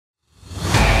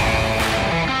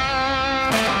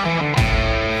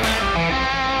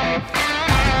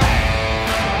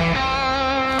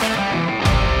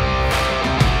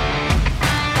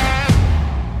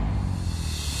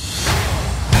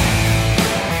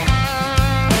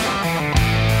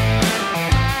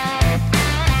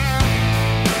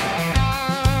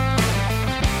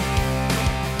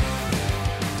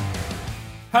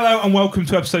Hello and welcome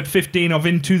to episode 15 of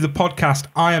Into the Podcast.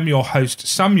 I am your host,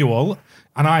 Samuel,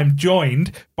 and I am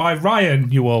joined by Ryan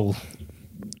Newell.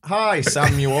 Hi,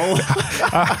 Samuel.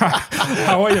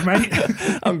 How are you, mate?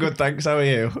 I'm good, thanks. How are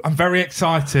you? I'm very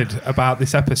excited about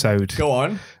this episode. Go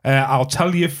on. I'll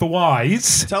tell you for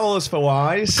wise. Tell us for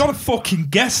wise. We've got a fucking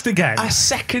guest again. A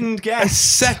second A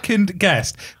guest. second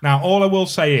guest. Now, all I will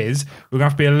say is we're going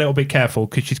to have to be a little bit careful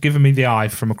because she's given me the eye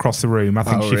from across the room. I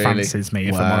think she fancies me,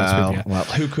 if I'm honest with you. Well,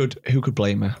 who could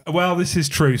blame her? Well, this is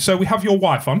true. So we have your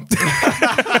wife on.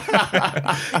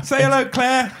 Say hello,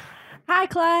 Claire. Hi,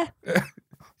 Claire.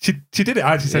 She did it.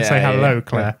 I just said, Yeah, say hello, yeah.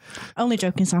 Claire. Only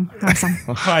joking, Sam. Hi, Sam.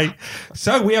 Hi.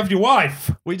 So we have your wife.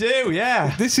 We do,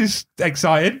 yeah. This is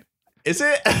exciting. Is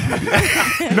it?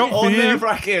 Not for Or you.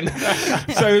 nerve-wracking?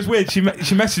 So it was weird. She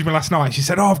messaged me last night. She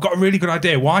said, I've got a really good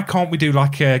idea. Why can't we do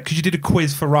because you did a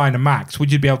quiz for Ryan and Max,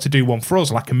 would you be able to do one for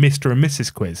us, like a Mr. and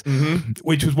Mrs. quiz? Mm-hmm.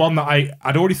 Which was one that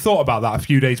I'd already thought about that a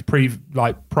few days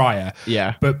prior.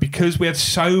 Yeah. But because we had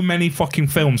so many fucking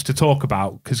films to talk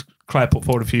about, because Claire put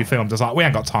forward a few films, I was like, we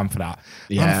ain't got time for that.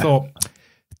 Yeah. And I thought,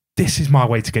 this is my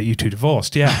way to get you two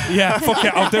divorced. Yeah, fuck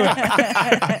it, I'll do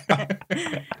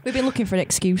it. We've been looking for an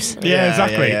excuse. Yeah,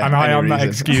 exactly. yeah. And I Any am that reason.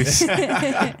 excuse.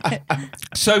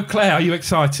 So, Claire, are you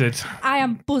excited? I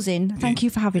am buzzing. Thank you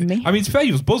for having me. I mean,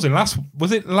 Faye was buzzing.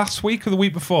 Was it last week or the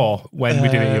week before when we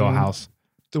did it at your house?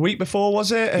 The week before,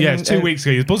 was it? Yeah, it's 2 weeks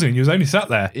ago. You was buzzing. You was only sat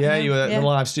there. Yeah, you were Yeah. the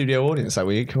live studio audience that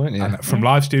week, weren't you? And from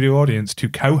live studio audience to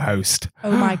co-host.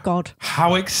 Oh my God.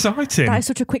 How exciting. That is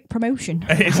such a quick promotion.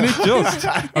 Isn't it just?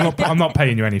 I'm not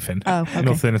paying you anything. Oh, okay.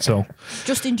 Nothing at all.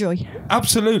 Just enjoy.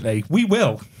 Absolutely. We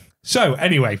will. So,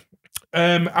 anyway,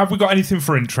 have we got anything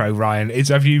for intro, Ryan?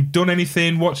 Have you done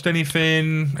anything, watched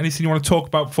anything you want to talk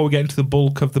about before we get into the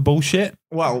bulk of the bullshit?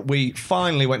 Well, we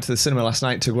finally went to the cinema last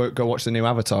night to go watch the new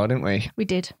Avatar, didn't we? We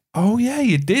did. Oh, yeah,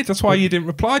 you did. That's why you didn't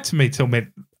reply to me till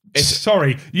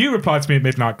Sorry, you replied to me at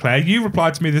midnight, Claire. You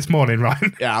replied to me this morning,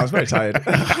 Ryan. Yeah, I was very tired.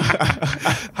 Do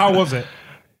How was it?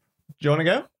 you want to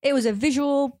go? It was a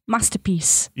visual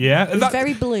masterpiece. Yeah. It was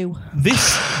very blue.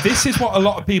 This is what a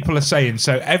lot of people are saying.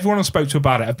 So everyone I spoke to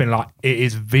about it have been like, it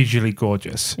is visually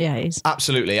gorgeous. Yeah, it is.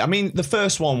 Absolutely. I mean, the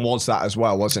first one was that as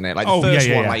well, wasn't it? Like the Oh, first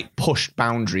yeah, one, yeah. like pushed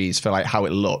boundaries for like how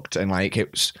it looked, and like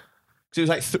it was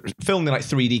like filmed in like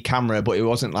 3D camera, but it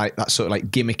wasn't like that sort of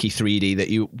like gimmicky 3D that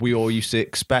we all used to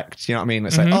expect. You know what I mean?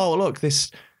 It's like, oh look,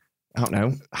 this. I don't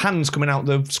know, hands coming out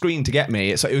the screen to get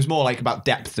me. It was more like about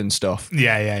depth and stuff.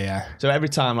 Yeah. So every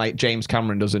time like James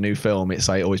Cameron does a new film, it's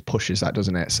like always pushes that,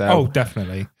 doesn't it? So Oh,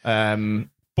 definitely.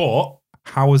 But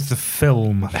how was the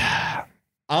film?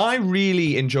 I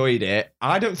really enjoyed it.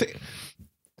 I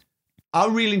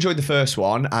really enjoyed the first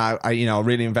one. I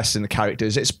really invested in the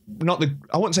characters. It's not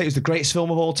I wouldn't say it was the greatest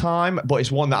film of all time, but it's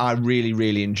one that I really,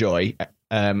 really enjoy.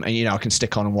 And I can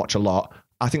stick on and watch a lot.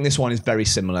 I think this one is very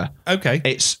similar. Okay.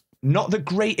 It's not the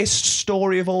greatest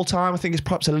story of all time. I think it's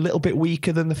perhaps a little bit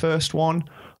weaker than the first one,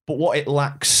 but what it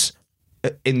lacks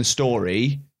in the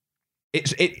story,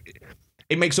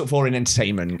 it makes up for in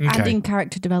entertainment. And in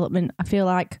character development, I feel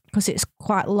like, because it's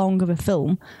quite long of a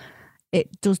film,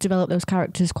 it does develop those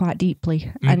characters quite deeply,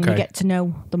 and you get to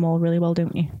know them all really well,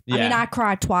 don't you? Yeah. I mean, I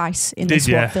cried twice in Did this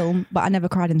ya? film, but I never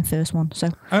cried in the first one. So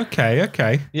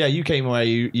Okay. Yeah, you came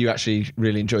away, you actually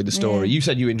really enjoyed the story. Yeah. You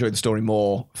said you enjoyed the story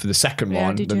more for the second Yeah, I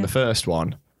one did, than yeah. the first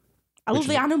one. I love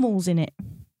the animals in it,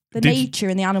 the Did- nature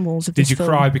and the animals of Did this you film.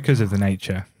 cry because of the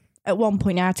nature? At one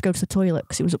point, I had to go to the toilet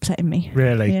because it was upsetting me.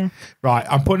 Really? Yeah. Right,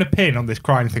 I'm putting a pin on this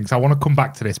crying thing, so I want to come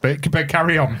back to this, but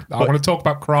carry on. I want to talk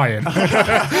about crying.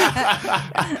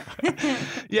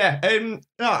 Yeah,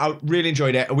 no, I really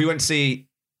enjoyed it. We went to see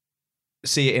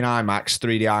it in IMAX,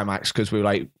 3D IMAX, because we were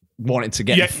like wanted to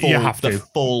get Yeah, the you have to.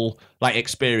 full like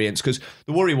experience. Because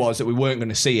the worry was that we weren't going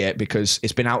to see it because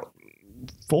it's been out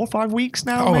 4 or 5 weeks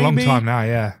now. Oh, maybe. a long time now,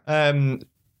 yeah.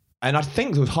 And I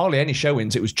think there was hardly any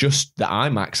showings. It was just the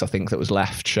IMAX, I think, that was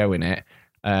left showing it.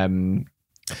 I'm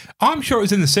sure it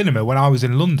was in the cinema when I was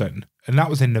in London, and that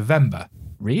was in November.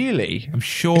 Really? I'm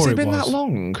sure Has it it been was. that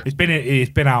long? It's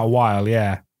been out a while,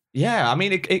 yeah. Yeah, I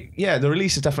mean, the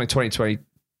release is definitely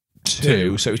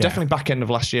 2022, so it was yeah. definitely back end of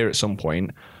last year at some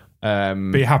point. But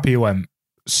you're happy you went.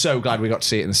 So glad we got to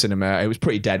see it in the cinema. It was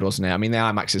pretty dead, wasn't it? I mean, the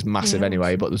IMAX is massive Yeah.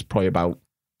 anyway, but there's probably about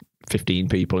 15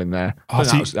 people in there. Oh, But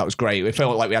so that was great. It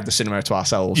felt like we had the cinema to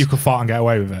ourselves. You could fart and get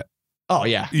away with it. Oh,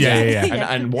 yeah.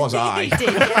 Yeah. And was I? He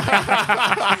did.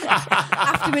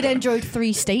 After we'd enjoyed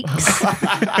 3 steaks.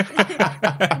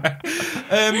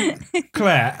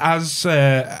 Claire, as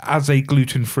a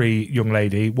gluten-free young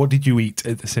lady, what did you eat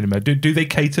at the cinema? Do they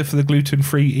cater for the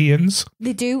gluten-free Ians?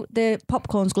 They do. The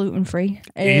popcorn's gluten-free.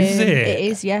 Is it? It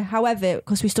is, yeah. However,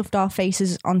 because we stuffed our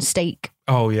faces on steak,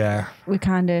 Oh, yeah. we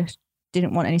kind of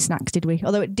didn't want any snacks, did we?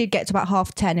 Although it did get to about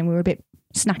 10:30 and we were a bit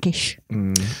snackish.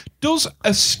 Does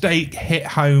a steak hit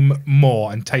home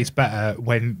more and taste better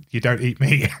when you don't eat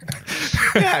meat?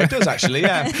 Yeah, it does actually,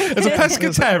 yeah. As a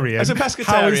pescatarian, As a pescatarian,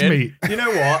 how is meat? You know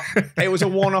what? It was a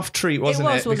one-off treat, wasn't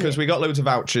it? wasn't Because it? we got loads of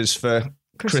vouchers for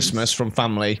Christmas from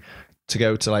family to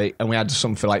go to and we had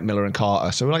some for Miller and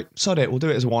Carter. So we're like, sod it, we'll do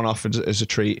it as a one-off, as a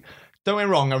treat. Don't get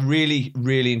me wrong, I really,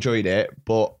 really enjoyed it,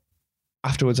 but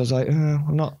afterwards I was like,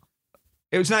 I'm not.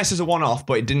 It was nice as a one-off,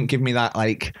 but it didn't give me that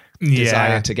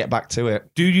desire to get back to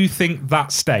it. Do you think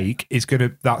that steak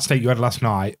that steak you had last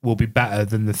night will be better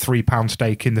than the £3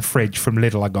 steak in the fridge from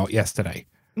Lidl I got yesterday?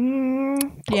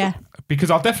 Yeah. Because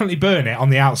I'll definitely burn it on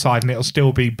the outside and it'll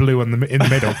still be blue in the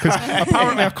middle. Because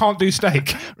apparently I can't do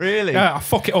steak. Really? Yeah, I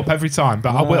fuck it up every time,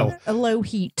 but I will. A low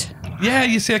heat. Yeah,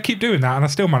 you see, I keep doing that and I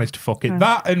still manage to fuck it.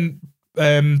 That and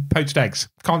poached eggs.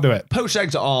 Can't do it. Poached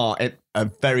eggs are a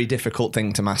very difficult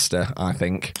thing to master, I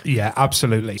think. Yeah,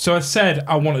 absolutely. So I said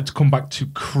I wanted to come back to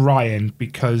crying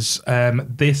because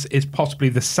this is possibly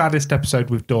the saddest episode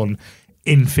we've done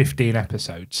in 15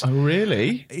 episodes. Oh,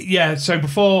 really? Yeah, so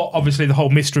before, obviously, the whole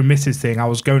Mr. and Mrs. thing, I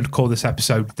was going to call this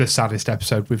episode the saddest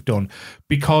episode we've done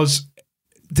because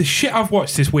the shit I've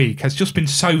watched this week has just been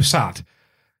so sad.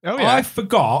 Oh, yeah. I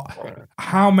forgot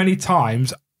how many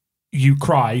times you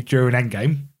cried during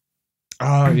Endgame.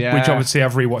 Oh, yeah. Which obviously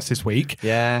I've rewatched this week.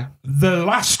 Yeah. The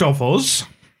Last of Us.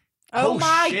 Oh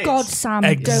my shit. God, Sam.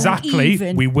 Exactly. Don't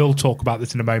even. We will talk about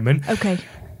this in a moment. Okay.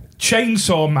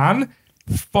 Chainsaw Man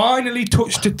finally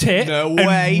touched a tit No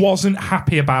way. and wasn't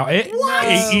happy about it.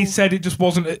 What? He said it just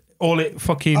wasn't all it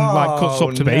fucking cuts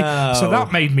up to be. no. So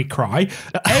that made me cry.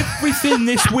 Everything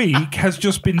this week has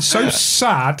just been so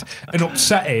sad and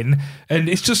upsetting. And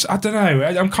it's just, I don't know.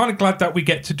 I'm kind of glad that we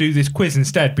get to do this quiz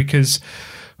instead because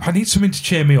I need something to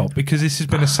cheer me up because this has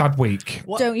been a sad week.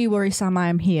 Don't you worry, Sam. I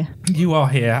am here. You are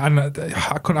here and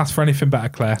I couldn't ask for anything better,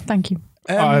 Claire. Thank you.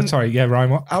 Sorry, yeah,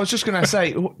 Ryan, what? I was just going to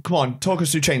say, come on, talk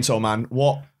us through Chainsaw Man.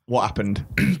 What happened?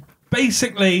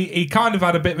 Basically, he kind of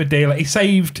had a bit of a deal. He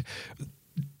saved...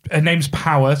 Her name's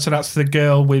Power, so that's the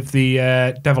girl with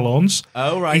the devil horns.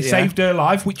 Oh, right, He saved her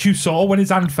life, which you saw when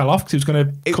his hand fell off because he was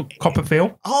going to cop a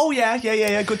feel. Oh,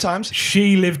 yeah. Good times.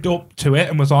 She lived up to it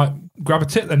and was like, grab a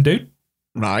tit then, dude.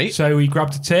 Right. So he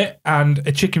grabbed a tit and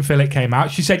a chicken fillet came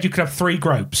out. She said you could have 3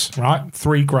 gropes, right?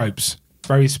 3 gropes.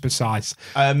 Very precise.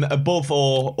 Above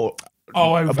or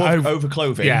over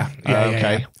clothing? Yeah.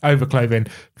 Okay. Yeah. Over clothing.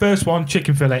 First one,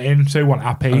 chicken fillet in, so he wasn't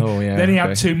happy. Oh, yeah, Then he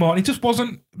had okay. 2 more, and he just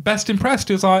wasn't best impressed.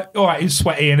 He was like, all right, he was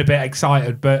sweaty and a bit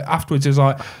excited, but afterwards he was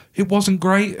like, it wasn't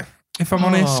great, if I'm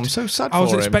honest. I'm so sad I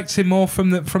was for him. expecting more from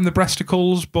the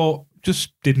breasticles, but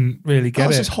just didn't really get That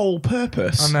was it. his whole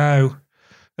purpose. I know.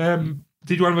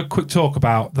 Did you want to have a quick talk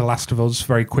about The Last of Us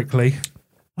very quickly?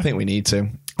 I think we need to.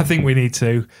 I think we need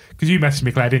to, because you messaged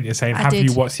me, Claire, didn't you, saying, have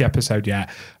you watched the episode yet?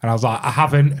 And I was like, I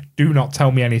haven't. Do not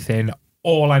tell me anything.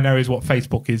 All I know is what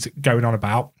Facebook is going on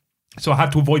about. So I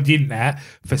had to avoid the internet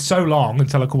for so long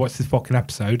until I could watch this fucking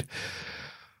episode.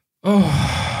 Oh.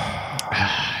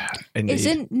 Indeed.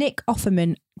 Isn't Nick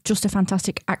Offerman just a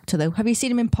fantastic actor, though? Have you seen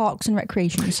him in Parks and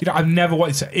Recreations? You know, I've never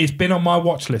watched it. It's been on my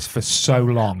watch list for so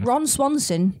long. Ron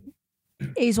Swanson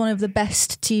is one of the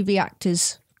best TV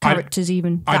actors, characters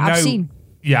that I've seen.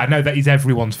 Yeah, I know that he's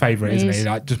everyone's favourite, He isn't is. he?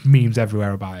 Like, just memes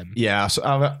everywhere about him. Yeah, so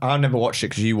I never watched it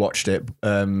because you watched it.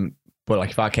 But like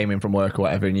if I came in from work or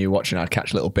whatever and you were watching, I'd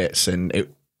catch little bits. And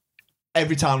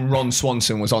every time Ron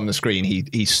Swanson was on the screen,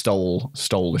 he stole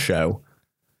the show.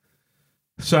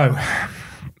 So,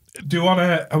 do you want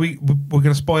to... We're going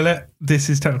to spoil it? This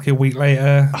is technically a week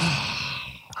later.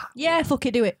 Yeah, fuck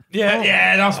it, do it.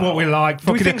 Yeah, that's what we like.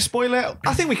 Do we think spoil it?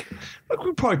 I think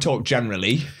we probably talk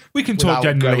generally. We can talk without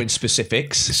generally. going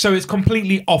specifics. So it's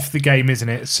completely off the game, isn't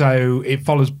it? So it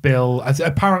follows Bill.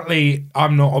 Apparently,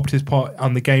 I'm not up to this part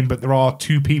on the game, but there are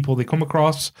 2 people they come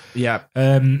across. Yeah.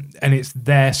 And it's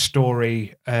their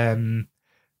story of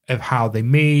how they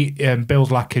meet.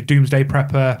 Bill's like a doomsday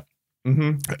prepper.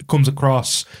 Mm-hmm. Comes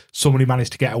across someone who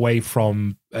managed to get away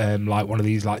from like one of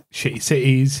these like shitty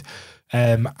cities.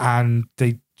 And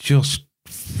they just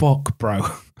fuck, bro.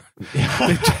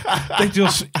 they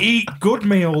just eat good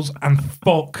meals and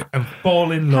fuck and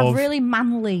fall in love. Have really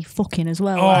manly fucking as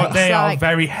well. Oh, like, they it's are like-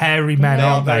 very hairy men, They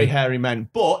are aren't very they? hairy men,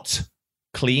 but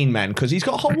clean men because he's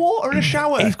got hot water and a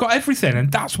shower. He's got everything,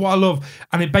 and that's what I love.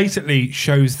 And it basically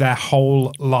shows their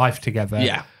whole life together.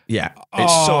 Yeah. It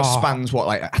sort of spans what,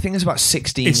 like, I think it's about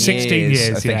 16 years. It's 16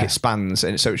 years, I think it spans,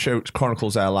 and so it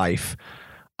chronicles their life.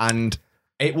 And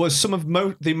it was some of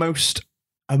the most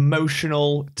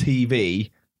emotional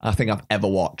TV I think I've ever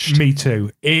watched. Me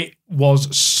too. It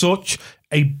was such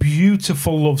a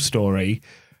beautiful love story.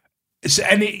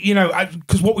 And it, you know,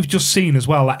 because what we've just seen as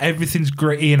well, like everything's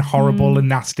gritty and horrible and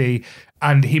nasty,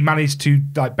 and he managed to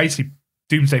like basically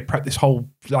doomsday prep this whole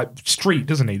like street,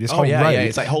 doesn't he? This whole road. Yeah,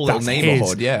 it's like whole little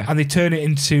neighborhood, and they turn it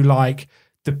into like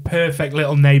the perfect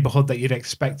little neighborhood that you'd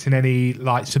expect in any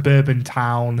like suburban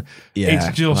town. Yeah,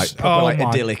 it's just like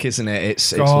idyllic, isn't it?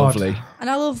 It's lovely. And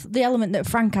I love the element that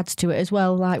Frank adds to it as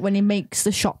well, like when he makes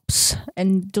the shops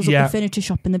and does up the furniture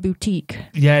shop in the boutique.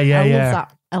 I love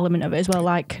that element of it as well.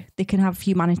 Like they can have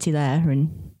humanity there.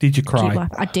 And did you cry?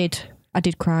 I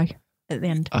did cry at the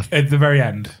end. At the very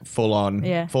end, full on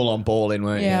bawling,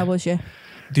 weren't you? Yeah, I was. Yeah.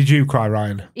 Did you cry,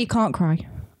 Ryan? You can't cry.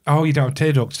 Oh, you don't have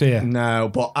tear ducts, do you? No,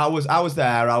 but I was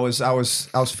there. I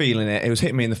was feeling it. It was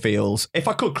hitting me in the feels. If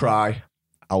I could cry,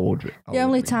 I would. The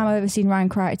only time I've ever seen Ryan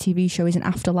cry at a TV show is in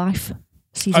Afterlife,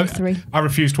 season 3. I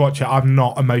refuse to watch it. I'm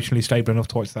not emotionally stable enough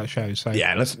to watch that show. So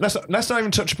yeah, let's not even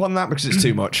touch upon that because it's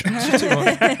too much. It's too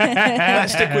much.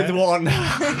 Let's stick with one.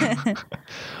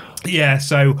 Yeah,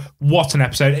 so what an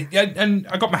episode. And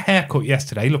I got my hair cut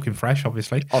yesterday, looking fresh,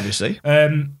 obviously.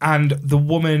 And the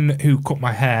woman who cut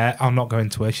my hair, I'll not go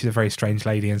into her, she's a very strange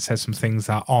lady and says some things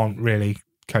that aren't really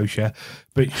kosher.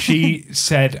 But she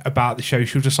said about the show,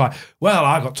 she was just like, well,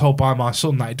 I got told by my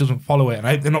son that it doesn't follow it, and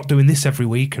I hope they're not doing this every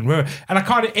week. And I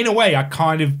kind of, in a way, I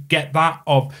kind of get that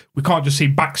of, we can't just see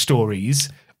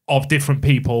backstories of different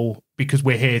people because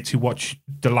we're here to watch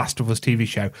The Last of Us TV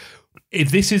show. If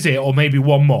this is it, or maybe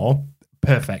one more,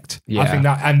 perfect. Yeah. I think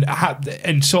that,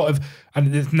 and sort of,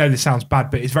 and I know this sounds bad,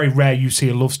 but it's very rare you see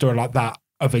a love story like that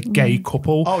of a gay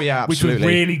couple. Oh yeah, absolutely. Which was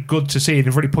really good to see, and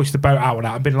they've really pushed the boat out on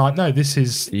that and been like, no, this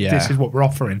is what we're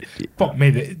offering. Fuck me,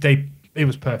 it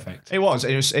was perfect. It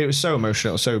was so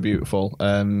emotional, so beautiful. Go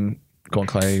on,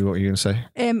 Claire, what were you going to say?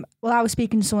 Well, I was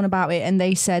speaking to someone about it, and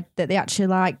they said that they actually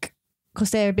like,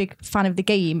 because they're a big fan of the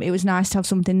game, it was nice to have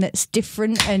something that's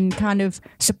different and kind of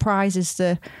surprises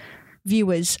the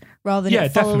viewers rather than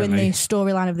following the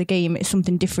storyline of the game. It's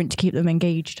something different to keep them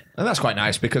engaged. And that's quite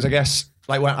nice because I guess,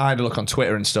 like, when I had a look on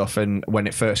Twitter and stuff, and when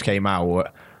it first came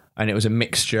out, and it was a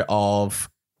mixture of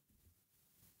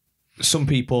some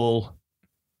people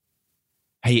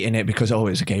hating it because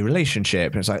it's a gay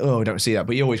relationship, and it's like, I don't see that,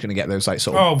 but you're always going to get those like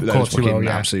sort of those fucking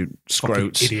absolute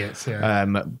scroats, idiots. Yeah.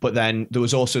 But then there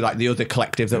was also like the other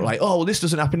collective that were like, well, this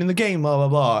doesn't happen in the game, blah blah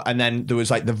blah, and then there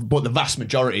was like the vast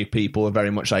majority of people were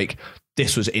very much like,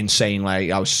 this was insane,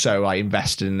 like I was so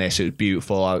invested in this, it was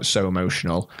beautiful, I was so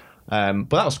emotional, but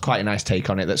that was quite a nice take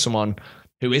on it, that someone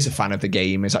who is a fan of the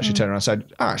game is actually turned around and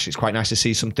said, actually it's quite nice to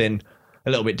see something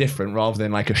a little bit different rather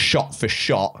than like a shot for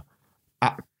shot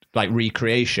like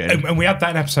recreation. And we had that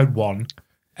in episode 1.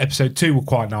 Episode 2 were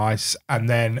quite nice, and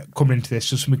then coming into this,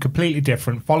 just something completely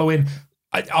different. Following,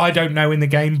 I don't know in the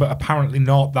game, but apparently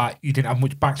not, that you didn't have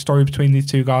much backstory between these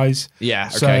two guys. Yeah,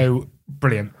 okay. So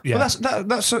brilliant. Yeah, well,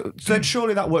 that's then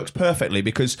surely that works perfectly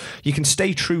because you can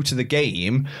stay true to the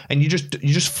game, and you're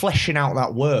just fleshing out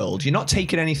that world. You're not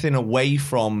taking anything away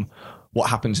from what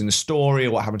happens in the story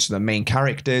or what happens to the main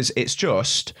characters. It's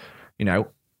just,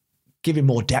 giving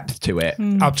more depth to it.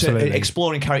 Absolutely.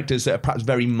 Exploring characters that are perhaps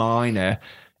very minor,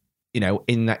 in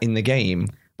the game.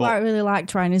 But what I really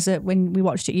liked, Ryan, is that when we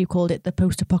watched it, you called it the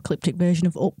post-apocalyptic version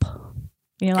of Up.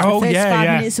 The first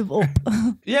 5 minutes of Up.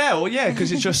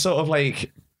 because it's just sort of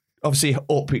like, obviously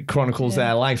Up, it chronicles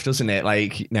their life, doesn't it?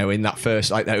 Like, in that first,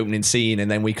 like, that opening scene,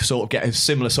 and then we sort of get a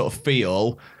similar sort of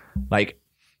feel, like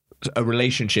a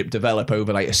relationship develop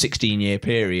over like a 16-year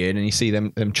period, and you see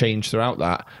them change throughout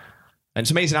that. And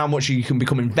it's amazing how much you can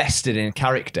become invested in a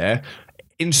character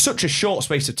in such a short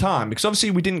space of time, because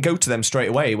obviously we didn't go to them straight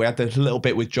away. We had this little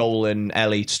bit with Joel and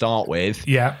Ellie to start with.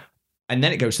 Yeah. And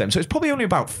then it goes to them. So it's probably only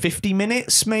about 50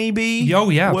 minutes maybe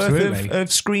worth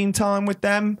of screen time with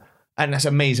them. And that's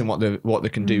amazing what they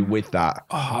can do with that.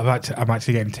 Oh, I'm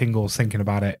actually getting tingles thinking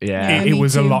about it. Yeah. It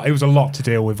was a lot. It was a lot to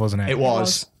deal with, wasn't it? It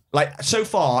was. Like, so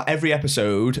far, every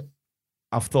episode,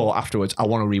 I've thought afterwards, I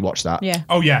want to rewatch that. Yeah.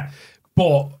 Oh, yeah.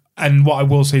 And what I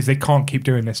will say is they can't keep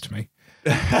doing this to me.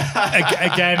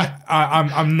 Again,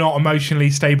 I'm not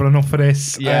emotionally stable enough for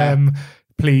this. Yeah.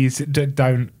 Please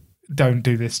don't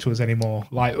do this to us anymore.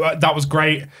 Like, that was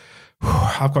great.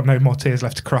 I've got no more tears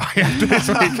left to cry after this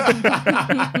week.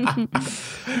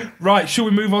 Right, shall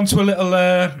we move on to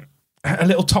a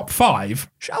little top 5?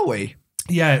 Shall we?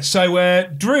 Yeah, so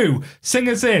Drew, sing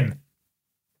us in.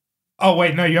 Oh,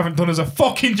 wait, no, you haven't done us a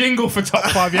fucking jingle for top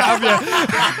 5 yet, have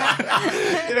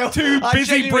you? Too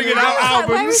busy bringing out albums.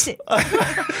 Where is it?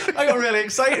 I got really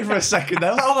excited for a second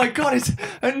there. Oh my god, it's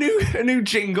a new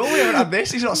jingle. We haven't had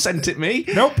this. He's not sent it me.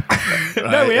 Nope.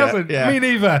 No, he hasn't. Yeah. Me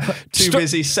neither. Too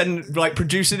busy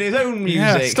producing his own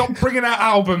music. Yeah, stop bringing out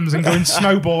albums and going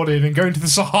snowboarding and going to the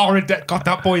Sahara. God,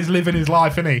 that boy's living his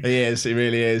life, isn't he? He is. He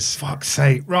really is. Fuck's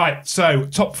sake. Right, so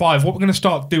top 5. What we're going to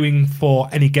start doing for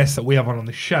any guests that we have on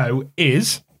the show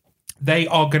is they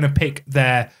are going to pick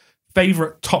their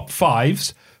favourite top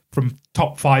 5s from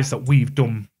top 5s that we've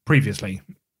done previously.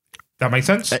 That makes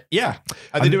sense? Yeah.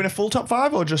 Are they doing a full top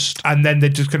 5 or just... And then they're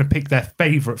just going to pick their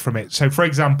favourite from it. So, for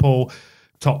example,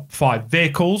 top 5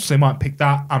 vehicles, they might pick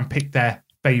that and pick their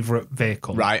favourite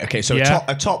vehicle. Right, okay. So a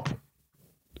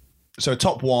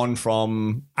top 1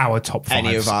 from our top 5s.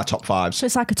 Any of our top 5s. So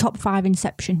it's like a top 5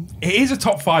 Inception. It is a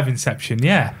top 5 Inception,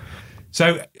 yeah.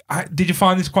 So did you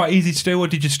find this quite easy to do or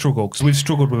did you struggle? Because we've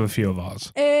struggled with a few of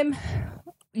ours.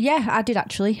 Yeah, I did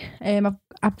actually.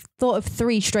 I thought of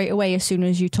 3 straight away as soon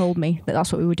as you told me that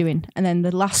that's what we were doing. And then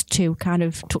the last 2 kind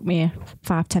of took me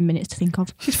 5-10 minutes to think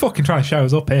of. She's fucking trying to show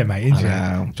us up here, mate, isn't she?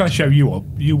 Trying to show you up.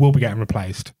 You will be getting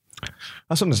replaced.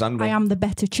 That's understandable. I am the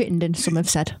better Chittenden, some have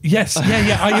said. Yes,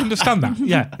 yeah, I understand that.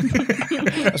 Yeah.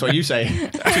 That's what you say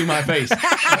to my face.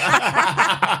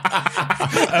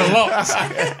 A lot.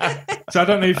 So I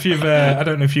don't know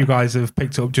if you guys have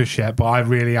picked it up just yet, but I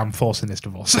really am forcing this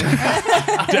divorce.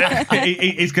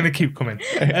 It's going to keep coming.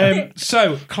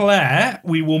 So Claire,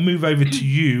 we will move over to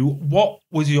you. What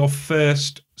was your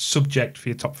first subject for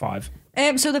your top 5?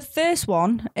 So the first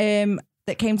one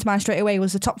that came to mind straight away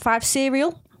was the top 5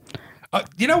 cereal.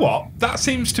 You know what? That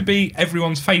seems to be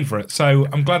everyone's favourite, so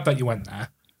I'm glad that you went there.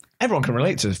 Everyone can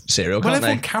relate to cereal, Well, can't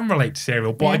everyone they? can relate to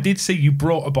cereal, but Yeah. I did see you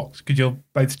brought a box because you're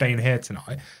both staying here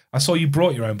tonight. I saw you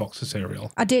brought your own box of cereal.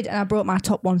 I did, and I brought my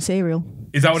top 1 cereal.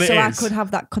 Is that what it is? So I could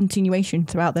have that continuation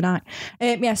throughout the night.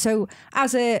 Yeah, so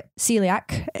as a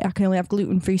celiac, I can only have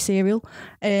gluten-free cereal.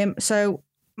 So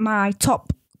my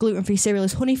top gluten-free cereal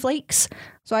is Honey Flakes.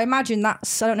 So I imagine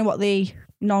that's, I don't know what the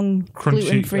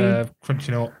non-gluten-free... Crunchy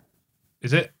nut.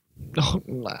 Is it? Oh,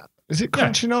 is it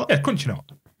Crunchy Nut? Yeah, Crunchy Nut.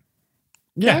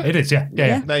 Yeah, it is, yeah.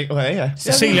 Yeah. Yeah. It's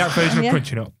a celiac version Yeah. of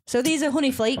Crunchy Nut. So these are Honey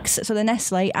Flakes, so they're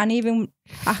Nestle, and even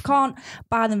I can't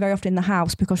buy them very often in the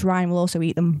house because Ryan will also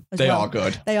eat them as They well. are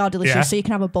good. They are delicious, Yeah. so you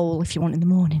can have a bowl if you want in the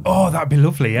morning. Oh, that'd be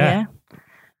lovely, yeah.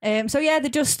 So yeah, they're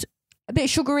just a bit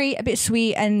sugary, a bit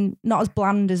sweet, and not as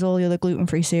bland as all the other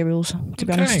gluten-free cereals, to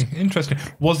be honest. Okay, interesting.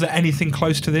 Was there anything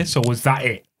close to this, or was that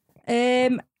it?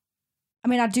 I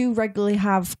mean, I do regularly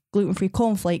have gluten-free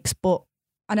cornflakes, but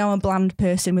I know I'm a bland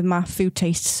person with my food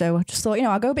tastes, so I just thought,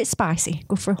 I'll go a bit spicy.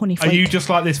 Go for a honey Are flake. you just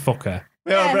like this fucker?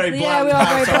 We are very bland. Yeah, we are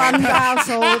very bland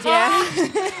household, yeah.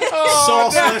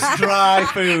 Sauceless dry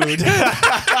food.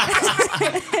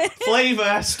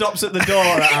 Flavour stops at the door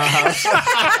at our house.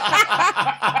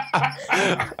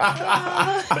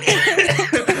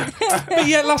 But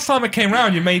yeah, last time I came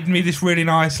round, you made me this really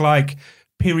nice, like,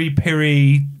 piri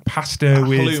pasta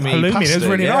with halloumi. It was pasta,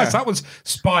 really yeah. nice. That was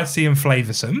spicy and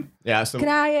flavoursome. Yeah, so Can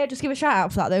I just give a shout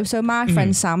out for that, though? So my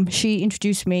friend Sam, she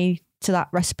introduced me to that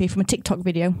recipe from a TikTok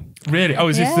video. Really? Oh,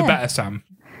 is this the Yeah. better Sam?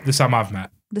 The Sam I've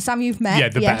met? The Sam you've met? Yeah,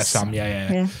 the better yes. Sam.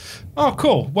 Yeah. Oh,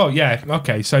 cool. Well, yeah.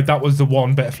 Okay, so that was the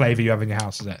one bit of flavour you have in your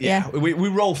house, is it? Yeah. we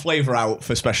roll flavour out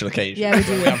for special occasions. Yeah, we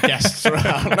do. We have guests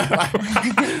around.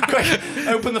 Quick,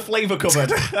 open the flavour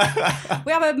cupboard.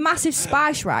 We have a massive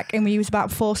spice rack, and we use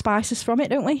about 4 spices from it,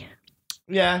 don't we?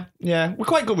 Yeah. We're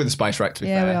quite good with the spice rack, to be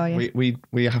Yeah, fair. we are, yeah.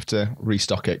 We have to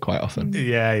restock it quite often.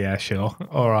 Yeah, sure.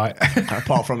 All right.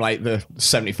 Apart from like the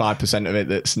 75% of it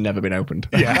that's never been opened.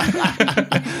 Yeah.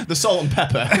 The salt and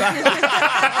pepper.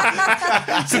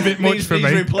 It's a bit much for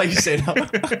needs me. replacing.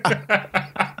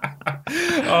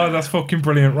 Oh, that's fucking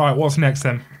brilliant. Right, what's next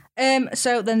then?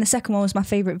 So then the second one was my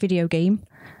favourite video game.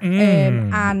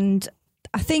 And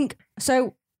I think,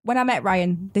 so when I met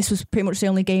Ryan, this was pretty much the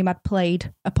only game I'd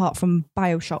played apart from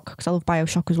BioShock, because I love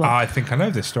BioShock as well. I think I know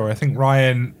this story. I think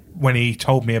Ryan, when he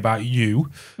told me about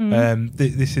you,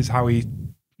 this is how he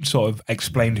sort of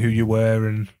explained who you were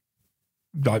and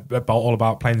like all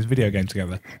about playing this video game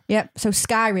together. Yep. So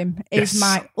Skyrim is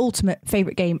my ultimate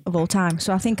favourite game of all time.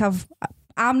 So I think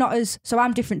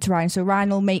I'm different to Ryan. So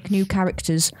Ryan will make new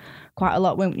characters quite a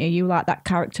lot, won't you? You like that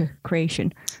character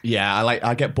creation. Yeah,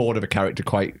 I get bored of a character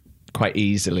quite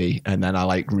easily, and then I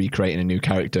like recreating a new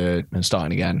character and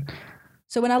starting again.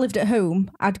 So when I lived at home,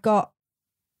 I'd got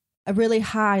a really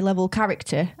high level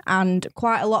character and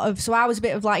quite a lot of. So I was a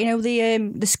bit of like, you know,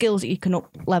 the skills that you can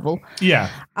up level. Yeah.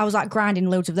 I was like grinding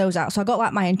loads of those out. So I got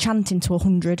like my enchanting to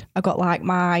 100. I got like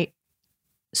my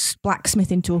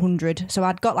blacksmithing to 100. So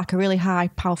I'd got like a really high,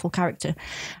 powerful character.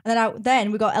 And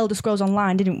then we got Elder Scrolls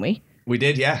Online, didn't we? We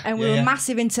did, yeah. And we were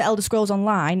massive into Elder Scrolls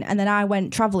Online, and then I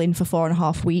went travelling for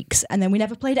 4.5 weeks, and then we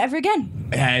never played it ever again.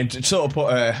 And sort of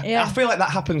put I feel like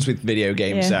that happens with video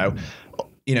games. So,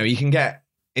 you know, you can get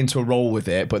into a role with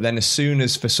it, but then as soon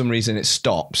as for some reason it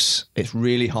stops, it's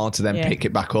really hard to then pick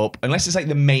it back up. Unless it's like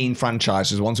the main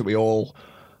franchises, the ones that we all,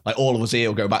 like all of us here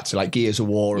will go back to, like Gears of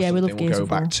War or something we'll go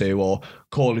back to, or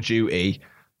Call of Duty.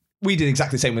 We did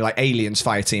exactly the same with like Aliens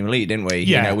Fireteam Elite, didn't we?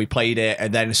 Yeah. You know, we played it,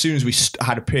 and then as soon as we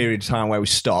had a period of time where we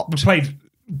stopped.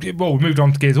 We moved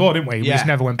on to Gears of War, didn't we? We just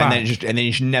never went back. And then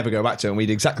you should never go back to it. And we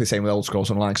did exactly the same with Old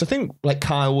Scrolls Online. Because I think like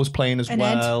Kyle was playing as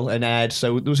well, and Ed.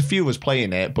 So there was a few of us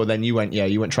playing it, but then you went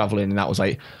travelling, and that was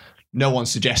like, no one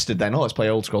suggested then, let's play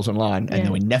Old Scrolls Online. And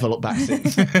then we never looked back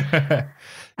since.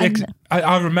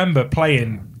 I remember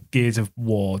playing Gears of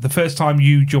War. The first time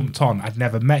you jumped on, I'd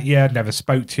never met you, never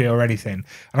spoke to you or anything. And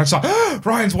I was like,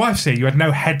 Ryan's wife's here. You had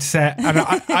no headset. And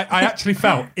I actually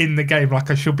felt in the game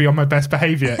like I should be on my best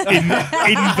behaviour in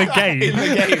the game. In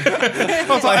the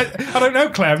game. I was like, I don't know,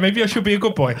 Claire. Maybe I should be a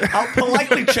good boy. I'll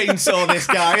politely chainsaw this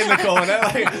guy in the corner,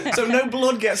 like, so no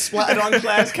blood gets splattered on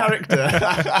Claire's character.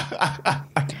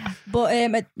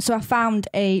 But so I found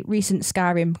a recent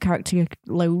Skyrim character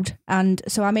load, and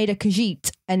so I made a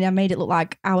Khajiit, and I made it look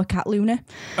like our cat Luna.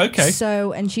 Okay.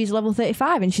 So, and she's level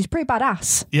 35, and she's pretty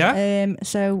badass. Yeah.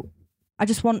 So I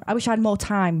wish I had more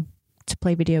time to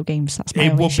play video games. That's my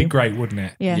It only would issue. be great, wouldn't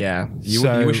it? Yeah. Yeah.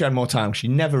 You wish you had more time because you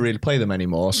never really play them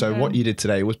anymore. So what you did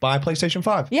today was buy a PlayStation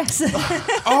 5. Yes.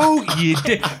 Oh, you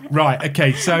did. Right.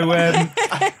 Okay. So,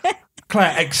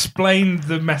 Claire, explain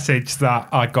the message that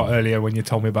I got earlier when you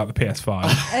told me about the PS5.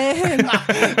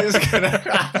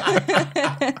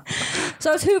 So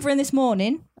I was hoovering this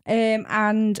morning,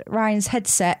 and Ryan's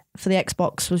headset for the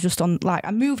Xbox was just on, like,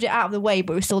 I moved it out of the way,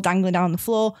 but it was still dangling down on the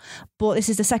floor. But this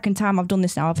is the second time I've done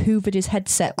this now. I've hoovered his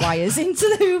headset wires into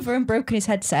the hoover and broken his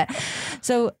headset.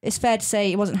 So it's fair to say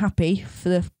he wasn't happy for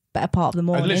the better part of the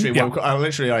morning. I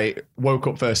literally woke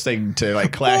up first thing to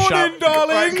like Claire Morning, shout,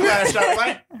 darling. like, Claire shout,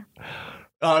 like,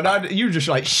 oh no, you were just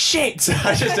like shit.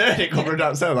 I just heard it coming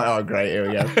downstairs. Like, oh great, here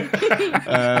we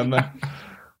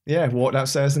go. Walked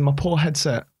downstairs and my poor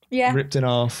headset ripped in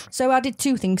half. So I did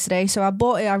two things today. So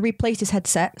I replaced his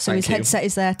headset. So his headset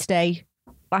is there today.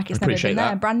 Like it's never been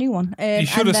there, a brand new one. You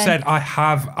should have said, I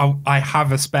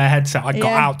have a spare headset I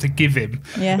got out to give him.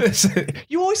 Yeah.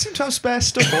 You always seem to have spare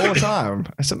stuff all the time.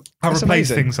 I replace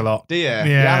things a lot. Do you?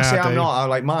 Yeah, see, I I'm do. not.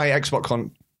 Like my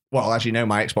Xbox well, as you know,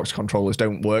 my Xbox controllers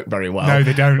don't work very well. No,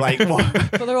 they don't. Like,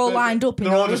 But they're all lined up.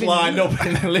 They're all just lined up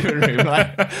in the living room.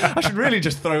 Like, I should really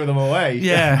just throw them away.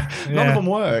 Yeah. None of them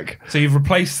work. So you've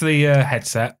replaced the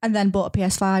headset. And then bought a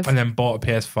PS5. And then bought a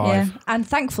PS5. Yeah. And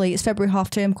thankfully, it's February half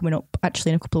term coming up,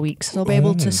 actually, in a couple of weeks. So I'll be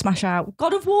able to smash out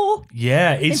God of War.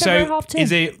 Yeah. February half term.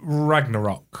 Is it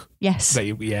Ragnarok? Yes. So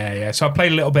I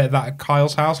played a little bit of that at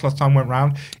Kyle's house last time I went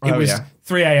round. It was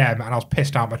 3 a.m. and I was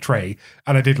pissed out my tree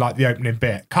and I did like the opening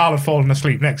bit. Carl had fallen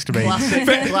asleep next to me.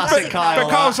 Classic Kyle. But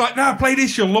Carl's like, no, play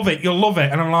this, you'll love it.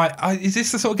 And I'm like, is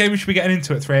this the sort of game we should be getting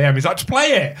into at 3 a.m? He's like, just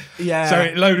play it. Yeah. So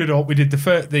it loaded up. We did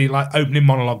the like opening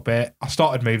monologue bit. I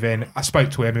started moving. I spoke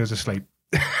to him. He was asleep.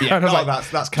 Yeah, and I was like,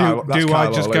 that's Kyle. Do Kyle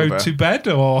I just all go over. to bed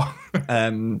or?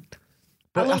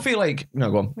 But I feel like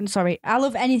no, go on. I'm sorry. I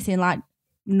love anything like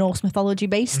Norse mythology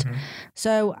based. Mm-hmm.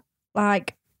 So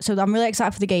I'm really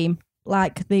excited for the game.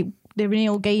 Like the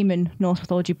Neil Gaiman Norse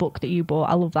mythology book that you bought.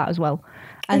 I love that as well.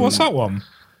 And What's that one?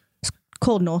 It's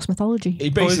called Norse mythology. He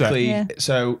basically, Yeah.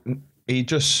 so it's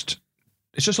just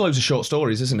loads of short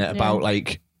stories, isn't it? About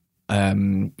like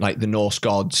the Norse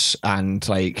gods and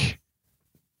like,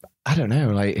 I don't know,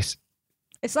 like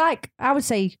It's like, I would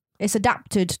say it's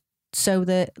adapted so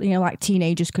that, like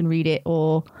teenagers can read it,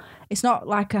 or it's not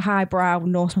like a highbrow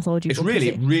Norse mythology it's book, really,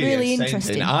 is it? really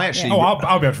interesting. I actually,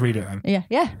 I'll be able to read it then.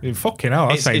 Yeah. Fucking hell,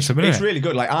 that's saying something. it's really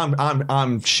good. Like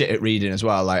I'm shit at reading as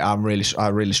well. Like I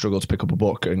really struggle to pick up a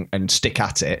book and stick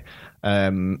at it.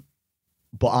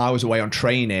 But I was away on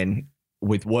training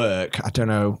with work. I don't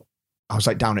know. I was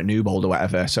like down at Newbold or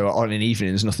whatever. So on an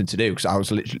evening, there's nothing to do because I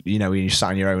was literally, you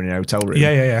sat on your own in a hotel room.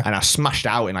 Yeah. And I smashed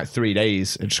out in like 3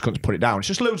 days and just couldn't put it down. It's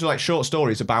just loads of like short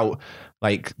stories about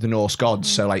like the Norse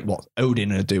gods. So like what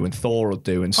Odin would do and Thor would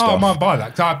do and stuff. Oh, I might buy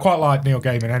that 'cause I quite like Neil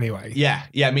Gaiman anyway.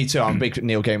 Yeah, me too. I'm a big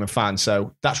Neil Gaiman fan.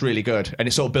 So that's really good. And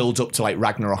it sort of builds up to like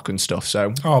Ragnarok and stuff.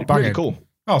 So banging. really cool.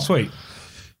 Oh, sweet.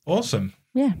 Awesome.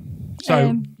 Yeah.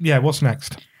 So, what's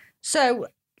next? So,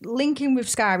 linking with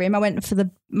Skyrim, I went for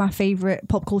my favourite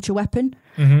pop culture weapon.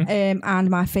 And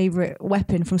my favourite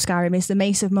weapon from Skyrim is the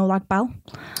Mace of Molag Bal.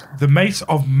 The Mace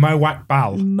of Molag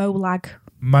Bal. Molag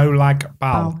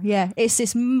Bal. Yeah, it's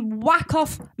this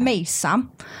whack-off mace,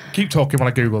 Sam. Keep talking while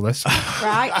I Google this.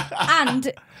 Right?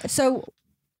 And so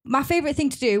my favourite thing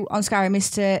to do on Skyrim is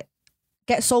to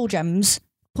get soul gems,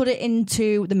 put it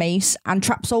into the mace and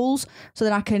trap souls so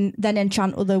that I can then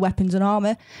enchant other weapons and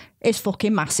armour. It's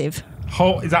fucking massive.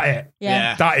 Is that it?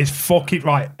 Yeah. That is fucking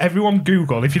right. Everyone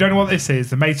Google. If you don't know what this is,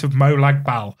 the Mace of Molag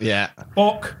Bal. Yeah.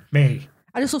 Fuck me.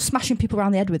 I just love smashing people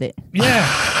around the head with it. Yeah,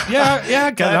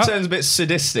 I get that. Turns a bit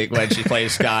sadistic when she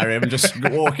plays Skyrim, just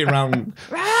walking around.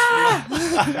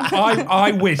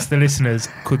 I wish the listeners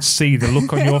could see the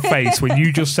look on your face when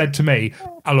you just said to me,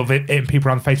 I love it, hitting people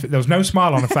around the face. But there was no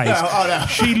smile on her face. No.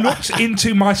 She looked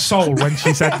into my soul when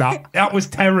she said that. That was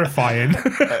terrifying.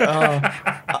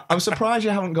 I'm surprised you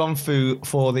haven't gone for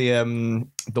the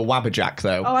Wabberjack,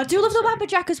 though. Oh, I do love the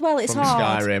Wabberjack as well. It's From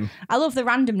hard. Skyrim. I love the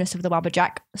randomness of the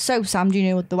Wabberjack. So, Sam, do you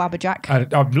know the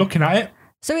Wabberjack? I'm looking at it.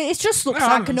 So it just looks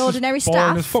like an It's ordinary just boring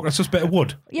staff. as fuck. That's just a bit of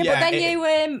wood. Yeah, Yeah, but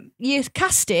then you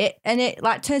cast it and it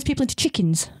like turns people into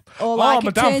chickens, or I'm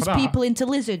it down turns for that. people into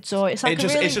lizards, or it's like It's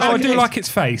just Oh, I like do it's- like its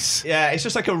face. Yeah, it's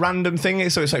just like a random thing.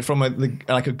 So it's like from a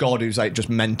god who's like just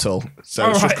mental. So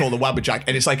it's just right. called the Wabberjack,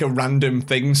 and it's like a random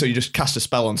thing. So you just cast a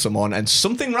spell on someone, and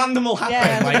something random will happen.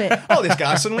 Yeah, I love like, it. oh, this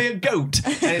guy's suddenly a goat,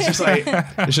 and it's just like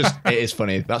it is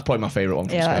funny. That's probably my favorite one.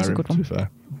 From Yeah, that is a Skyrim, good to be one. fair.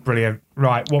 Brilliant.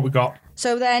 Right, what we got?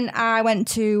 So then I went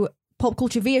to Pop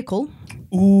Culture Vehicle,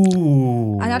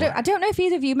 Ooh. and I don't know if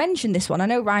either of you mentioned this one. I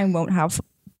know Ryan won't have,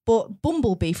 but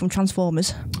Bumblebee from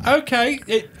Transformers. Okay,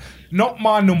 not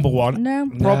my number one. No,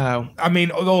 No. I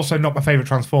mean, also not my favourite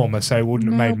Transformer, so it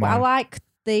wouldn't have no, made but I mine. like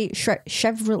the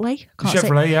Chevrolet. Can't say-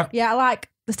 Chevrolet, yeah. Yeah, I like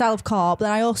the style of car, but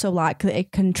then I also like that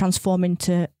it can transform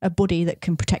into a buddy that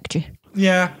can protect you.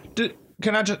 Yeah.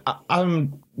 Can I just?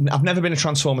 I've never been a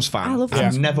Transformers fan. I love I've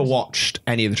Transformers. never watched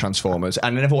any of the Transformers,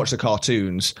 and I never watched the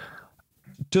cartoons.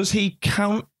 Does he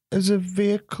count as a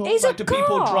vehicle? He's a do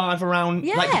people car. drive around?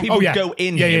 Yeah. Like, do people Oh, yeah. go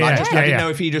in Yeah, him? yeah, I yeah. didn't Yeah. know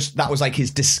if that was like his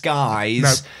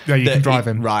disguise. No, you that can drive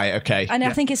him. Right. Okay. And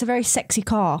I think it's a very sexy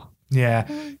car. Yeah.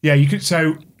 Yeah, you could.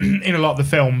 So, in a lot of the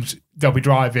films, they'll be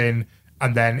driving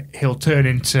and then he'll turn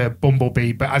into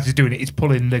Bumblebee, but as he's doing it, he's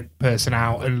pulling the person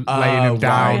out and laying him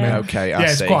down. right, and- okay, I yeah,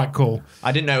 it's see. quite cool.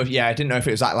 I didn't know. I didn't know if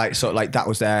it was that like sort of like that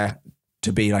was there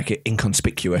to be like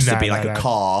inconspicuous, to No, be like no, a no.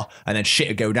 car, and then shit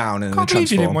would go down and then Can't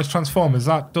believe you didn't transform. watch Transformers.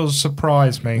 That does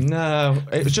surprise me. No,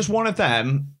 it was just one of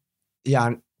them. Yeah,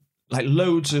 and, like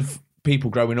loads of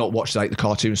people growing up watched like the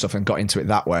cartoon stuff and got into it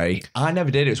that way. I never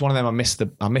did. It was one of them. I missed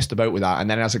the boat with that. And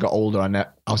then as I got older,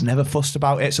 I was never fussed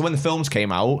about it. So when the films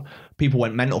came out, people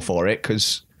went mental for it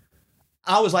because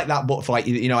I was like that, but for like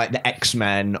like the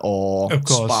X-Men or Of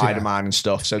course, Spider-Man and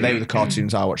stuff. So they were the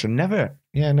cartoons I watched. I never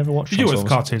watched. Did you watch the Transformers.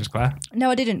 cartoons, Claire? No,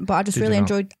 I didn't, but I just Did you really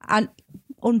not? enjoyed. And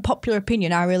unpopular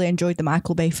opinion, I really enjoyed the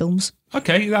Michael Bay films.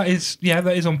 Okay, that is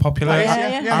unpopular.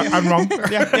 Yeah, yeah. I'm wrong.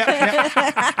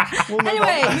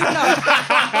 Anyway, moving on.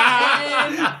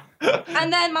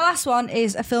 And then my last one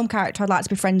is a film character I'd like to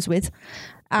be friends with,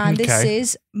 and this Okay.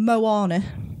 is Moana.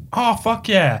 Oh, fuck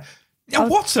yeah. Yeah,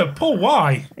 what's up, Paul?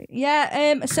 Why?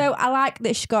 Yeah, so I like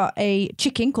that she's got a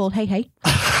chicken called Hey Hey.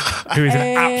 Who is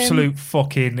an absolute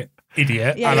fucking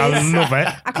idiot, Yeah, and I he is. love it.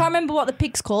 I can't remember what the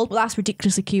pig's called, but that's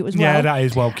ridiculously cute as well. Yeah, that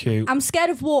is well cute. I'm scared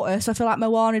of water, so I feel like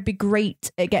Moana would be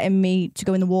great at getting me to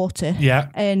go in the water. Yeah.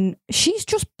 And she's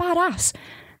just badass.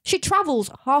 She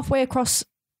travels halfway across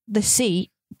the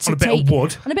sea to On a bit take of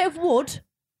wood. on a bit of wood,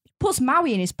 puts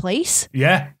Maui in his place.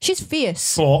 Yeah. She's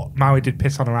fierce. But Maui did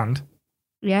piss on her hand.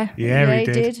 Yeah. Yeah, he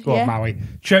did. Go yeah. on, Maui.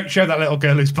 Show that little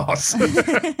girl who's boss. Do you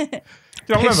not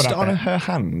remember Pissed that on bit? her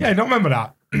hand. Yeah, don't remember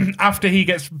that. After he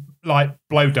gets like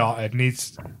blow darted and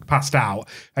he's passed out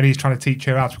and he's trying to teach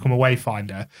her how to become a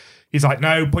wayfinder, he's like,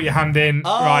 "No, put your hand in,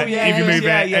 Oh, right? yeah, if you move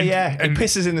yeah, it, yeah, and, yeah. and He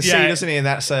pisses in the sea, yeah. doesn't he? And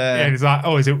that's Yeah, and he's like,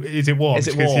 "Oh, is it warm?" Is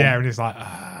it She goes, warm? Yeah, and he's like,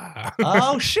 "Ah."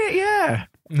 oh shit, yeah.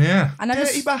 Yeah. And I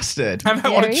Dirty just bastard. And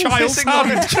what a he is. child's Pissing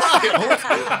on a hand.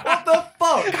 child? What the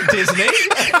fuck, Disney?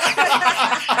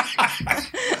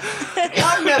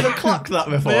 I've never clocked that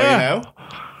before, Yeah. and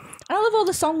I love all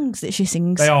the songs that she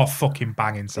sings. They are fucking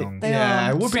banging songs. They Yeah,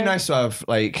 are. it would be So- nice to have,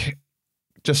 like,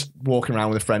 just walking around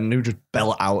with a friend who just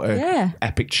belt out a Yeah.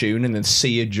 epic tune and then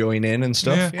see her join in and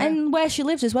stuff. Yeah. And where she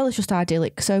lives as well is just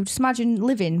idyllic. So just imagine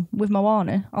living with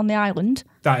Moana on the island.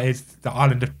 That is the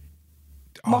island of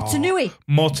Motunui.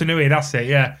 Motunui, that's it,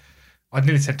 yeah. I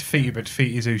nearly said Tafiti, but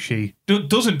Tafiti is who she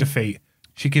doesn't defeat.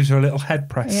 She gives her a little head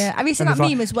press. Yeah. Have you seen And that it's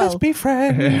meme as well? Let's be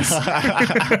friends.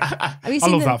 Have you I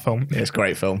seen love that film. It's a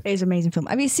great film. It is an amazing film.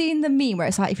 Have you seen the meme where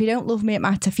it's like, if you don't love me at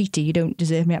my tafiti, you don't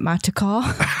deserve me at my takar?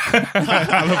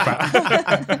 I love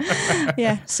that.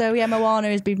 Yeah. So yeah, Moana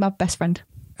has been my best friend.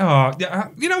 Oh, yeah,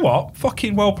 you know what?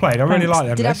 Fucking well played. I really Thanks. like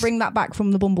them. Did I bring that back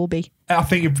from the Bumblebee? I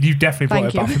think you definitely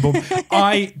brought Thank it back from Bumblebee.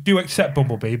 I do accept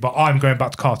Bumblebee, but I'm going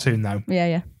back to cartoon though.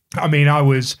 Yeah. I mean, I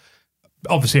was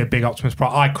obviously a big Optimus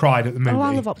Prime. I cried at the movie. Oh,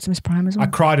 I love Optimus Prime as well. I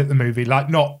cried at the movie, like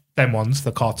not them ones,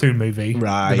 the cartoon movie.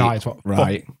 Right. The 90s one.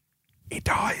 Right. But he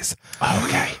dies.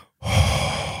 Okay.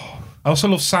 I also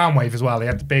love Soundwave as well. He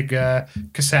had the big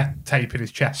cassette tape in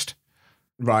his chest.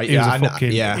 Right. He was a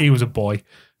fucking, he was a boy.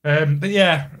 But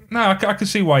yeah, no, I can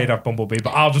see why you'd have Bumblebee,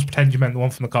 but I'll just pretend you meant the one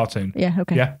from the cartoon. Yeah,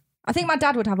 okay. Yeah. I think my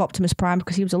dad would have Optimus Prime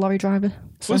because he was a lorry driver.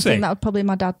 So Was I think he? that would probably be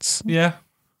my dad's Yeah.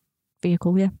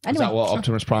 vehicle, yeah. Is Anyway, that what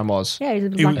Optimus Prime was? yeah, he's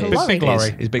He like was a big lorry.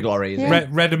 lorry. His big lorry. Is Yeah. it?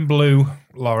 Red and blue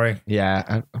lorry.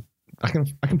 Yeah. I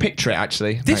can picture it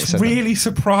actually. Like you This said that. really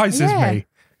surprises Yeah. me.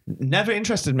 Never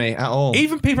interested me at all.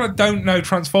 Even people that don't know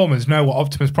Transformers know what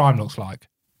Optimus Prime looks like.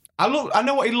 I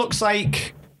know what he looks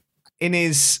like in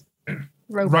his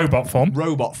Robot form.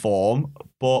 robot form,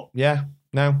 but yeah,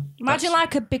 no. Imagine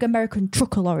like a big American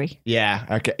trucker lorry. Yeah,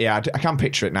 okay, yeah, I can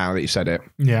picture it now that you said it.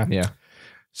 Yeah. Yeah.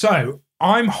 So,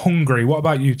 I'm hungry. What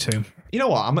about you two? You know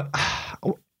what?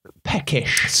 I'm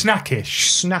peckish,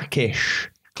 Snackish. snackish.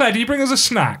 Claire, did you bring us a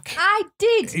snack? I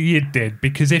did. You did,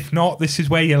 because if not, this is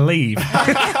where you leave.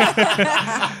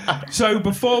 So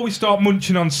before we start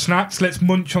munching on snacks, let's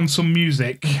munch on some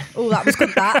music. Oh, that was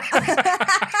good, that.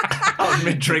 I was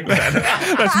mid-drink then.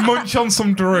 Let's munch on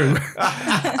some Drew.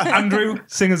 Andrew,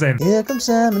 sing us in. Here come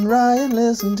Sam and Ryan,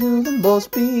 listen to them both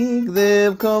speak.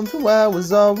 They've come 2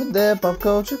 hours on with their pop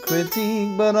culture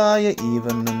critique. But are you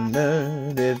even a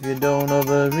nerd if you don't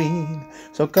overread?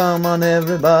 So come on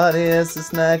everybody, it's the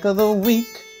snack of the week.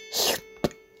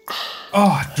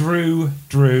 Oh, Drew.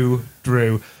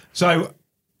 So,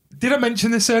 did I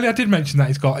mention this earlier? I did mention that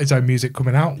he's got his own music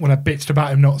coming out when I bitched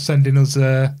about him not sending us...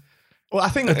 Well, I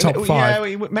think A top 5. Yeah,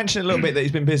 we mentioned a little bit that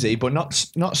he's been busy, but not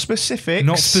specific.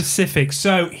 Not specific.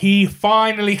 So he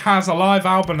finally has a live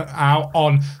album out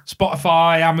on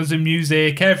Spotify, Amazon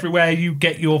Music, everywhere you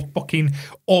get your fucking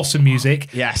awesome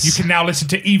music. Yes. You can now listen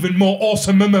to even more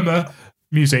awesome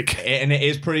music. And it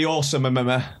is pretty awesome.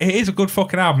 It is a good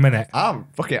fucking album, innit?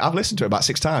 I've listened to it about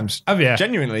 6 times. Have you?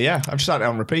 Genuinely, yeah. I've just had it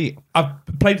on repeat. I've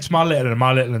played it to my little one, and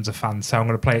my little one's a fan, so I'm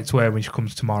going to play it to her when she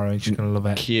comes tomorrow, and she's going to love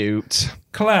it. Cute.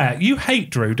 Claire, you hate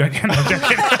Drew, don't you? No, I'm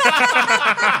joking.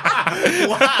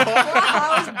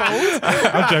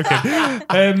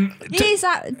 I'm joking. He's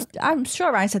I'm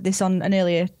sure I said this on an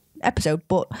earlier episode,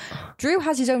 but Drew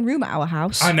has his own room at our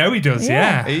house. I know he does,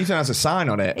 yeah. It even has a sign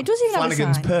on it. It does even have a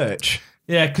Flanagan's sign. Perch.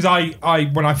 Yeah, because I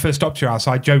when I first stopped your house,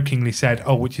 I jokingly said,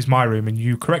 "Oh, which is my room?" and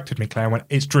you corrected me, Claire, and went,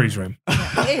 "It's Drew's room."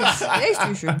 It is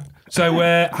Drew's room. So,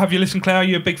 have you listened, Claire? Are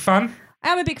you a big fan? I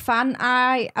am a big fan.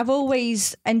 I've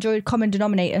always enjoyed Common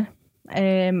Denominator.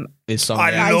 His song.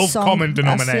 I yeah. love His song. Common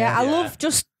Denominator. Yeah, I love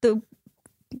just the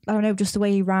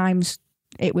way he rhymes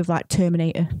it with like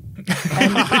Terminator.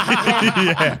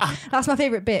 Yeah. That's my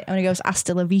favourite bit when he goes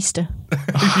 "Hasta la vista."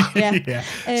 Yeah. Yeah.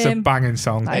 It's a banging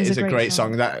song. that It is is a great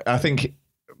song. That I think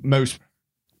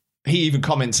he even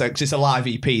comments because it's a live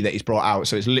EP that he's brought out,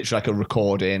 so it's literally like a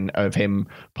recording of him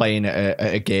playing at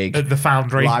a gig At the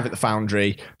Foundry. live at the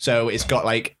Foundry. So it's got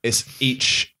like it's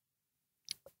each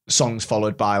song's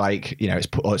followed by like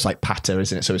it's like patter,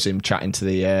 isn't it? So it's him chatting to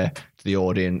the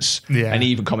audience. Yeah. And he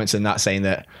even comments in that saying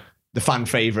that the fan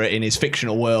favorite in his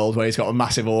fictional world, where he's got a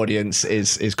massive audience,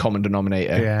 is Common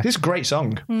Denominator. Yeah. It's a great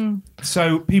song.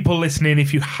 So, people listening,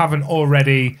 if you haven't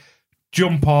already,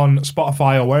 jump on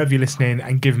Spotify or wherever you're listening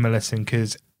and give them a listen,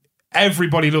 because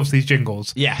everybody loves these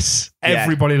jingles. Yes,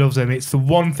 Everybody loves them. It's the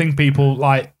one thing people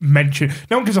like mention.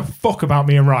 No one gives a fuck about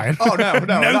me and Ryan. Oh no,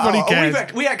 Nobody no.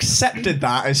 cares. We accepted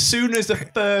that as soon as the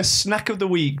first Snack of the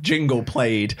Week jingle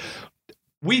played.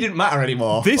 We didn't matter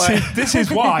anymore. This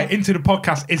is why Into the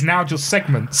Podcast is now just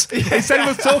segments. Instead of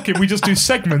us talking, we just do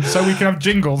segments so we can have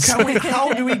jingles.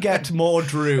 How do we get more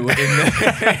Drew in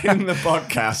the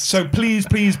podcast? So please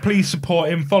support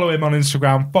him. Follow him on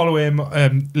Instagram. Follow him.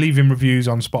 Leave him reviews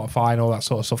on Spotify and all that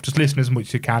sort of stuff. Just listen as much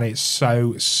as you can. It's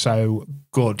so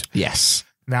good. Yes.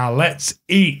 Now let's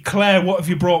eat. Claire, what have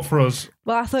you brought for us?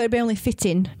 Well, I thought it'd be only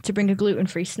fitting to bring a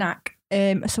gluten-free snack.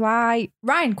 So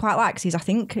Ryan quite likes these, I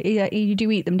think. You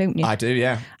do eat them, don't you? I do,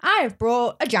 yeah. I have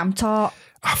brought a jam tart.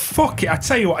 Fuck it. I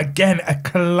tell you what, again, a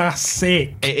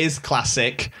classic. It is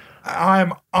classic.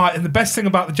 And the best thing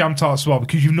about the jam tarts as well,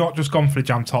 because you've not just gone for the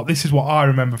jam tart. This is what I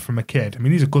remember from a kid. I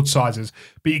mean, these are good sizes,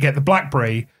 but you get the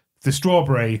blackberry, the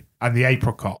strawberry, and the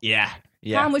apricot. Yeah.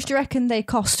 How much do you reckon they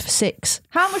cost for 6?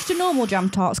 How much do normal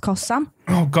jam tarts cost, Sam?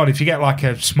 Oh God, if you get like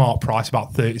a smart price,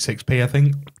 about 36p, I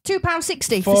think.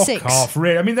 £2.60 for Fuck 6. off,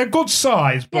 really. I mean, they're good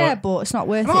size, but Yeah, but it's not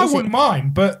worth it. I Is wouldn't it?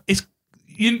 mind. But it's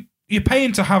you're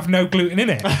paying to have no gluten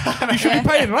in it. You should be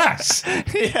paying less.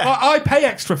 I pay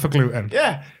extra for gluten.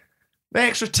 Yeah. The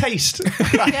extra taste.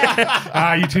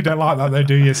 You two don't like that, though,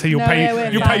 do you? So you'll No, pay yeah, we're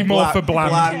you'll pay fine. more for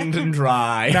bland. Bland and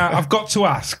dry. Now I've got to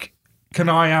ask: can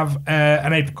I have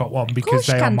an apricot one because course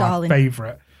you they are can, my darling.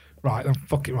 favourite? Right, I'm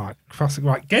fucking right. Classic.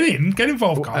 Right, get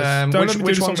involved, guys. Don't let me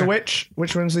which do ones are something.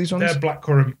 which ones are these ones? They're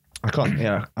blackcurrant. I can't.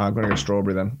 Yeah, I'm gonna go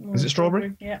strawberry then. Is it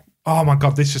strawberry? Yeah. Oh my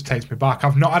God, this just takes me back.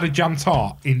 I've not had a jam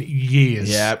tart in years.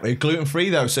 Yeah, gluten free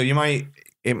though, so you might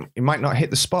it might not hit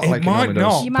the spot It like might it normally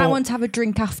does. not. You might But- want to have a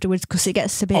drink afterwards because it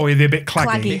gets a bit Oh, they're a bit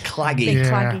claggy. claggy. Claggy. Bit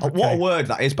Yeah. claggy. Okay. What a word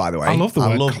that is, by the way. I love the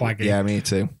word claggy. Yeah, me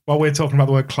too. While we're talking about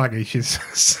the word claggy, she's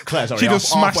Claire's she already just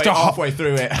smashed a halfway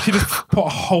through it. She just put a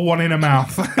whole one in her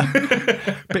mouth.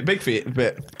 Bit big for you,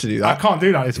 bit to do I that. can't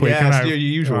do that this week. Yeah, I that's know. your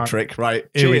usual Right. trick, right?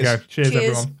 Here we Cheers. go. Cheers,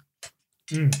 Cheers.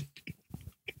 everyone.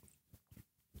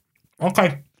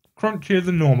 Okay, crunchier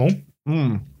than normal.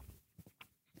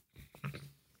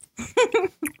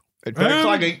 It's very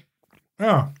claggy.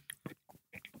 Yeah.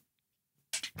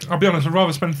 I'll be honest, I'd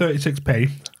rather spend 36p,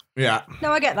 Yeah.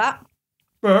 No, I get that.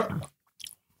 but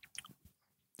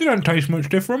they don't taste much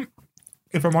different,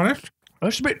 if I'm honest.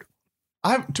 That's a bit.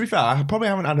 To be fair, I probably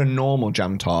haven't had a normal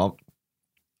jam tart.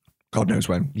 God knows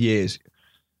when, years.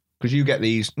 Because you get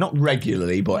these not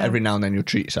regularly, but No. every now and then you'll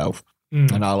treat yourself,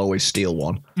 and I'll always steal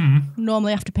one.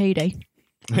 Normally after payday.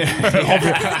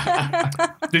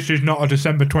 This is not a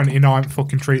December 29th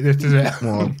fucking treat, this is it?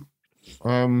 Well,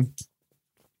 I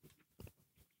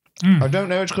don't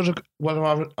know. It's because whether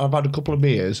I've had a couple of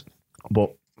beers,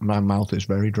 but my mouth is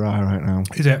very dry right now.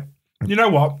 Is it? You know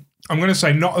what? I'm going to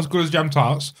say not as good as jam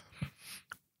tarts,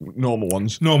 Normal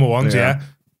ones. normal ones, Yeah. yeah.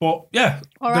 But yeah,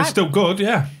 All they're right. still good,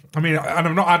 yeah. I mean, and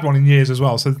I've not had one in years as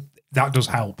well, so that does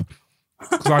help.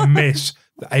 Because I miss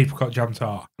the apricot jam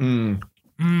tart. It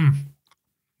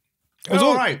was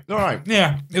All right.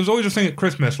 Yeah, it was always a thing at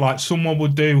Christmas, like someone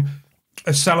would do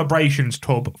a celebrations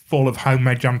tub full of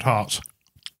homemade jam tarts.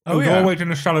 It was always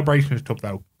in a celebrations tub,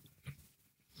 though.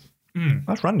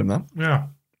 That's random, that. Yeah.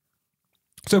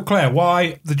 So, Claire,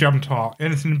 why the jam tart?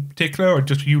 Anything in particular, or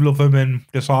just you love them and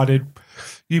decided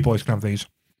you boys can have these?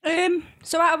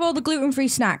 So out of all the gluten-free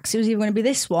snacks, it was either going to be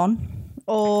this one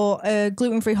or a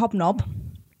gluten-free hobnob.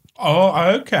 Oh,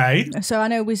 okay. So I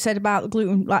know we said about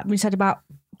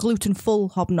gluten-full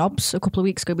hobnobs a couple of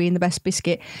weeks ago being the best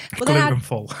biscuit. But then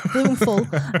Gluten-full. gluten-full.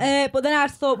 But then I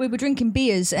thought we were drinking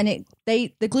beers, and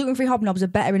the gluten-free hobnobs are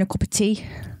better in a cup of tea,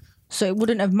 so it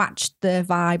wouldn't have matched the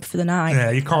vibe for the night. Yeah,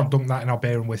 you can't dunk that in our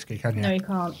beer and whiskey, can you? No, you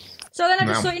can't. So then I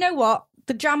just thought, you know what?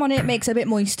 The jam on it makes it a bit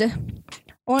moister.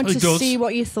 I wanted It to does. see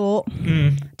what you thought.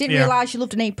 Didn't yeah. realise you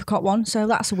loved an apricot one, so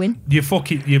that's a win.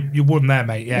 You won there,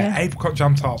 mate. Yeah. Yeah. Apricot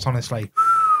jam tarts, honestly.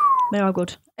 They are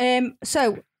good.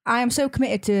 So I am so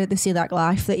committed to the Celiac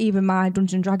life that even my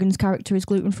Dungeons and Dragons character is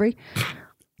gluten free.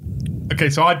 Okay,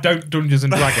 so I don't Dungeons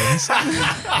and Dragons.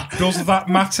 Does that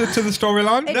matter to the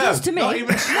storyline? It does to me. Not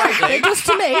even slightly. It does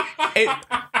to me.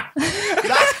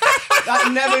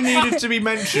 That never needed to be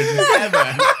mentioned,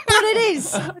 ever. But it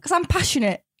is because I'm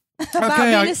passionate about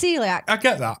Okay, being a celiac. I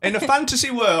get that. In a fantasy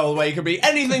world where you can be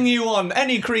anything you want,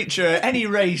 any creature, any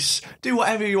race, do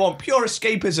whatever you want, pure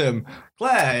escapism.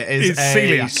 Claire is It's a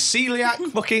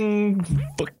celiac. fucking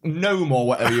gnome or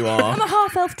whatever you are. I'm a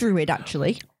half elf druid,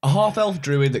 actually. A half-elf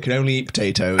druid that can only eat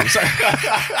potatoes.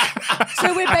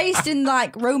 So we're based in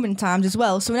like Roman times as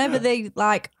well. So whenever they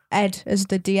like Ed, as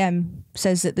the DM,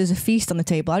 says that there's a feast on the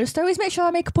table, I just always make sure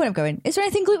I make a point of going, is there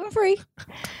anything gluten free?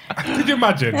 Could you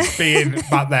imagine being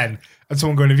back then and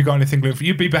someone going, have you got anything gluten free?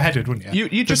 You'd be beheaded, wouldn't you?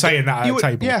 You just saying that at you a would-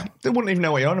 table. Yeah, they wouldn't even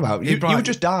know what you're on about. You You'd be like- would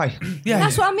just die. Yeah.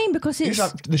 That's what I mean, because You it's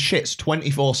just have the shits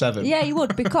 24/7. yeah, you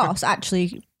would, because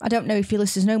actually I don't know if your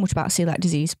listeners know much about celiac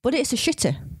disease, but it's a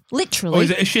shitter. Literally. Or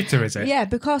is it a shitter, is it? Yeah,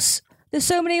 because there's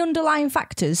so many underlying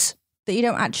factors that you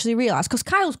don't actually realise. Because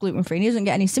Kyle's gluten free and he doesn't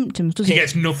get any symptoms, does He he?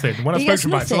 gets nothing. When I He spoke gets to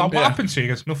him about it, he's like, nothing. what Yeah. happens to you? He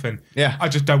gets nothing. Yeah. I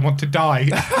just don't want to die.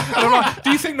 And I'm like,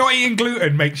 do you think not eating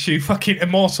gluten makes you fucking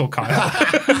immortal, Kyle?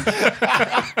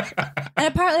 And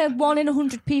apparently 1 in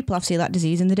 100 people have celiac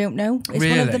disease and they don't know. It's one of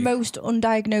Really? the most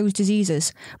undiagnosed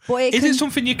diseases. But Is it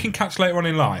something you can catch later on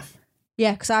in life?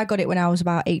 Yeah, because I got it when I was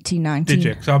about 18, 19. Did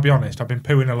you? Because I'll be honest, I've been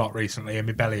pooing a lot recently and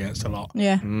my belly hurts a lot.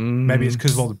 Yeah. Maybe it's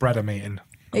because of all the bread I'm eating.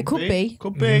 It could be.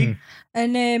 Could be.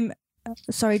 And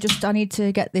sorry, just I need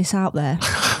to get this out there.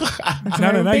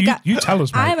 No. You tell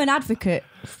us, mate. I am an advocate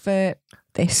for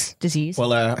this disease.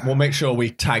 Well, we'll make sure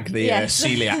we tag the Yes.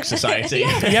 Celiac Society.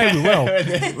 Yeah, we will.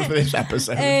 for this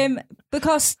episode.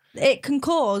 Because it can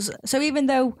cause. So even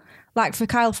though, like for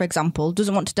Kyle, for example,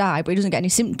 doesn't want to die, but he doesn't get any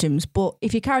symptoms. But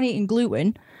if you carry on eating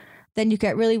gluten, then you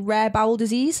get really rare bowel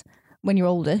disease when you're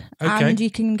older, and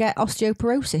you can get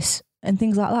osteoporosis and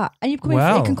things like that. And it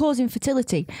can cause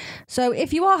infertility. So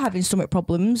if you are having stomach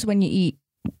problems when you eat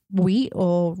wheat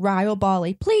or rye or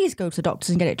barley, please go to the doctors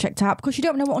and get it checked out, because you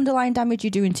don't know what underlying damage you're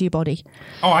doing to your body.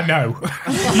 Oh, I know.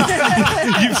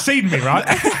 You've seen me, right?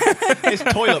 His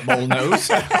toilet bowl nose.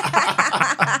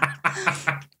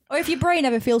 Or if your brain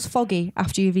ever feels foggy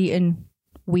after you've eaten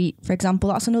wheat, for example,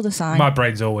 that's another sign. My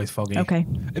brain's always foggy. Okay.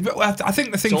 I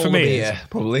think the thing It's for all me the is... beer,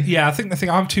 probably. Yeah, I think the thing...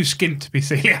 I'm too skint to be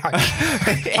celiac.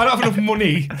 I don't have enough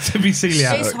money to be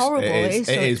celiac. It's horrible. It is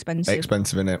so expensive.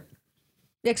 Expensive, isn't it?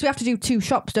 Yeah, because we have to do 2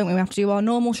 shops, don't we? We have to do our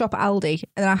normal shop at Aldi,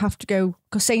 and then I have to go,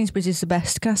 because Sainsbury's is the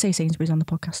best. Can I say Sainsbury's on the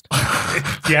podcast?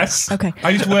 Yes. Okay.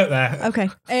 I used to work there. Okay.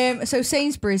 So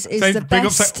Sainsbury's is So the big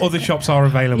best. up, other shops are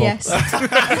available. Yes.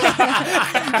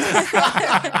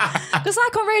 Because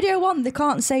like on Radio 1, they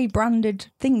can't say branded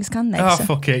things, can they? Oh, So-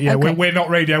 fuck it. Yeah, Okay. we're not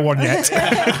Radio 1 yet.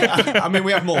 I mean,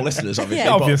 we have more listeners, obviously.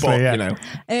 Yeah. Obviously, yeah. You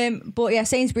know. But yeah,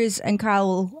 Sainsbury's and Kyle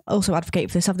will also advocate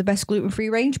for this, have the best gluten-free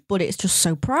range, but it's just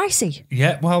so pricey.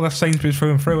 Yeah, well, that's Sainsbury's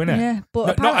through and through, innit? Yeah, but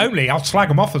Not apparently- only, I'll slag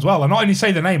them off as well. I'll not only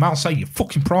say the name, I'll say your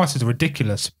fucking prices are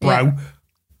ridiculous, bro. Yeah.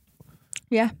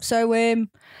 Yeah, so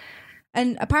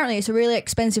and apparently it's a really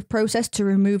expensive process to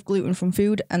remove gluten from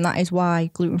food, and that is why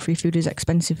gluten-free food is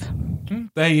expensive.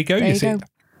 There you go. There you you see, go.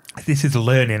 This is a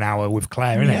learning hour with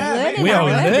Claire, isn't Yeah, it? learning We hour.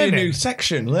 are That'd be a new learning.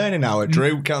 section, learning hour.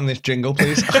 Drew, get on this jingle,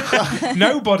 please.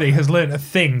 Nobody has learned a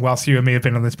thing whilst you and me have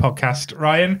been on this podcast.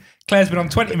 Ryan, Claire's been on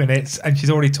 20 minutes and she's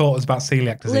already taught us about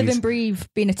celiac disease. Live and breathe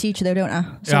being a teacher, though, don't I?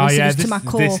 So Oh, this yeah, is to my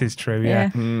core. this is true, yeah.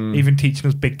 Even teaching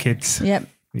us big kids. Yep.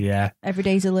 Yeah. Every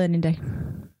day's a learning day.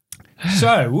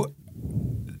 So,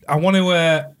 I want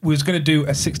to, we was going to do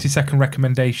a 60-second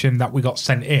recommendation that we got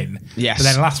sent in. Yes. But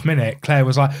then last minute, Claire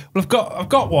was like, well, I've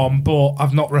got one, but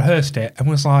I've not rehearsed it. And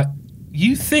was like,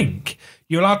 you think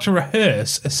you're allowed to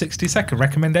rehearse a 60-second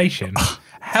recommendation?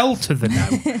 Hell to the no.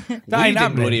 That ain't didn't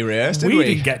happening. bloody rehearse, did we we?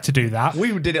 didn't get to do that.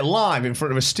 We did it live in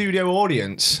front of a studio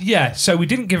audience. Yeah, so we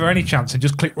didn't give her any chance and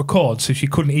just click record, so she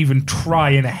couldn't even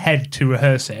try in her head to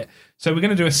rehearse it. So we're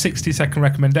going to do a 60-second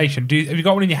recommendation. Have you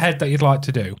got one in your head that you'd like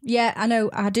to do? Yeah, I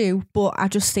know, I do, but I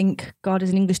just think, God,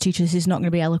 as an English teacher, this is not going to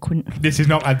be eloquent. This is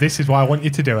not. This is why I want you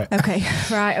to do it. Okay,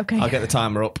 right, okay. I'll get the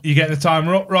timer up. You get the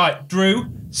timer up, right? Drew,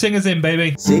 sing us in,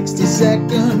 baby.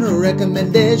 60-second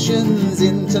recommendations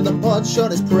into the pod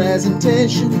shortest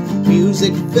presentation.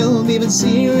 Music, film, even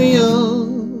cereal.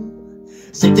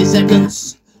 60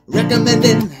 seconds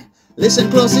recommending.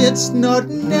 Listen close, it's not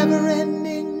never ending.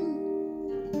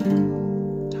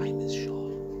 Time is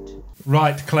short.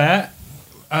 Right, Claire.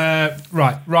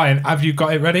 Right, Ryan, have you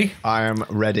got it ready? I am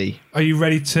ready. Are you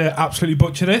ready to absolutely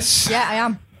butcher this? Yeah, I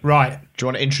am. Right. Do you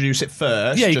want to introduce it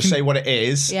first? Yeah, you just can- say what it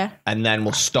is. Yeah. And then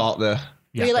we'll start the.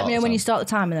 Will you let me know when you start start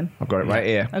the timer then? I've got it right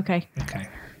here. Okay. Okay.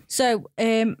 So,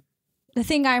 the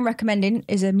thing I'm recommending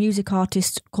is a music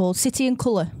artist called City and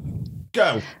Colour.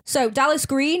 Go. So Dallas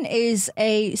Green is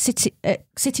a City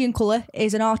and Colour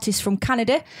is an artist from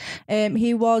Canada.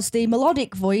 He was the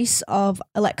melodic voice of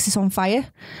Alexis on Fire,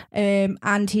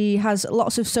 and he has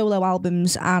lots of solo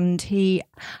albums. And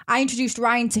I introduced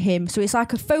Ryan to him, so it's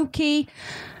like a folky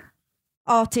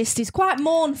artist. He's quite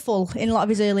mournful in a lot of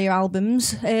his earlier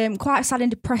albums, quite sad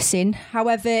and depressing.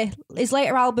 However, his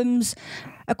later albums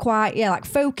are quite like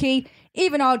folky.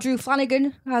 Even our Drew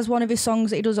Flanagan has one of his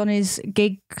songs that he does on his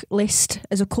gig list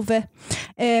as a cover.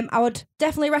 I would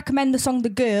definitely recommend the song The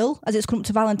Girl, as it's come up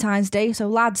to Valentine's Day. So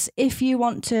lads, if you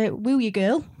want to woo your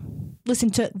girl, listen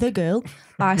to The Girl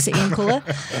by City and Colour.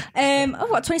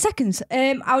 20 seconds.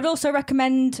 I would also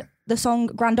recommend the song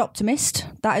Grand Optimist.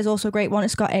 That is also a great one.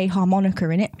 It's got a harmonica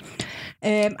in it.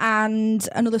 And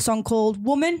another song called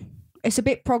Woman. It's a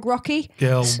bit prog rocky.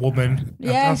 Girl, woman.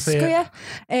 Yeah, I see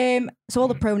it. so all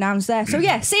the pronouns there. So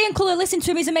yeah, City and Colour, listen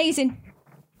to him, he's amazing.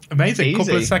 Amazing. Easy.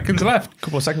 Couple of seconds left.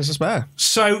 Couple of seconds to spare.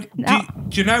 So,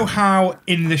 do you know how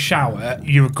in the shower,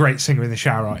 you're a great singer in the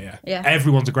shower, aren't you? Yeah.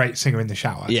 Everyone's a great singer in the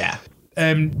shower. Yeah.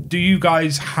 Do you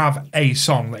guys have a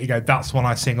song that you go, that's one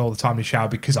I sing all the time in the shower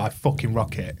because I fucking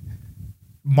rock it?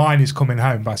 Mine is Coming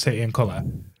Home by City and Colour.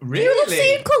 Really? You love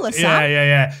City and Colour, Sam?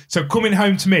 Yeah. So Coming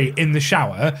Home to me in the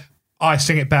shower, I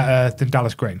sing it better than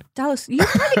Dallas Green. Dallas, you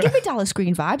kind of give me Dallas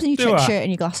Green vibes, and you Do check I? shirt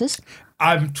and your glasses.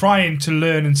 I'm trying to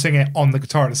learn and sing it on the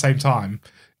guitar at the same time.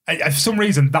 For some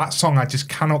reason, that song, I just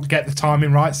cannot get the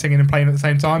timing right, singing and playing at the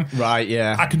same time. Right,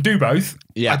 yeah. I can do both.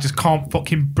 Yeah. I just can't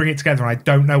fucking bring it together, and I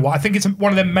don't know what. I think it's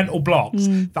one of them mental blocks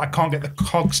that I can't get the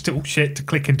cog still shit to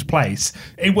click into place.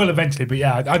 It will eventually, but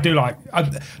yeah, I do like.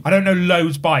 I don't know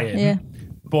loads by him, Yeah.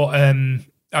 but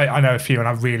I know a few, and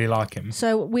I really like him.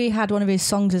 So we had one of his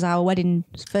songs as our wedding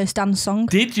first dance song,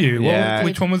 Did you? Yeah.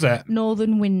 Which one was it?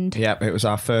 Northern Wind. Yep, it was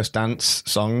our first dance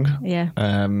song. Yeah.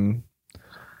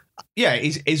 Yeah,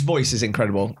 his voice is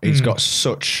incredible. He's got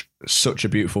such a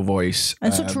beautiful voice.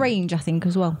 And such range, I think,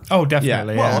 as well. Oh, Yeah,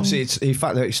 definitely. well, Yeah. obviously, it's the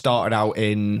fact that he started out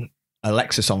in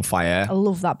Alexis on Fire, I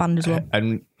love that band as well.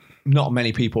 and not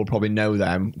many people probably know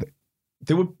them.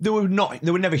 They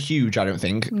were never huge. I don't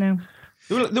think No.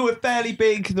 they were fairly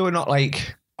big. They were not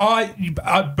like.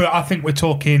 But I think we're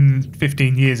talking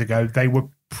 15 years ago. They were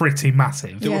pretty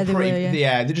massive. Yeah, they were,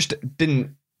 yeah. They just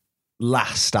didn't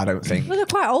last. I don't think. Well, they're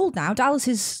quite old now. Dallas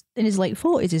is in his late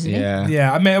 40s, isn't he? Yeah.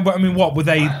 Yeah, I mean, what were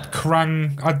they?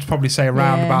 Krang? I'd probably say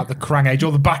around Yeah. about the Krang age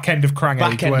or the back end of Krang age.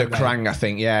 Back end weren't of they? Krang, I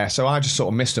think. Yeah. So I just sort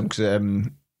of missed them because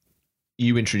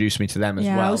you introduced me to them as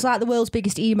Yeah, well. I was like the world's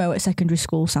biggest emo at secondary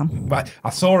school, Sam. But I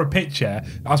saw a picture.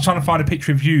 I was trying to find a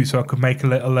picture of you so I could make a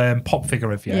little pop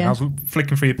figure of you. And Yeah. I was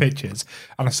flicking through your pictures,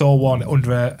 and I saw one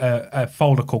under a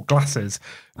folder called Glasses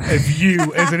of you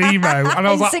as an emo, and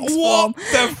I was In like, sixth "What form.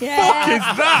 the Yeah. fuck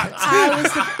is that?" I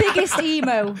was the biggest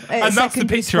emo. And that's the secondary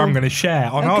picture I'm school. going to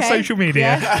share on our Okay. social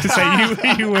media Yeah. to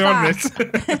say you were on this.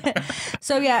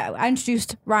 So yeah, I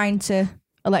introduced Ryan to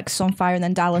Alexis on Fire and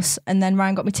then Dallas, and then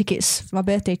Ryan got me tickets for my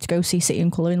birthday to go see City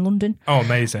and Colour in London. Oh,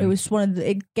 amazing! It was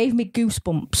it gave me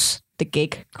goosebumps, the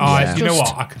gig. You know Just-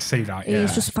 what? I could see that. It Yeah.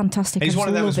 was just fantastic. He's I one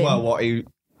of just them as love well. him.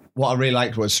 What I really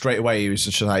liked was straight away he was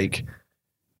just like,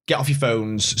 get off your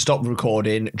phones, stop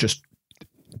recording, just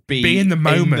be in the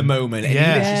moment. In the moment. And Yeah. he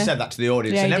literally Yeah. said that to the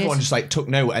audience, Yeah, and he everyone did. just like took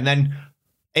note. And then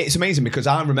it's amazing because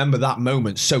I remember that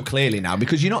moment so clearly now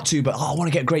because you're not too, but I want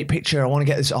to get a great picture. I want to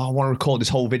get this. I want to record this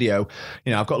whole video.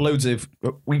 You know, I've got loads of.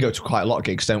 We go to quite a lot of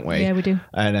gigs, don't we? Yeah, we do.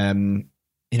 And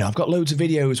you know, I've got loads of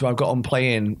videos where I've got them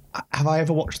playing. Have I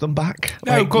ever watched them back?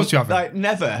 No, of course you haven't. Like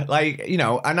never. Like, you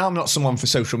know, and I'm not someone for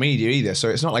social media either, so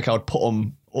it's not like I would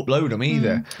upload them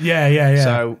either. Yeah.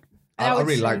 So And I would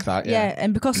really say- like that. Yeah.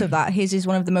 and because of that, his is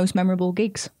one of the most memorable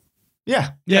gigs.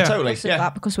 Yeah, Yeah. totally. Because of Yeah.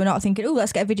 that, because we're not thinking, oh,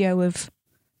 let's get a video of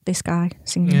this guy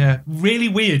singing. Yeah, really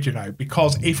weird, you know,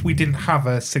 because if we didn't have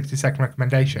a 60-second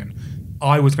recommendation,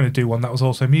 I was going to do one that was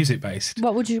also music based.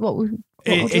 What would yours be?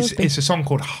 It's a song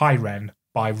called Hi Ren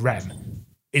by Ren.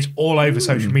 It's all over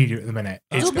social media at the minute.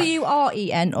 It's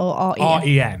WREN or REN?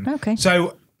 R-E-N. Okay.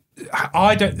 So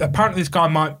I don't. Apparently, this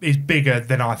guy is bigger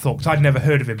than I thought because I'd never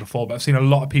heard of him before. But I've seen a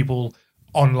lot of people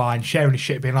online sharing his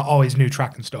shit, being like, "Oh, his new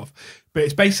track and stuff." But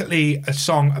it's basically a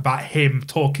song about him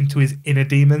talking to his inner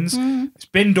demons. It's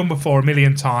been done before a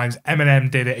million times. Eminem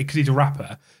did it because he's a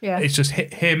rapper. Yeah. It's just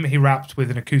him. He raps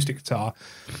with an acoustic guitar.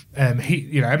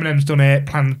 Eminem's done it.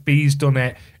 Plan B's done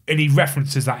it, and he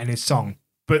references that in his song.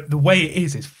 But the way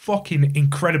it is fucking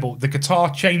incredible. The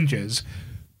guitar changes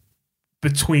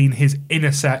between his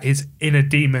inner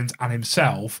demons and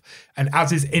himself, and as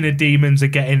his inner demons are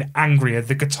getting angrier,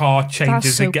 the guitar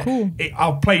changes so again. cool.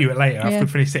 I'll play you it later after Yeah. we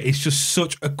finish it. It's just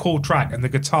such a cool track, and the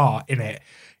guitar in it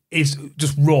is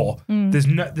just raw. There's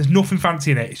nothing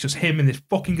fancy in it. It's just him and this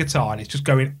fucking guitar, and it's just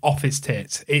going off its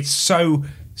tits. It's so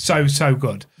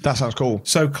good. That sounds cool.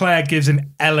 So Claire gives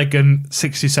an elegant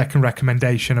 60-second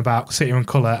recommendation about City and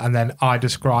Colour, and then I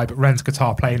describe Ren's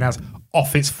guitar playing as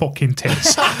off its fucking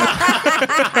tits.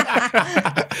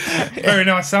 Very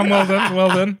nice, Sam. Well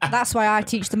done. That's why I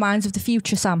teach the minds of the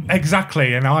future, Sam.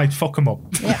 Exactly, and I fuck them up.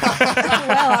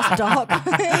 Well, that's dark.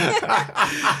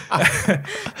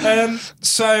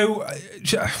 So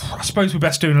I suppose we're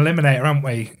best doing Eliminator, aren't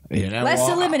we? You know Let's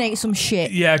what? eliminate some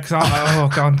shit. Yeah, because I've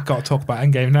got to talk about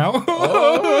Endgame now.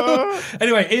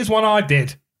 Anyway, here's one I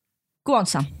did. Go on,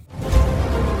 Sam. There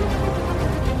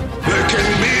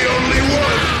can be only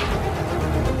one.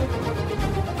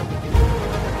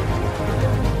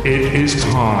 It is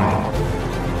time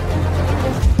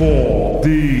for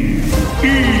the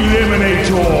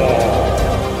Eliminator.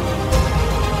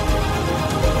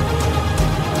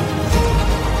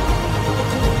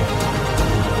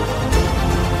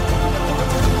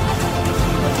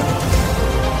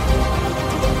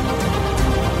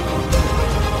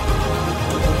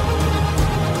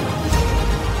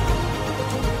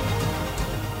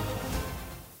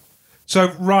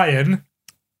 So Ryan,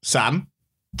 Sam.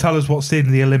 tell us what's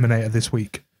in the Eliminator this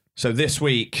week. So this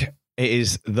week It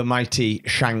is the mighty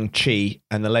Shang-Chi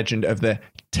and the Legend of the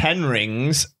Ten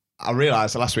Rings. I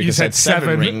realised last week You I said said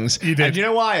 7 rings. You did. And you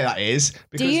know why that is?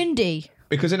 D&D.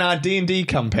 Because in our D&D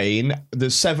campaign,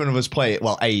 there's 7 of us play it.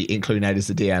 Well, 8, including Ed as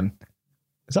the DM.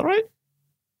 Is that right?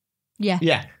 Yeah.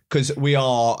 Yeah, because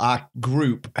our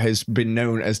group has been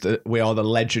known as we are the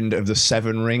Legend of the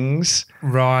 7 Rings.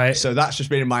 Right. So that's just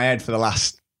been in my head for the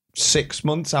last 6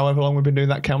 months, however long we've been doing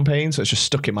that campaign. So it's just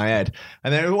stuck in my head.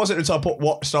 And then it wasn't until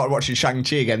I started watching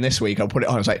Shang-Chi again this week, I put it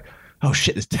on. I was like, oh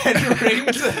shit, there's 10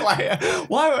 rings. Like,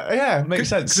 why? Yeah, makes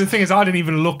sense. The thing is, I didn't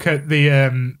even look at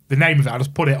the name of it. I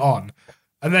just put it on.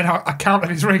 And then I counted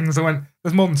his rings and went,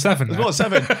 there's more than 7. There's more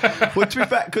than 7. Well, to be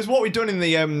fair, because what we've done in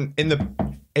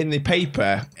the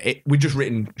paper, we just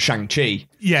written Shang-Chi.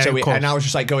 Yeah, so of course. And I was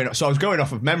just like I was going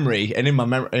off of memory, and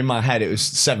in my head it was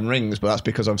 7 rings, but that's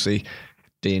because obviously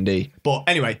D&D. But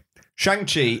anyway,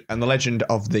 Shang-Chi and the Legend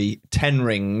of the 10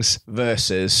 Rings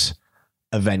versus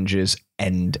Avengers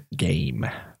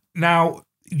Endgame. Now,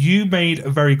 you made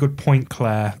a very good point,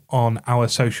 Claire, on our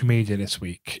social media this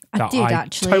week. I that did, I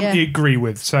actually, totally yeah. agree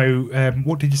with. So,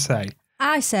 what did you say?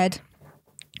 I said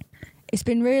it's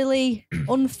been really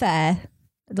unfair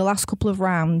the last couple of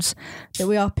rounds that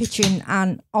we are pitching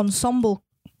an ensemble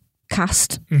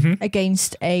cast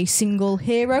against a single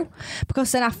hero,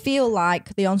 because then I feel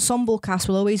like the ensemble cast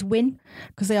will always win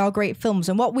because they are great films.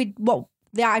 And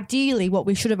ideally what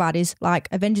we should have had is like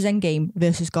Avengers Endgame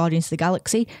versus Guardians of the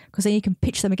Galaxy, because then you can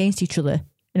pitch them against each other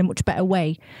in a much better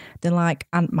way than like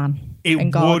Ant-Man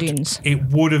and Guardians. It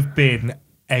would have been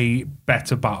a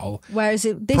better battle. Whereas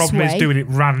this Problem is doing it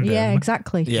random. Yeah,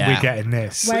 exactly. Yeah. We're getting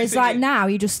this. Whereas like now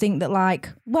you just think that like,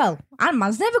 well,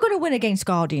 Ant-Man's never going to win against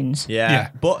Guardians.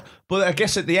 Yeah. But I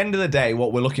guess at the end of the day,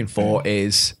 what we're looking for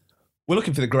is we're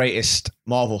looking for the greatest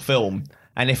Marvel film.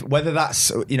 And whether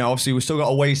that's, obviously we've still got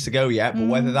a ways to go yet, but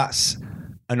whether that's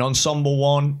an ensemble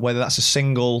one, whether that's a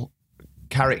single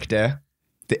character,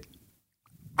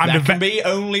 there can be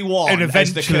only one, and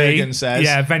as the Kurgan says.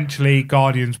 Yeah, eventually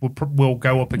Guardians will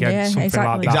go up against something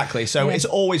like that. Exactly. So it's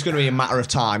always going to be a matter of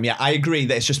time. Yeah, I agree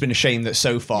that it's just been a shame that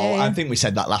so far, I think we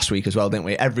said that last week as well, didn't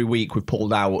we? Every week we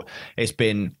pulled out, it's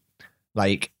been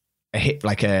like a hit,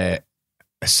 like a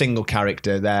single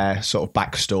character, their sort of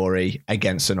backstory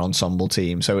against an ensemble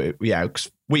team. So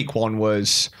week 1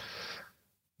 was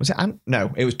it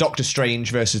No, it was Doctor Strange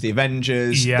versus the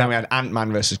Avengers. Yeah. Then we had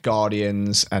Ant-Man versus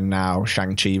Guardians, and now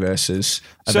Shang-Chi versus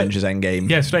Avengers Endgame.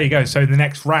 Yeah, so there you go. So in the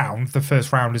next round, the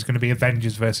first round is going to be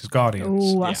Avengers versus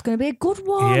Guardians. Oh, that's going to be a good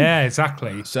one. Yeah,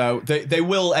 exactly. So they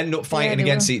will end up fighting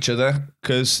against each other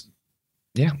because,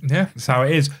 Yeah, that's how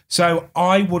it is. So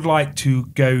I would like to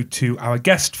go to our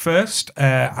guest first.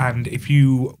 And if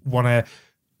you want to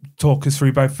talk us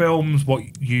through both films,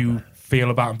 what you feel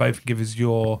about them both, and give us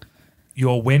your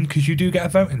win, because you do get a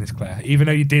vote in this, Claire, even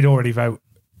though you did already vote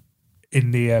in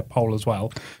the poll as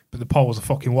well. But the poll was a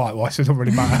fucking whitewash, so it doesn't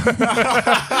really matter.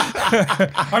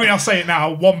 I mean, I'll say it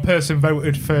now. One person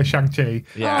voted for Shang-Chi,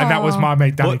 and that was my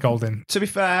mate Danny Golden. To be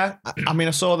fair, I mean,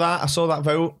 I saw that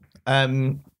vote.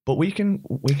 But we can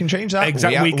change that.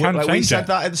 Exactly, we said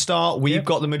that at the start. We've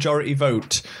got the majority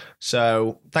vote.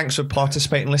 So thanks for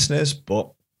participating, listeners.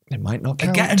 But it might not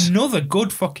count. Get another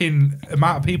good fucking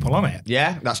amount of people on it.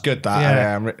 Yeah, that's good.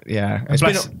 That yeah.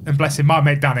 And bless him, my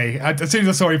mate Danny. As soon as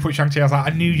I saw he put Shang-Chi, I was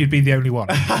like, I knew you'd be the only one.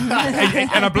 and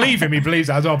I believe him. He believes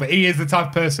that as well. But he is the type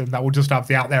of person that will just have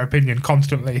the out there opinion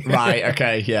constantly. Right.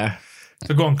 Okay. Yeah.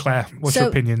 So go on, Claire. What's your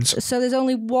opinions? So there's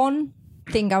only one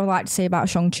thing I would like to say about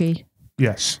Shang-Chi.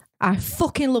 Yes. I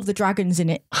fucking love the dragons in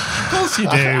it. Of course you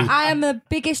do. I am the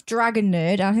biggest dragon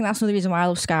nerd. And I think that's another reason why I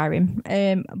love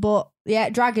Skyrim. But yeah,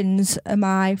 dragons are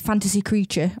my fantasy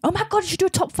creature. Oh my God, you should do a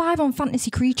top 5 on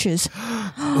fantasy creatures.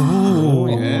 Oh,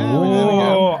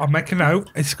 I'll make a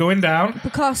note. It's going down.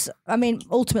 Because, I mean,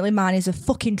 ultimately mine is a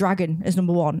fucking dragon as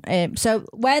number 1. So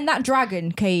when that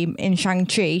dragon came in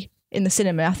Shang-Chi in the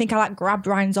cinema, I think I grabbed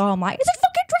Ryan's arm like, it's a fucking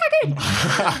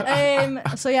dragon!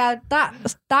 So yeah,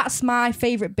 that's my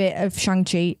favourite bit of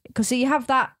Shang-Chi. Because you have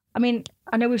that, I mean,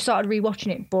 I know we've started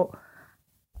rewatching it, but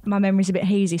my memory's a bit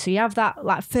hazy. So you have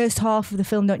that first half of the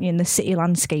film, don't you, in the city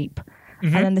landscape.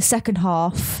 And then the second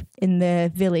half in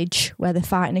the village where they're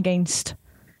fighting against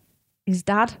his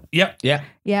dad. Yep. Yeah.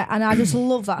 Yeah, and I just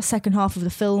love that second half of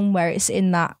the film where it's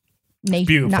in that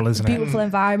beautiful, isn't it? Beautiful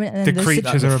environment. And The then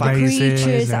creatures are amazing.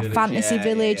 Creatures, that fantasy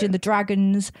village and the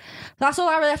dragons. That's all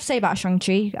I really have to say about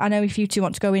Shang-Chi. I know if you two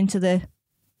want to go into the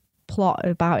plot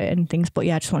about it and things, but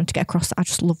yeah, I just wanted to get across that I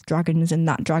just love dragons, and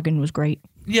that dragon was great.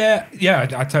 Yeah,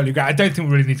 I totally agree. I don't think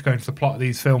we really need to go into the plot of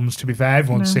these films, to be fair.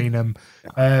 Everyone's seen them.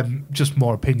 Just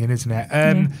more opinion, isn't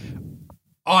it?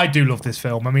 I do love this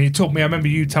film. I mean, it took me. I remember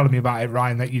you telling me about it,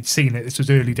 Ryan, that you'd seen it. This was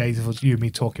early days of us, you and me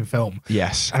talking film.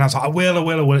 Yes. And I was like, I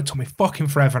will. It took me fucking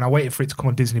forever, and I waited for it to come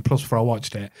on Disney Plus before I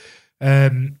watched it.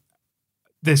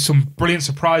 There's some brilliant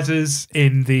surprises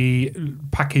in the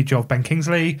package of Ben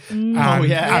Kingsley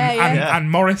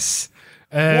and Morris.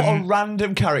 What a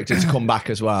random character to come back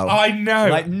as well. I know.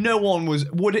 Like no one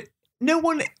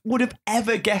would have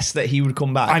ever guessed that he would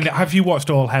come back. I know. Have you watched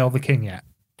All Hail the King yet?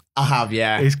 I have,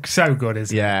 yeah. It's so good,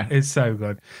 isn't it? It's so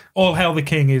good. All Hail the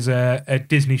King is a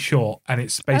Disney short, and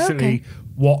it's basically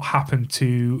what happened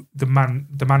to the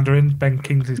Mandarin, Ben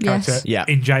Kingsley's character,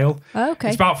 in jail. Okay.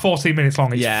 It's about 14 minutes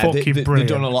long. It's fucking brilliant.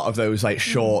 They've done a lot of those like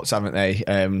shorts, haven't they?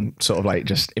 Sort of like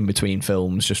just in between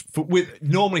films, just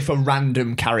normally for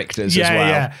random characters as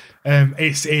well. Yeah.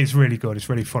 It's really good. It's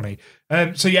really funny.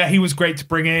 So yeah, he was great to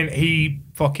bring in. He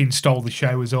fucking stole the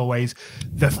show as always.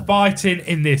 The fighting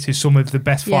in this is some of the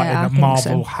best fighting that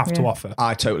Marvel have to offer.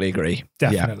 I totally agree.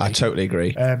 Definitely. Yeah, I totally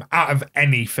agree. Out of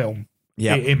any film,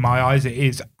 in my eyes, it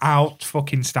is out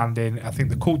fucking standing. I think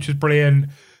the culture's brilliant.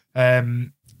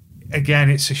 Again,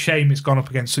 it's a shame it's gone up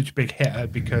against such a big hitter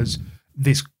because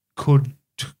this could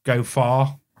go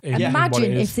far.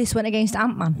 Imagine if this went against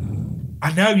Ant-Man.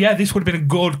 I know, this would have been a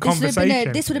good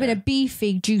conversation. This would have been a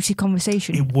beefy, juicy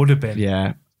conversation. It would have been.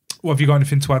 Yeah. What have you got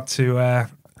anything to add to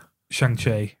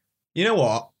Shang-Chi? You know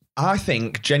what? I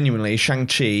think genuinely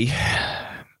Shang-Chi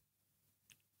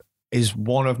is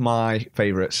one of my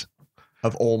favourites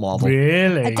of all Marvel.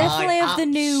 Really? Definitely of the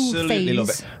new phase. Love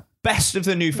it. Best of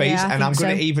the new phase, and I'm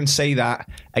going to even say that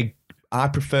I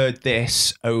preferred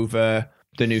this over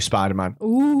the new Spider-Man.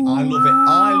 Ooh. I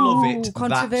love it.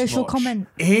 Controversial comment.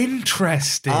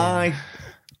 Interesting.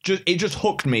 It just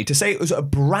hooked me to say it was a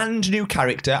brand new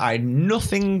character. I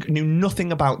knew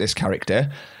nothing about this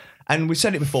character, and we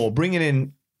said it before. Bringing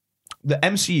in the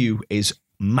MCU is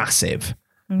massive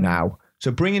now,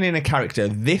 so bringing in a character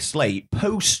this late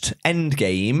post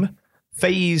Endgame,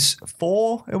 phase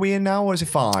 4. Are we in now, or is it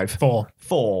 5?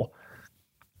 4.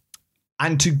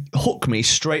 And to hook me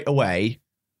straight away.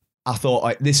 I thought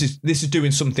like, this is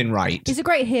doing something right. He's a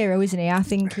great hero, isn't he? I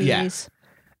think he is.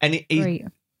 And great.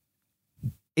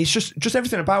 It's just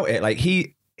everything about it. Like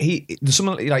there's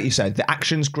something like you said, the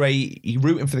action's great. You're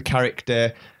rooting for the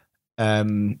character.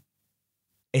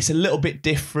 It's a little bit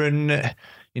different, a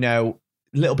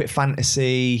little bit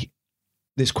fantasy.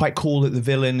 It's quite cool that the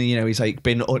villain, he's like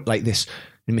been like this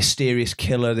mysterious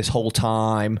killer this whole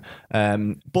time.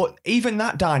 But even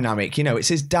that dynamic, it's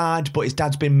his dad, but his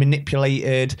dad's been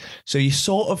manipulated. So you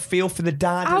sort of feel for the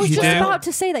dad. I was just about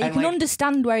to say that. You can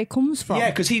understand where he comes from.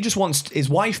 Yeah, because he just wants his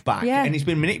wife back. Yeah. And he's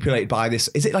been manipulated by this.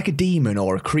 Is it like a demon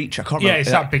or a creature? I can't remember. Yeah,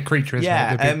 it's that big creature, isn't it?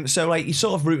 Yeah. So like you're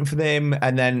sort of rooting for them,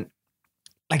 and then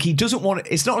like he doesn't want.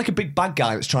 It's not like a big bad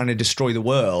guy that's trying to destroy the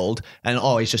world. And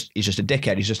he's just a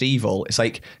dickhead. He's just evil. It's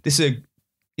like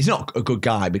he's not a good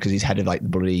guy because he's head of like the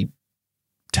bloody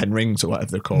 10 rings or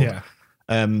whatever they're called. Yeah.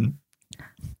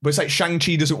 But it's like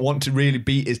Shang-Chi doesn't want to really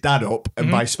beat his dad up and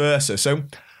vice versa. So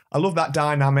I love that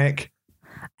dynamic.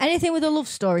 Anything with a love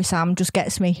story, Sam, just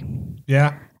gets me.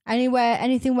 Yeah.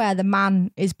 Anything where the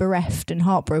man is bereft and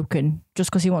heartbroken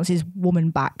just because he wants his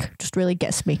woman back just really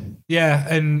gets me. Yeah,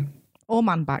 and or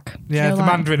man back. Yeah, the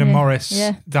Mandarin and Morris.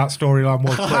 That storyline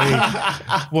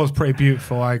was pretty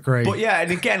beautiful. I agree. But yeah,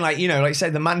 and again, like I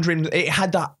said, the Mandarin, it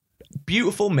had that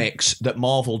beautiful mix that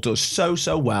Marvel does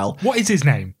so well. What is his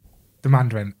name? The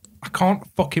Mandarin. I can't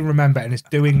fucking remember, and it's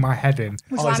doing my head in.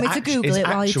 Would you like me to Google it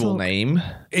while you talk? His actual name.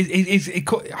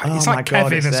 It's like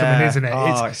Kevin or something, isn't it?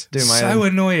 It's doing my so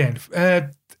annoying.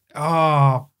 Fucking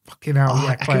hell!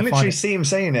 I can literally see him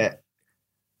saying it.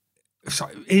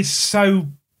 It's so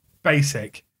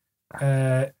basic.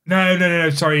 No.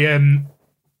 Sorry.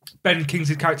 Ben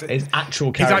Kingsley's character. His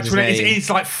actual character. It's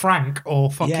like Frank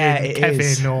or fucking Kevin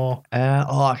is. Or.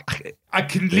 I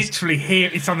can literally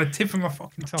hear it's on the tip of my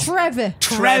fucking tongue. Trevor.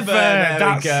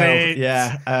 That's it.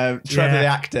 Yeah. Trevor the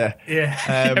actor.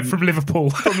 Yeah. From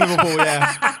Liverpool.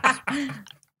 Yeah.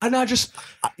 And I just,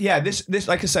 this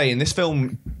like I say, in this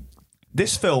film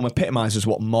epitomizes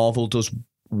what Marvel does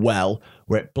well,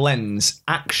 where it blends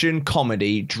action,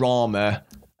 comedy, drama,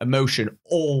 emotion,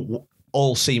 all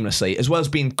seamlessly, as well as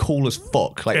being cool as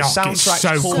fuck. Like soundtrack's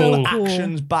so cool,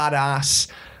 action's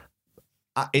badass.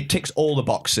 It ticks all the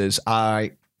boxes.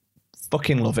 I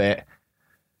fucking love it.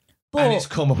 But and it's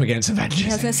come up against Avengers. I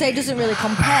was going to say, it doesn't really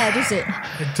compare, does it?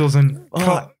 It doesn't.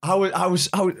 I was.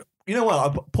 You know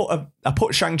what? I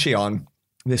put Shang-Chi on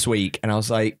this week, and I was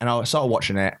like, and I started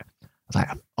watching it.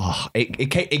 I was like,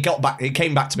 it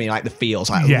came back to me like the feels.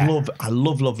 Like, I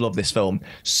love this film.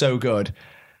 So good.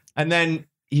 And then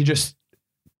you just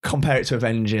compare it to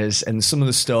Avengers and some of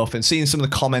the stuff and seeing some of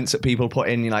the comments that people put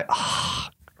in, you're like,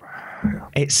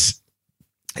 it's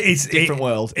a different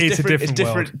world. It's a different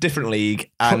world. Different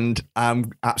league, and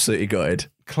I'm absolutely gutted.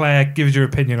 Claire, give us your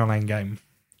opinion on Endgame.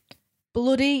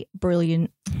 Bloody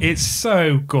brilliant. It's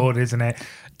so good, isn't it?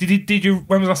 Did you?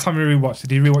 When was the last time you rewatched it?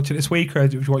 Did you rewatch it this week, or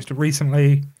did you watch it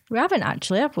recently? We haven't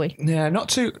actually, have we? Yeah,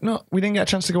 we didn't get a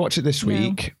chance to go watch it this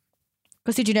week.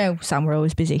 Because did you know, Sam, we're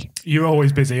always busy. You're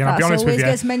always busy, and I'll be honest with you.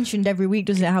 Always gets mentioned every week,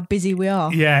 doesn't it? How busy we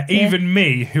are. Yeah, even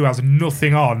me, who has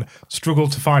nothing on,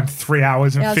 struggled to find 3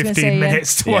 hours and 15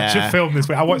 minutes to watch a film this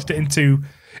week. I watched it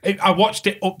I watched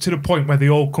it up to the point where they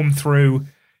all come through.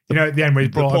 You know, at the end where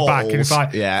he's brought her back, and it's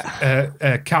like,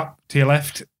 Cap to your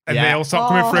left. And they all start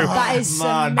coming through. That is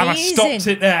amazing. And I stopped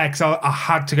it there because I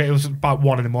had to get. It was about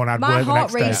 1 a.m. I had My work the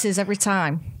next heart races every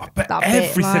time. But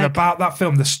everything about that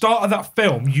film, the start of that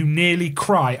film, you nearly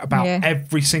cry about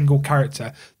every single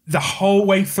character. The whole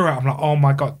way through it, I'm like, oh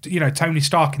my God. You know, Tony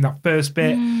Stark in that first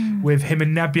bit with him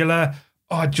and Nebula.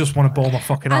 Oh, I just want to bawl my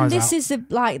fucking eyes out. And this is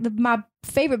my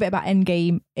favourite bit about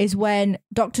Endgame is when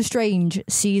Doctor Strange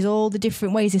sees all the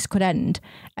different ways this could end.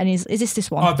 And is this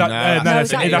one? Oh,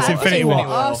 that's Infinity War.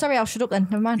 Oh, sorry, I'll shut up then.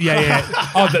 Never mind. Yeah.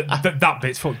 Oh, that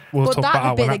bit's we'll but talk about that.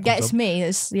 But that bit that gets me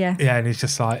is, Yeah, and he's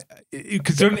just like,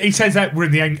 because he says that we're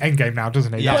in the Endgame now,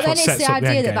 doesn't he? Yeah. But then it's the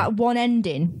idea that one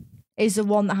ending is the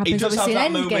one that happens. He does have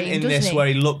that moment in this where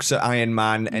he looks at Iron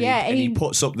Man and he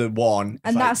puts up the one.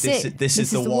 And that's it. This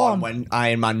is the one when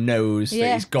Iron Man knows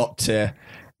that he's got to.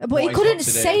 But he couldn't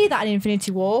say that in Infinity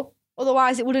War,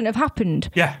 otherwise it wouldn't have happened.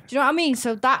 Yeah. Do you know what I mean?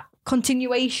 So that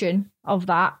continuation of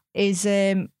that is,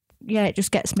 it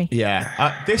just gets me.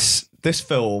 Yeah. This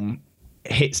film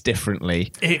hits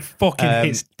differently. It fucking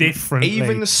hits differently.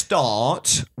 Even the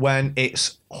start when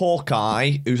it's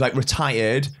Hawkeye, who's like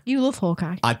retired. You love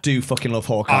Hawkeye. I do fucking love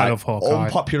Hawkeye. I love Hawkeye.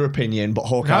 Unpopular opinion, but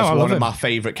Hawkeye's one of my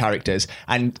favourite characters.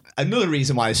 And another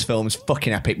reason why this film is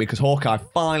fucking epic, because Hawkeye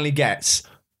finally gets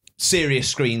serious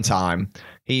screen time.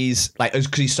 He's like,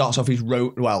 because he starts off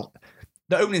the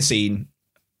opening scene,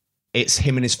 it's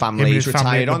him and his family. He's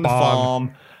retired on the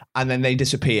farm, and then they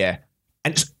disappear.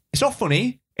 And it's not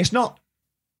funny. It's not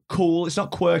cool. It's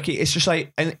not quirky. It's just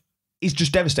like, and he's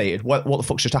just devastated. What the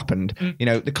fuck's just happened? You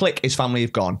know, the clique, his family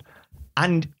have gone.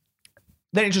 And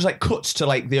then it just like cuts to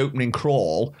like the opening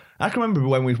crawl. I can remember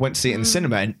when we went to see it in the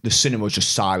cinema, and the cinema was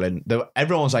just silent.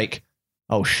 Everyone was like,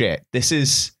 oh shit, this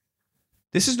is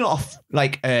not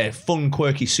like a fun,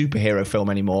 quirky superhero film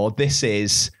anymore. This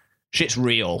is shit's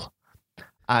real.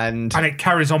 And it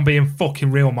carries on being fucking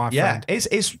real, my friend. Yeah,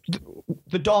 it's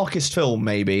the darkest film,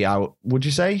 maybe. Would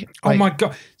you say? Oh my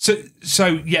God!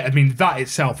 So yeah. I mean, that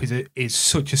itself is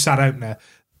such a sad opener.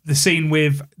 The scene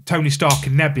with Tony Stark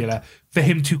and Nebula, for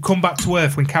him to come back to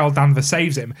Earth when Carol Danvers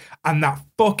saves him, and that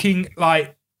fucking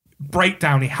like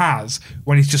breakdown he has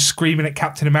when he's just screaming at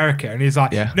Captain America, and he's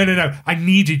like, no, I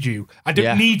needed you. I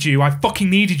don't need you. I fucking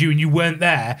needed you, and you weren't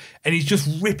there. And he's just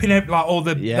ripping out like all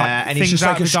the and things he's just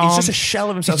out of his arms. He's just a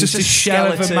shell of himself. He's just a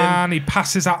shell of a man. He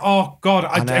passes out. Oh God!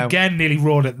 I again nearly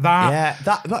roared at that. Yeah,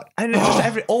 that and it's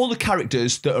just all the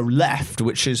characters that are left,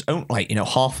 which is like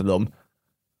half of them.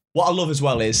 What I love as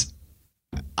well is,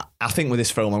 I think with this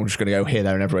film, I'm just going to go here,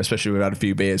 there, and everywhere, especially we've had a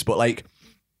few beers, but like,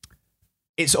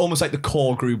 it's almost like the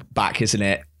core group back, isn't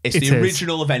it? It's the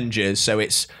original Avengers. So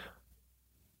it's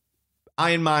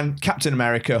Iron Man, Captain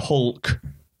America, Hulk,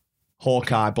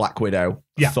 Hawkeye, Black Widow,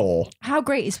 Thor. How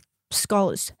great is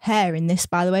Scarlett's hair in this,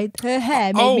 by the way? Her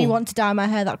hair made me want to dye my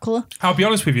hair that colour. I'll be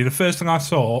honest with you, the first thing I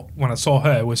saw when I saw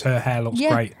her was her hair looks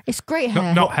great. It's great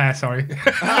hair. Not hair, sorry.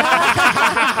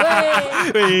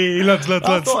 Lads.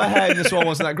 I thought her hair in this one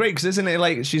wasn't that great, because isn't it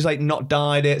like she's like not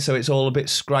dyed it, so it's all a bit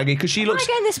scraggy, because she looks... Am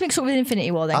I getting this mixed up with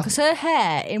Infinity War then? Because her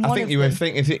hair in one I think you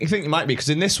think it might be, because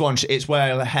in this one it's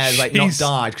where her hair's like not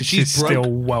dyed, because she's still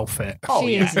well fit. Oh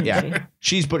yeah.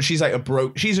 She's like she's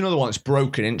another one that's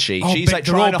broken, isn't she? Oh, she's like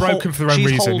they're trying all to broken for their own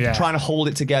reason. Trying to hold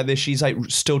it together. She's like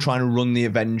still trying to run the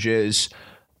Avengers.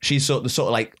 She's sort of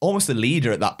like almost the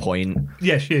leader at that point.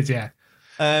 Yeah, she is. Yeah.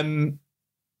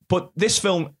 But this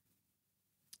film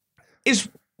is,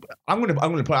 I'm gonna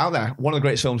put it out there, one of the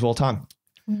greatest films of all time.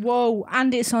 Whoa,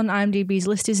 and it's on IMDb's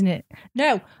list, isn't it?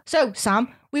 No. So, Sam,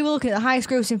 we were looking at the highest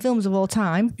grossing films of all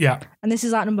time. Yeah. And this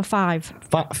is like number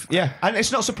 5. Yeah. And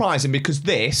it's not surprising, because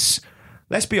this,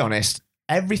 let's be honest,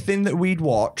 everything that we'd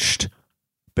watched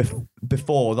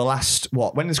before the last,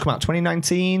 when did this come out?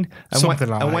 2019?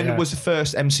 And when was the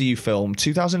first MCU film?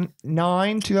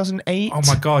 2009, 2008? Oh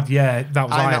my God, yeah. That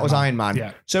was Iron Man.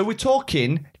 Yeah. So we're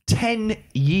talking 10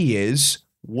 years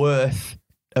worth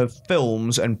of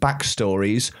films and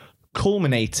backstories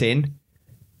culminating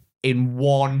in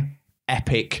one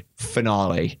epic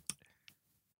finale.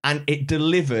 And it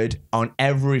delivered on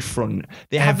every front.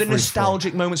 They have the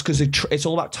nostalgic moments because it's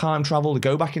all about time travel. They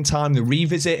go back in time. They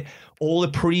revisit all the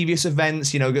previous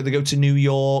events. You know, they go to New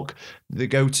York. They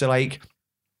go to I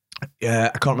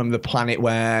can't remember the planet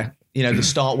where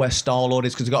where Star-Lord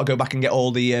is because they've got to go back and get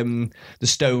all the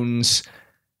stones.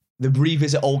 They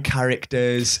revisit old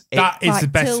characters. That is the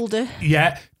best. Tilda.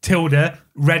 Yeah, Tilda,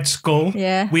 Red Skull.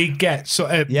 Yeah. We get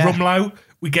Rumlow.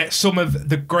 We get some of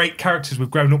the great characters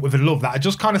we've grown up with and love that are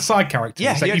just kind of side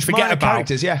characters that you forget minor about.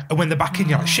 Characters, yeah. And when they're back in,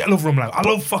 you're like, shit, I love Rumlow. I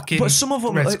love fucking But some of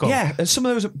them, Red Skull. and some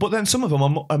of those, but then some of them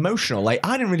are emotional. Like,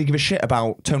 I didn't really give a shit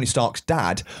about Tony Stark's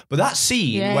dad, but that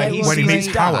scene where he meets his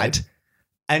dad,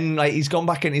 and like he's gone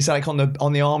back and he's like on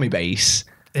the army base.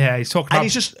 Yeah, he's talking about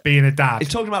he's just being a dad. He's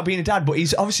talking about being a dad, but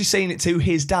he's obviously saying it to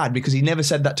his dad because he never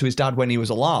said that to his dad when he was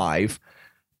alive.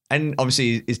 And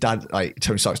obviously his dad, like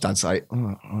Tony Stark's dad's like,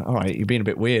 oh, all right, you're being a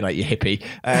bit weird, like you hippie.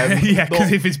 Yeah,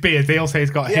 because if it's beard, they all say he's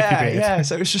got a hippie beard. Yeah,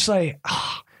 so it's just like,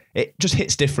 it just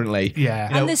hits differently. Yeah.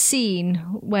 And the scene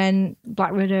when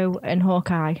Black Widow and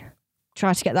Hawkeye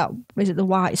try to get that, is it the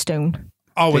White Stone?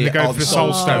 Oh, when they go for the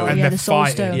Soul Stone and they're the Soul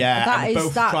fighting. Stone. Yeah, that and is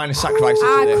both that. trying to sacrifice each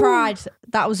I other. cried.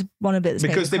 That was one of the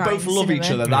Because they both love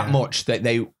each other that much that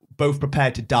they both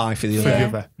prepared to die for the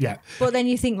other. Yeah. But then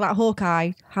you think like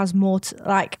Hawkeye has more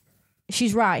to,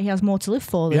 she's right, he has more to live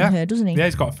for than her, doesn't he? Yeah,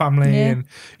 he's got a family. Yeah. And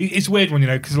it's a weird one,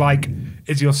 because like,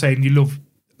 as you're saying, you love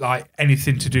like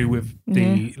anything to do with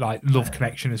the like love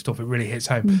connection and stuff. It really hits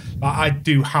home. Like, I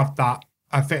do have that.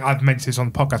 I think I've mentioned this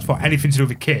on the podcast before. Anything to do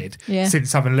with a kid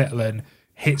since having little and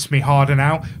hits me harder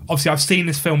now. Obviously, I've seen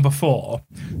this film before.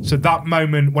 So that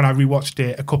moment when I rewatched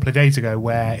it a couple of days ago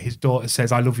where his daughter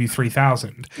says, I love you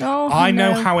 3000. I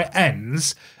know how it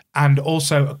ends. And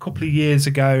also a couple of years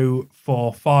ago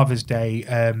for Father's Day,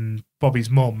 Bobby's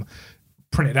mum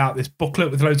printed out this booklet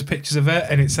with loads of pictures of it.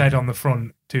 And it said on the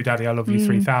front, to Daddy, I love you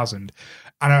 3000.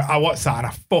 And I watched that and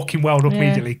I fucking welled up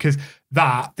immediately because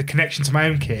the connection to my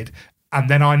own kid. And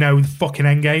then I know the fucking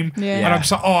end game. Yeah. And I'm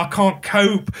just like, I can't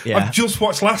cope. Yeah. I've just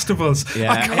watched Last of Us.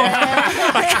 Yeah.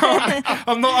 I can't.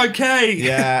 I'm not okay.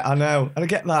 Yeah, I know. And I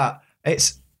get that.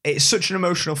 It's such an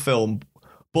emotional film,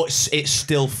 but it's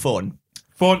still fun.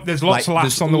 There's lots of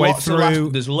laughs on the way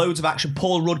through. There's loads of action.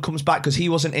 Paul Rudd comes back because he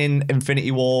wasn't in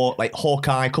Infinity War. Like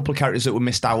Hawkeye, a couple of characters that were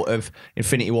missed out of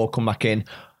Infinity War come back in.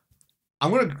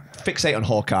 I'm going to fixate on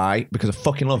Hawkeye because I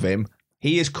fucking love him.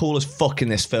 He is cool as fuck in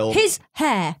this film. His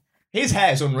hair. His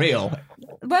hair's unreal.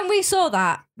 When we saw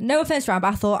that, no offense, Ryan,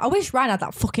 but I thought, I wish Ryan had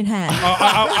that fucking hair.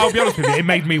 I'll be honest with you, it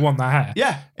made me want that hair.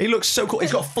 Yeah, he looks so cool.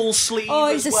 He's got full sleeves. Oh,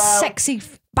 he's as a well. sexy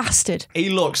bastard.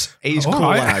 He's cool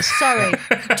right. as. Sorry,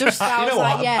 just I was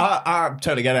like, yeah. I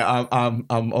totally get it.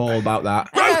 I'm all about that.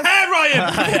 Grow hair,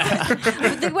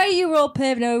 Ryan! The way you were all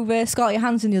perving over Scarlett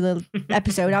Johansson the other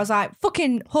episode, I was like,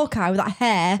 fucking Hawkeye with that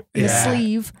hair in the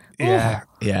sleeve. Yeah.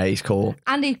 Yeah, he's cool.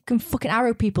 And he can fucking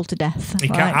arrow people to death. He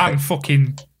can, and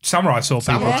fucking Samurai Sword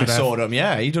people to death. Saw him,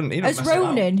 yeah. He doesn't As mess about.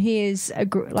 Ronan, he is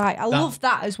I love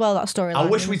that as well, that storyline. I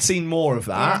wish we'd seen more of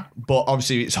that, but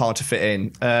obviously it's hard to fit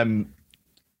in.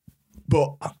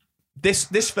 But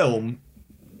this film,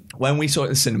 when we saw it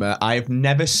in the cinema, I have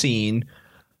never seen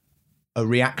a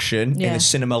reaction in the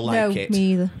cinema like it.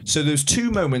 Me either. So there's two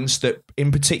moments that,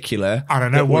 in particular, I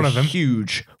don't know, one of them.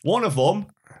 Huge. One of them,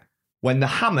 when the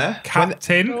hammer,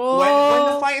 Captain. when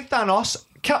they're fighting Thanos,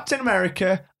 Captain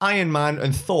America, Iron Man,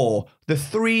 and Thor, the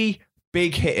three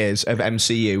big hitters of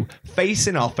MCU,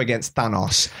 facing off against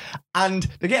Thanos, and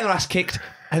they're getting their ass kicked,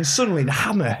 and suddenly the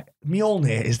hammer,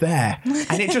 Mjolnir, is there,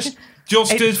 and it just.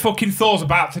 As fucking Thor's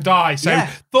about to die, so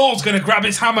Thor's going to grab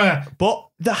his hammer. But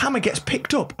the hammer gets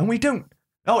picked up, and we don't.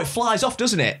 Oh, it flies off,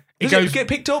 doesn't it? Does it get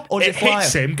picked up, or does it fly?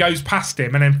 Hits him, goes past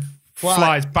him, and then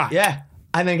flies back. Yeah,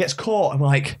 and then gets caught. I'm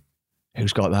like,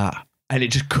 who's got that? And it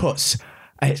just cuts,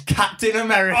 and it's Captain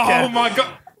America. Oh my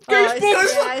god.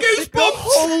 Goosebumps!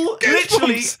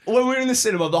 Literally, when we were in the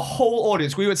cinema, the whole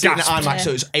audience, we were sitting at IMAX,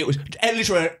 so it was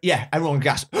literally, everyone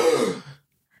gasped.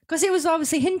 Because it was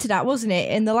obviously hinted at, wasn't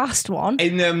it, in the last one?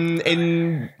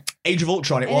 In Age of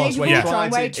Ultron, it was where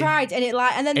he tried,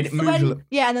 and then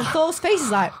Thor's face is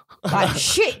like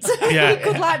shit. He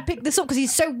could pick this up because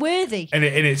he's so worthy. And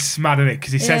it's mad, isn't it?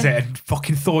 Because he says it, and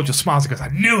fucking Thor just smiles and goes, "I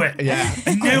knew it,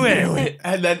 I knew it."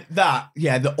 And then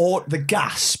the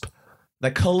gasp,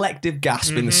 the collective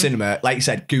gasp in the cinema, like you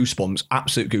said, goosebumps,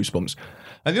 absolute goosebumps.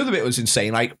 And the other bit was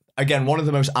insane. Like again, one of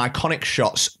the most iconic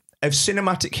shots of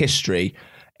cinematic history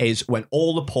is when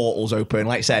all the portals open,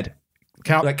 like I said,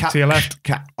 to your left.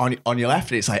 On your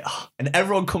left, and it's like, and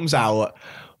everyone comes out.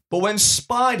 But when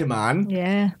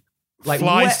Spider-Man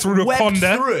flies through the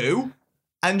ponder,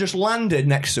 and just landed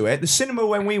next to it. The cinema,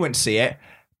 when we went to see it,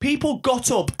 people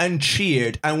got up and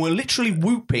cheered and were literally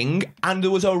whooping, and there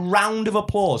was a round of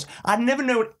applause. I'd never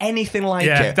known anything like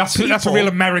it. That's a real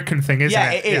American thing, isn't it?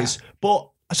 Yeah, it is. But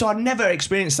so I'd never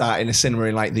experienced that in a cinema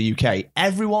in like the UK.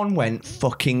 Everyone went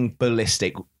fucking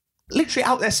ballistic, literally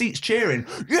out their seats cheering.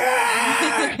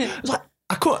 Yeah, it was like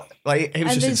I couldn't. Like it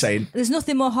was just insane. There's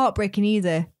nothing more heartbreaking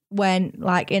either when,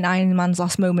 like, in Iron Man's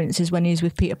last moments is when he's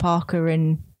with Peter Parker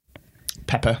and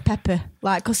Pepper.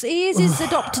 Like, because he is his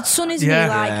adopted son, isn't he?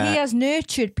 Like, he has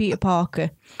nurtured Peter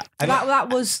Parker. That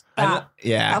was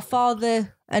that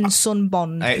father and son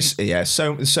bond.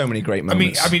 So many great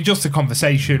moments. I mean, just a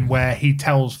conversation where he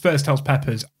first tells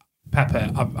Pepper,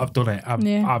 I've done it.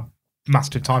 I've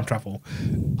mastered time travel.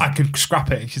 I can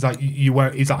scrap it. And she's like, you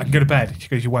won't. He's like, I can go to bed. She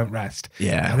goes, you won't rest.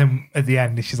 Yeah. And then at the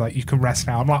end, she's like, you can rest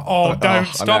now. I'm like, don't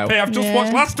stop it. I've just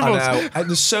watched Last of Us. I know. And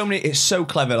there's so many. It's so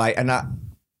clever. Like, and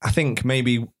I think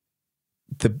maybe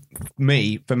for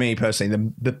me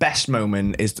personally, the best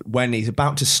moment is when he's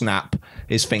about to snap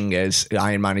his fingers.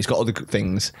 Iron Man. He's got all the good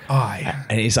things.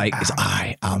 And he's like,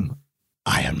 I am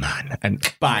Iron Man, and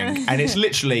bang, and it's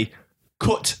literally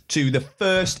cut to the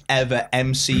first ever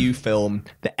MCU film,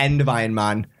 the end of Iron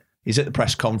Man. He's at the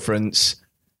press conference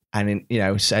and,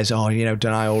 says,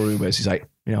 deny all rumors. He's like,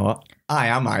 you know what? I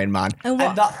am Iron Man. And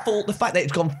the fact that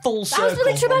it's gone full circle. I was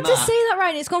literally about to say that,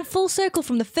 Ryan. It's gone full circle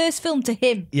from the first film to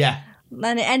him. Yeah.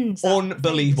 And it ends.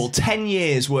 Unbelievable. 10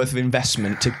 years worth of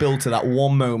investment to build to that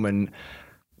one moment.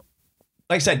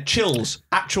 Like I said, chills,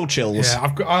 actual chills. Yeah,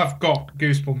 I've got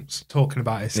goosebumps talking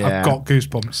about this. Yeah. I've got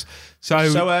goosebumps. So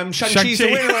Shang-Chi's the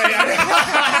winner.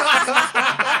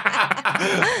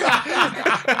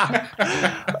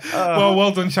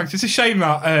 Well done, Shang-Chi. It's a shame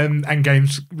that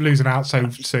Endgame's losing out so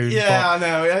soon. Yeah, I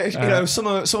know. Some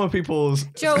of people's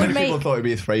people thought it'd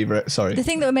be his favourite. Sorry. The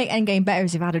thing that would make Endgame better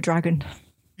is if it had a dragon.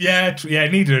 Yeah,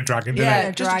 it needed a dragon, didn't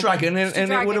it? Just a dragon, and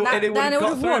it would have won. It would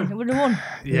have won.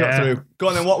 Got through. Go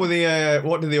on then.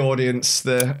 What did the audience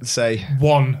say?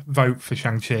 One vote for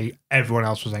Shang-Chi. Everyone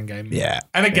else was Endgame. Yeah,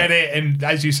 and I get it. And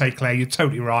as you say, Claire, you're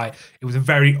totally right. It was a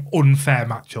very unfair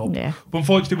matchup. Yeah. But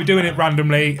unfortunately, we're doing it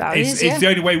randomly. It's the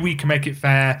only way we can make it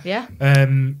fair. Yeah.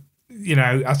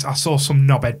 I saw some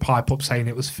knobhead pipe up saying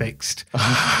it was fixed.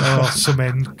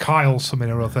 Kyle something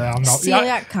or other. I'm not.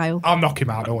 Celiac Kyle. I'll knock him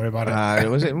out. Don't worry about it.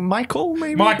 Was it Michael?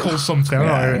 Maybe Michael something.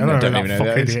 I don't know who that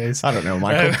fucking is. I don't know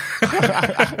Michael.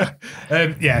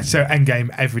 So Endgame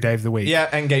every day of the week. Yeah,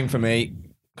 Endgame for me.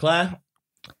 Claire.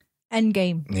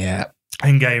 Endgame. Yeah.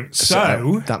 Endgame.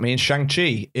 So that means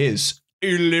Shang-Chi is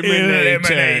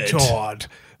eliminated.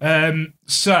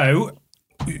 So.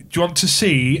 Do you want to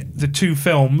see the two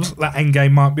films that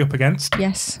Endgame might be up against?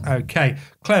 Yes. Okay.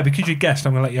 Claire, because you guessed,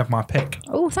 I'm going to let you have my pick.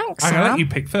 Oh, thanks, I'm Sam. going to let you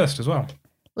pick first as well.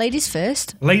 Ladies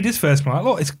first. Ladies first, Mike.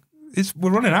 Look,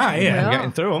 we're running out here. We're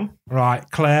getting through them. Right,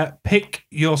 Claire, pick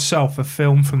yourself a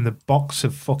film from the box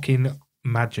of fucking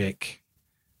magic.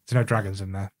 There's no dragons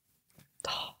in there.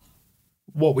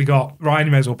 What we got? Ryan,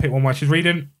 you may as well pick one while she's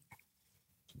reading.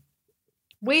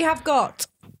 We have got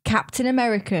Captain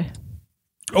America.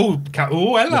 Oh,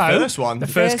 hello. The first one. The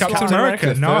first Captain America.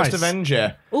 The nice. first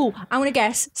Avenger. Oh, I'm going to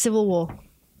guess Civil War.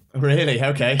 Really?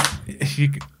 Okay.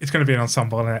 It's going to be an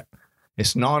ensemble, isn't it?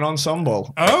 It's not an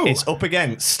ensemble. Oh. It's up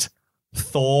against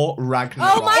Thor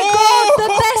Ragnarok. Oh my God, the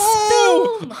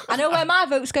best film. I know where my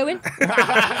vote's going.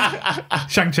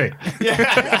 Shang-Chi.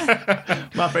 Yeah.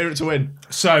 My favourite to win.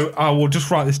 So I will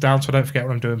just write this down so I don't forget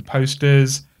what I'm doing.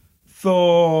 Posters.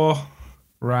 Thor,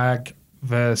 Rag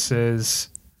versus...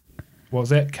 What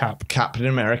was it? Captain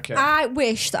America. I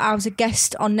wish that I was a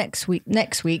guest on next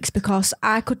week's because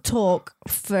I could talk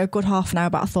for a good half an hour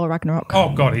about Thor Ragnarok.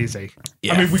 Oh God, easy.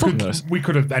 Yeah, I mean, we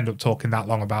could have ended up talking that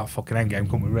long about fucking Endgame,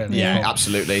 couldn't we? Really? Yeah,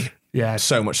 absolutely. Yeah,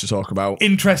 so much to talk about.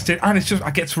 Interesting, and it's just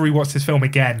I get to rewatch this film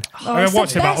again. I've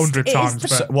watched it about 100 times.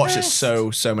 But watched it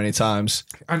so many times.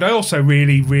 And I also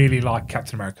really, really like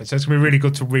Captain America, so it's gonna be really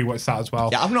good to rewatch that as well.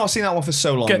 Yeah, I've not seen that one for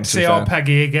so long. Get to see old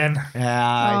Peggy again.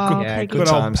 Yeah, good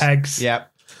times. Old Pegs.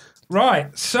 Yep.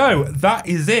 Right, so that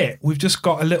is it. We've just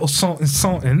got a little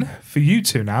something for you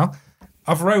two now.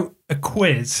 I've wrote a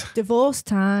quiz. Divorce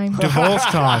time.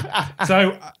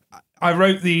 So I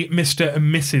wrote the Mr.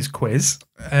 and Mrs. quiz.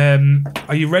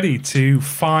 Are you ready to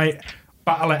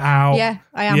battle it out? Yeah,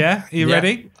 I am. Yeah, are you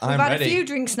ready? We've had a few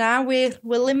drinks now. We're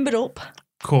limbered up.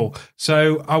 Cool.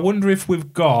 So I wonder if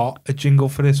we've got a jingle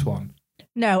for this one.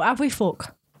 No, have we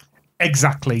fuck?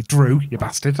 Exactly, Drew, you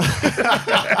bastard.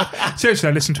 Seriously,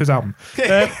 I listened to his album.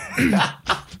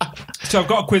 So I've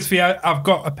got a quiz for you. I've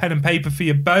got a pen and paper for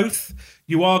you both.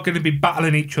 You are going to be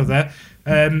battling each other.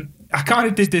 I kind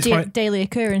of did this one. Daily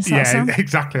occurrence. That Yeah, Sam.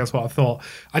 exactly. That's what I thought.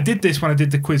 I did this when I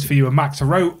did the quiz for you and Max. I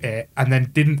wrote it and then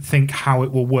didn't think how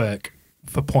it will work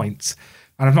for points.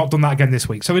 And I've not done that again this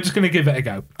week. So we're just going to give it a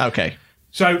go. Okay.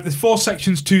 So there's 4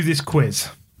 sections to this quiz.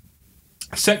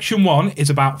 Section 1 is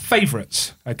about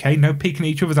favourites. Okay, no peeking at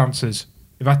each other's answers.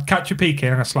 If I catch you peeking,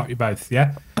 I'm going to slap you both.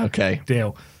 Yeah? Okay.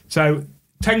 Deal. So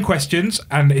 10 questions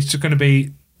and it's just going to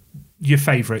be your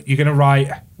favourite. You're going to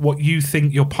write what you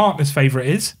think your partner's favourite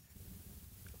is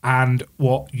and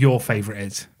what your favourite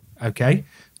is. Okay?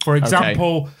 For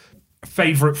example,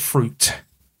 favourite fruit.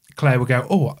 Claire will go,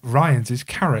 oh, Ryan's is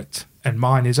carrot and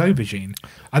mine is aubergine.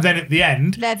 And then at the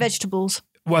end, They're vegetables.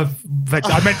 well,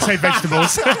 I meant to say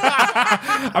vegetables.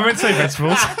 I meant to say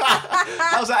vegetables.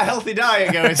 How's that healthy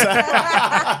diet going, sir?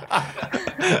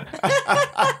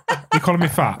 You're calling me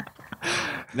fat?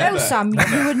 No, Sam,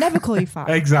 we would never call you fat.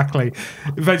 Exactly.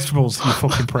 Vegetables, you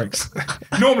fucking pricks.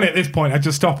 Normally at this point, I'd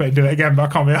just stop it and do it again, but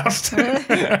I can't be asked.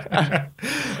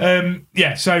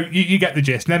 Yeah, so you get the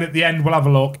gist. And then at the end, we'll have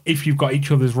a look. If you've got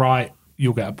each other's right,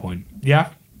 you'll get a point. Yeah?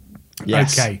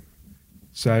 Yes. Okay.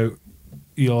 So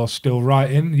you're still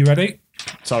writing. You ready?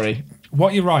 Sorry.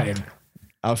 What are you writing?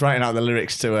 I was writing out the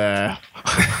lyrics to a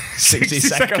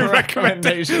 60-second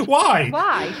recommendation. Why?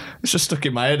 Why? It's just stuck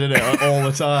in my head, isn't it, all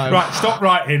the time. Right, stop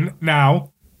writing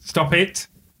now. Stop it.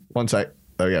 1 sec.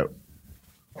 There we go.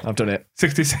 I've done it.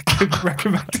 60-second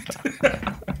recommended.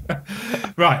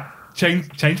 Right,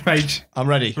 change page. I'm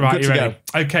ready. I'm Right, good you to ready?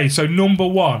 Okay, so number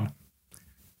 1.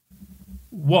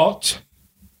 What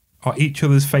are each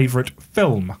other's favourite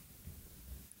film?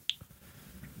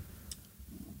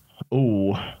 go.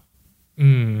 Ooh.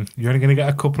 You're only going to get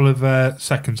a couple of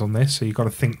seconds on this, so you've got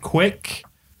to think quick.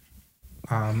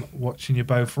 Watching you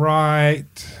both right.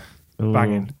 Ooh.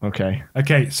 Banging. Okay.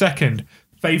 Okay, second,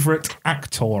 favourite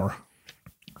actor.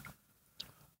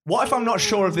 What if I'm not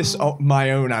sure of this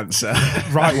my own answer?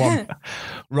 Right one.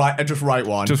 Right, just right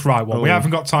one. Just right one. We Oh.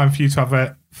 haven't got time for you to have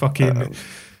a fucking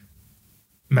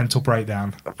mental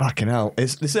breakdown. Fucking hell.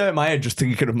 This hurt my head just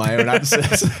thinking of my own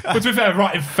answers. But to be fair,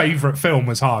 writing favourite film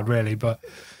was hard, really, but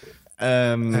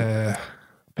Favourite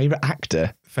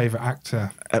actor? favourite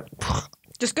actor.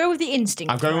 Just go with the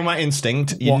instinct. I'm going with my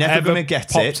instinct. You're Whatever never going to get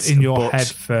pops it. in your but head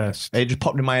first. It just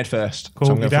popped in my head first. Cool,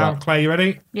 So I'm you going for down? that. Claire, you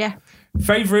ready? Yeah.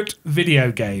 Favourite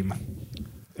video game?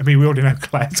 I mean, we already know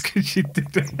Claire's because she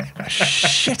did it.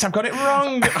 Shit, I've got it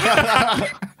wrong.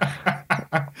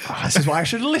 Oh, this is why I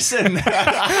should listen.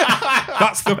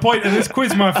 That's the point of this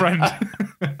quiz, my friend.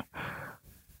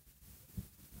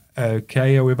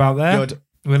 Okay, are we about there? Good.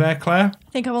 We're there, Claire? I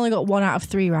think I've only got 1 out of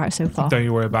 3 right so far. Don't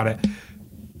you worry about it.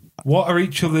 What are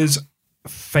each other's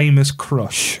famous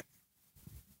crush?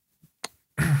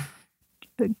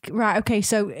 Right, okay,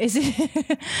 so is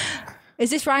it... Is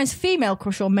this Ryan's female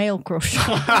crush or male crush?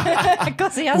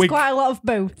 Because he has quite a lot of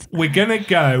both. We're going to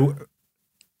go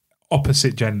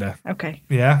opposite gender. Okay.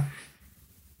 Yeah?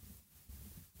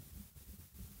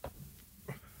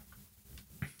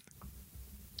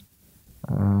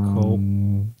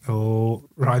 Cool. Oh,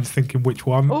 Ryan's thinking which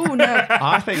one? Oh, no.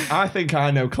 I think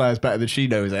I know Claire's better than she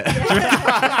knows it.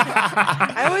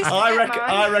 I always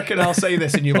I reckon I'll say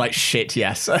this and you're like, shit,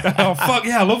 yes. Oh, fuck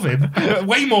yeah, I love him.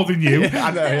 Way more than you.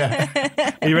 I know,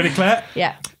 yeah. Are you ready, Claire?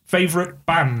 Yeah. Favourite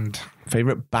band?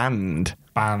 Favourite band?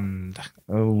 Band.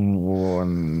 Oh,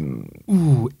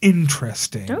 Ooh,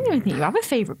 interesting. I don't even think you have a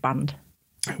favourite band.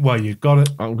 Well, you've got it.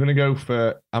 I'm going to go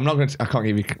for... I can't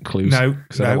give you clues. No,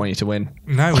 Because I don't want you to win.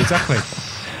 No, exactly.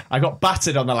 I got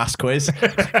battered on the last quiz. Not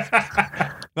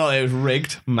that it was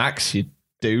rigged. Max, you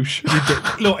douche.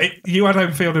 Look, you had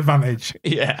home field advantage.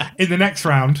 Yeah. In the next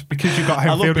round, because you got I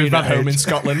home love field being at advantage. home in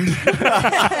Scotland.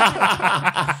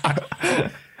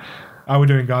 How are we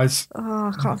doing, guys?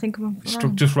 Oh, I can't think of one.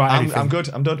 Just write anything. I'm good.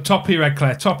 I'm done. Top of your head,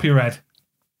 Claire. Top of your head.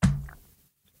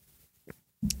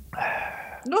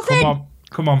 Nothing.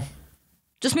 Come on.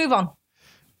 Just move on.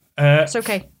 Uh, It's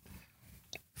okay.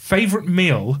 favourite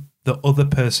meal the other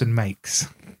person makes.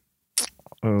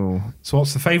 Oh. So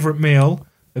what's the favourite meal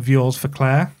of yours for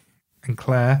Claire? And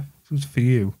Claire, who's for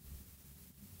you?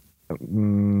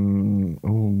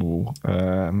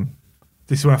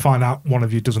 This is where I find out one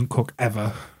of you doesn't cook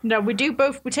ever. No, we do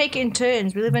both. We take it in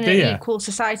turns. We live in Do an ya? equal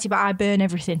society, but I burn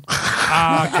everything.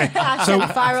 Ah, okay. I set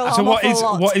the fire alarm So off a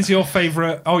lot. what is your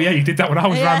favourite? Oh yeah, you did that when I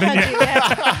was Yeah, round, didn't you?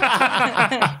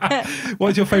 yeah. What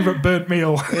is your favourite burnt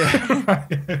meal?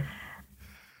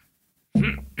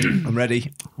 I'm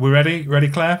ready. We're ready? Ready,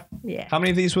 Claire? Yeah. How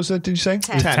many of these was there, did you say?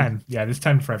 10. 10. Yeah, there's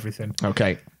 10 for everything.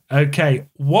 Okay. Okay,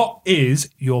 what is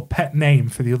your pet name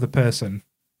for the other person?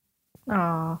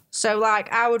 Oh, so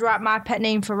like I would write my pet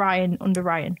name for Ryan under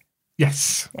Ryan.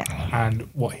 Yes. Yeah. And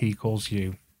what he calls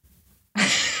you.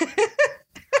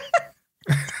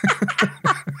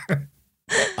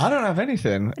 I don't have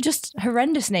anything. Just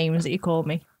horrendous names that you call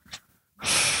me.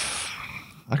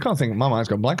 I can't think. My mind's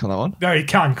gone blank on that one. No, he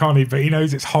can't he? But he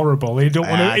knows it's horrible. He don't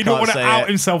want to. I He don't can't want to say out it.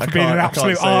 himself I for being an can't- I can't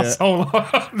absolute say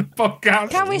arsehole on the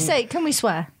podcast. Can we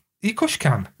swear? Of course you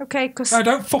can. Okay, because No,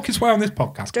 don't fucking swear on this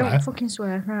podcast, don't Claire. fucking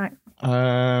swear. Right.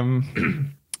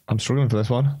 I'm struggling for this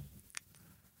one.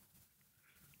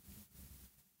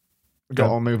 Go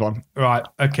on, move on. Right.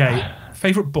 Okay.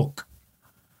 Favorite book.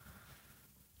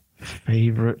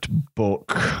 Favorite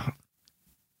book.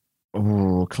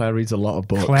 Oh, Claire reads a lot of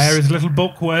books. Claire is a little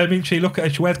bookworm, isn't she? Look at her.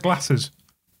 She wears glasses,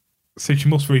 so she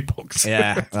must read books.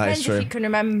 Yeah, that is Depends true. if you can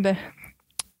remember.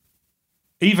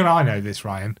 Even I know this,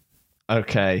 Ryan.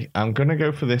 Okay, I'm gonna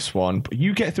go for this one. But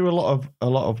you get through a lot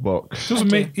of books.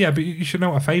 Doesn't mean, yeah, but you should know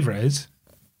what a favourite is.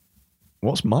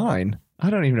 What's mine? I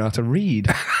don't even know how to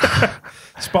read.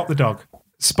 Spot the dog.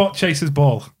 Spot Chaser's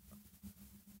ball.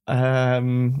 I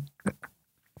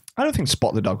don't think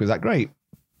Spot the Dog was that great.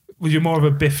 Was you more of a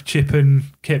Biff, Chip and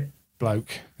Kip bloke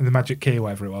in the Magic Key or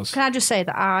whatever it was? Can I just say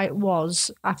that I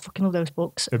fucking love those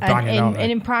books. They're banging, aren't they?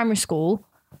 And in primary school,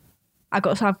 I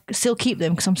still keep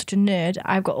them because I'm such a nerd.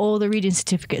 I've got all the reading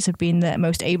certificates of being the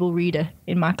most able reader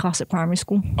in my class at primary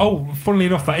school. Oh, funnily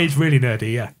enough, that is really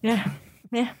nerdy, yeah. Yeah.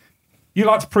 Yeah. You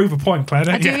like to prove a point, Claire,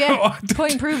 don't I do, you? yeah.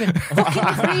 Point proven. Fucking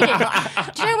reading.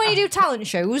 Do you know when you do talent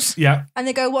shows Yeah, and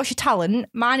they go, "What's your talent?"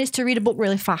 Mine is to read a book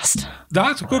really fast.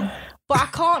 that's good. But I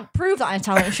can't prove that in a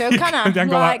talent show, can I? You ain't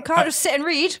got Like, that. can't just sit and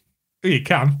read. You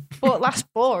can. But that's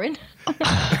boring.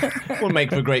 Will make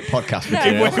for great podcast No.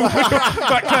 material.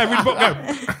 Right, Claire, read the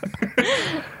book,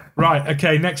 go. Right,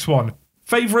 okay, next one.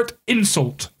 Favourite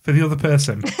insult for the other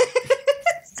person.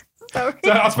 Sorry.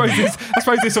 So I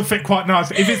suppose this will fit quite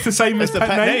nice. If it's the same as the pet,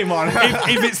 pet name on.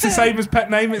 if it's the same as pet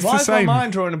name, it's Why the is my same.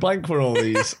 mind drawing a blank for all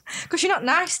these? Because you're not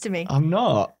nice to me. I'm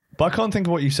not. But I can't think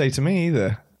of what you say to me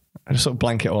either. I just sort of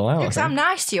blank it all out. I Because I'm think.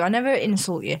 nice to you. I never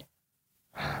insult you.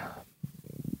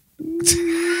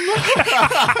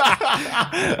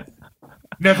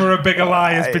 Never a bigger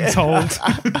lie has been told.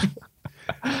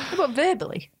 But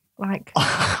verbally. Like,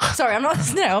 sorry, I'm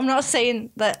not saying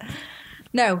that.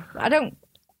 No, I don't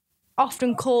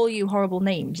often call you horrible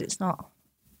names. It's not.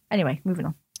 Anyway, moving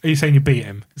on. Are you saying you beat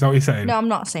him? Is that what you're saying? No, I'm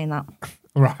not saying that.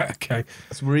 Right, okay.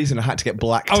 That's the reason I had to get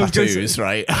black I was gonna tattoos,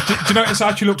 right? Do you notice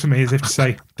how she looked at me as if to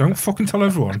say, don't fucking tell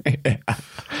everyone?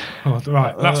 Oh,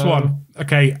 right, last one.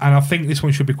 Okay, and I think this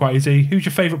one should be quite easy. Who's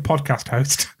your favourite podcast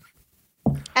host?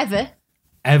 Ever.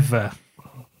 Ever.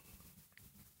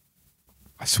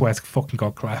 I swear to fucking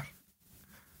God, Claire.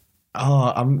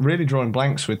 Oh, I'm really drawing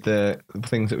blanks with the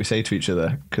things that we say to each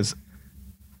other because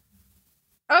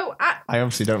Oh, I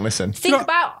obviously don't listen. think No.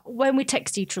 about when we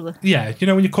text each other. Yeah, you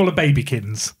know when you call a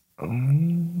babykins?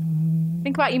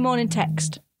 Think about your morning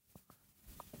text.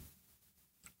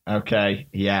 Okay,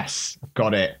 yes,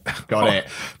 got it.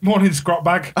 Morning, scrot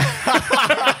bag.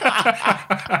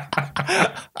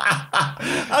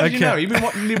 How did you know? You've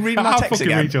been reading my I'll text fucking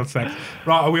again. read your text.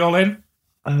 Right, are we all in?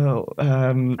 Oh,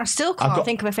 I still can't got-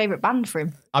 think of a favourite band for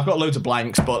him. I've got loads of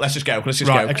blanks, but let's just go. Let's just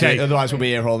Right, go. okay. Otherwise, we'll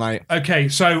be here all night. Okay,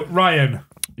 so Ryan.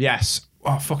 Yes.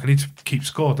 Oh, fuck, I need to keep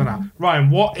score, don't I? Ryan,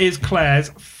 what is Claire's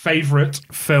favourite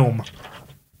film?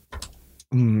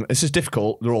 This is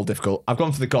difficult. They're all difficult. I've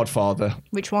gone for The Godfather.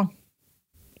 Which one?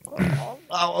 I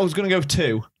was going to go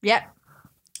 2. Yep.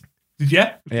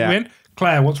 Yeah? Yeah. You in?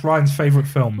 Claire, what's Ryan's favourite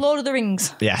film? Lord of the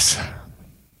Rings. Yes.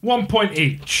 1 point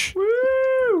each.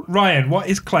 Woo! Ryan, what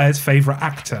is Claire's favourite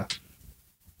actor?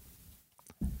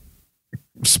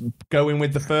 Going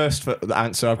with the first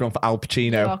answer, I've gone for Al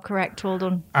Pacino. You are correct. Well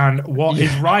done. And what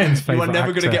is Ryan's You favourite are never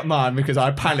actor? going to get mine because I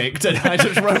panicked and I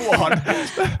just wrote one.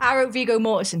 I wrote Viggo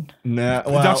Mortensen. No,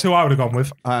 well, That's who I would have gone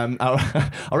with. I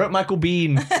wrote Michael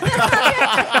Bean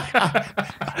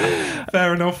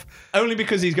Fair enough. only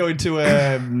because he's going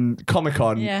to Comic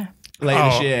Con Yeah. later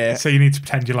this year. So you need to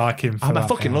pretend you like him. For I that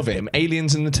fucking part. love him.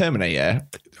 Aliens and the Terminator.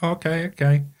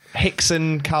 Okay. Hicks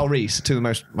and Kyle Reese,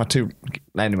 my two.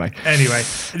 Anyway,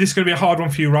 This is going to be a hard one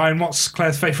for you, Ryan. What's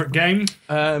Claire's favourite game?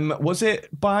 was it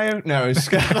Bio? No, it was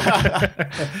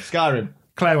Skyrim.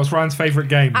 Claire, what's Ryan's favourite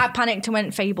game? I panicked and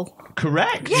went Fable.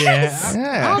 Correct. Yes.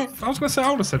 Yeah. I was going to say I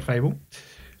would have said Fable.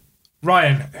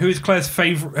 Ryan, who is Claire's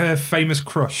favourite famous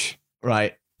crush?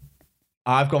 Right.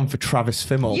 I've gone for Travis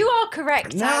Fimmel. You are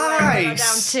correct. I wrote down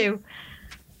Nice. 2.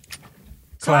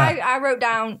 So Claire. I wrote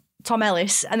down Tom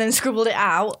Ellis and then scribbled it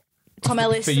out. Tom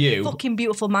Ellis, For you? the fucking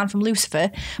beautiful man from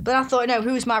Lucifer. But then I thought, no,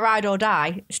 who's my ride or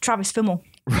die? It's Travis Fimmel.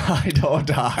 Ride or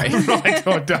Die. Ride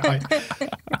or Die.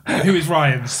 Who is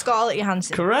Ryan's? Scarlett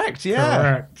Johansson. Correct, yeah.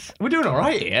 Correct. We're doing all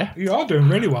right here. You are doing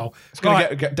really well. It's going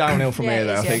to get downhill from Yeah, here, it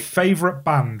though, is, I yeah. think. Favourite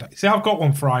band? See, I've got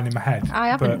one for Ryan in my head. I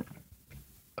haven't.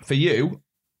 For you,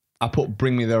 I put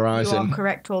Bring Me the You Horizon. are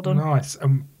correct. Well But done. nice.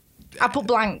 I put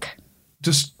blank.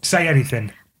 Just say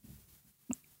anything.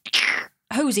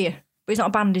 Hosier, but he's not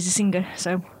a band. He's a singer.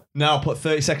 So. No, I put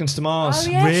 30 Seconds to Mars.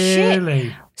 Oh yeah, shit.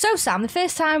 Really? So Sam, the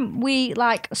first time we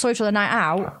saw each other night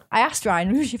out, I asked Ryan,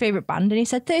 "Who's your favourite band?" and he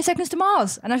said 30 Seconds to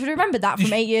Mars, and I should have remembered that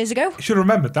from 8 years ago. You should have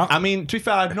remembered that. I mean, to be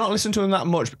fair, I've not listened to them that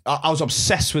much. I was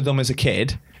obsessed with them as a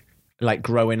kid, like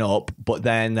growing up, but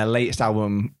then their latest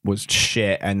album was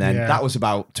shit, and then Yeah. that was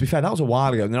about, to be fair, that was a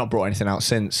while ago, and they've not brought anything out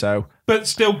since, so... But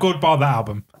still good by the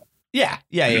album. Yeah.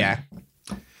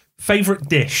 Favourite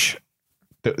dish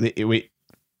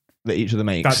That each of them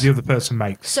makes. that the other person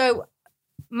makes? So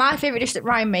my favourite dish that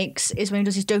Ryan makes is when he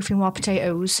does his dauphinoise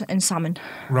potatoes and salmon.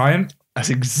 Ryan? That's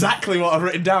exactly what I've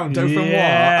written down. Dauphinoise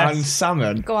Yes. and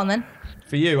salmon. Go on then.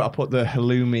 For you, I put the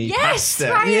halloumi Yes,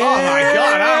 pasta. right. Oh my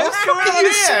God, what's going on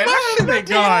here? Smashing it,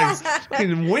 guys.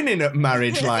 Fucking winning at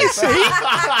marriage life.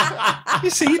 You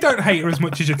see, you don't hate her as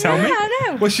much as you tell me. Yeah, I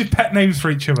know. What's your pet names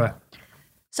for each other?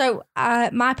 So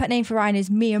my pet name for Ryan is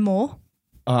Mia Moore.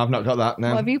 Oh, I've not got that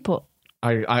now. What have you put?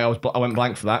 I went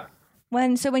blank for that.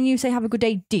 When you say have a good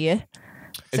day, dear.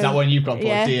 Is So- that when you've gone for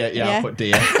yeah, deer? Yeah, yeah. I put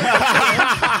deer.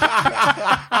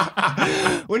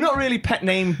 We're not really pet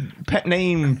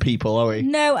name people, are we?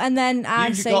 No, and then I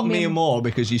You've say got Mia Moore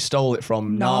because you stole it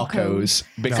from Narcos,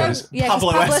 because Yeah, 'cause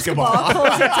Pablo Escobar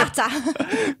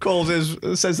calls it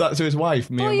Tata. says that to his wife,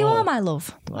 Mia Oh, you Moore. are my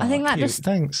love. I Oh, think that cute. just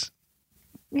Thanks.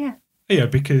 yeah. Yeah,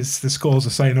 because the scores are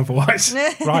saying otherwise.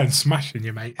 Ryan's smashing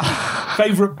you, mate.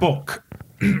 Favourite book?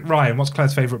 Ryan, what's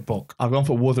Claire's favourite book? I've gone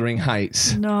for Wuthering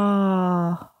Heights.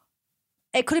 No.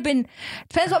 It could have been,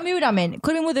 depends what mood I'm in. It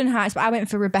could have been Wuthering Heights, but I went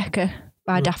for Rebecca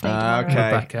by Daphne du Maurier. Okay.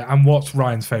 Rebecca. And what's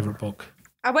Ryan's favourite book?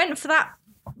 I went for that,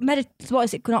 what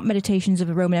is it? Not Meditations of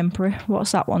a Roman Emperor.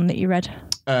 What's that one that you read?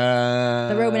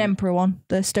 The Roman Emperor one,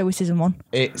 the Stoicism one.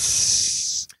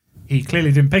 It's... He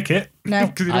clearly didn't pick it. No.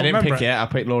 'cause he I didn't remember pick it. I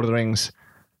picked Lord of the Rings.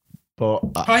 But...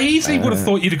 I easily would have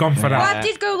thought you'd have gone for Well, that. I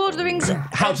did go Lord of the Rings.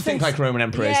 How to Think Like a Roman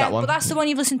Emperor is that one? But that's the one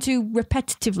you've listened to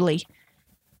repetitively.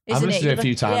 I've Isn't listened to it a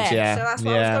few times, yeah. So that's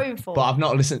what I was going for. But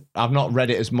I've not read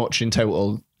it as much in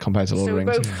total compared to Lord so of we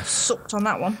the Rings. both sucked on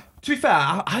that one. To be fair,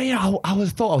 I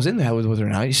thought I was in there with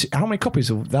Wuthering Heights. How many copies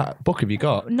of that book have you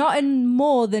got? Not in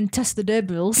more than Test the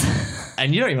D'Urbervilles.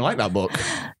 And you don't even like that book.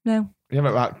 No. You have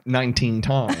it about 19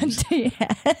 times. Yeah.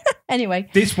 Anyway.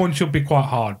 This one should be quite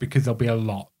hard because there'll be a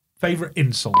lot. Favourite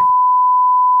insult?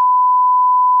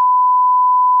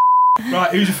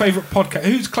 Right, who's your favourite podcast?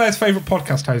 Who's Claire's favourite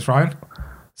podcast host, Ryan?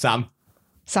 Sam.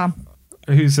 Sam.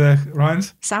 Who's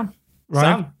Ryan's? Sam.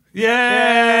 Ryan? Sam. Yay!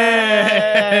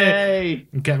 Hey!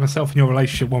 I'm getting myself in your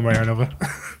relationship one way or another.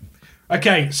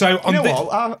 Okay, so on You know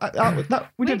thi- what?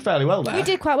 We did fairly well there. We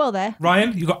did quite well there.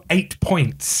 Ryan, you got 8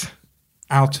 points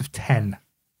out of 10.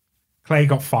 Claire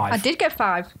got 5. I did get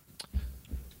 5.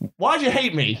 Why do you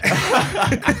hate me?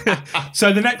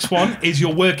 So the next one is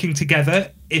you're working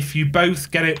together. If you both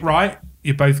get it right,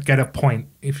 you both get a point.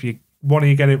 If one of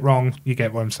you get it wrong, you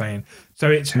get what I'm saying. So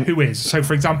it's who is. So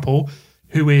for example,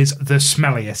 who is the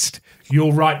smelliest?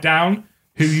 You'll write down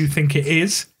who you think it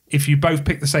is. If you both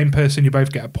pick the same person, you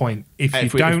both get a point. If you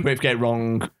don't, if we get it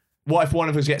wrong, what if one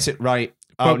of us gets it right?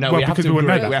 Oh, Well, no, well, we have because to we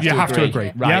wouldn't agree. know that. We You have to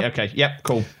agree. Right, Yeah. okay. Yep,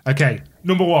 cool. okay.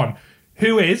 Number 1,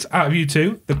 who is out of you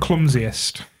two the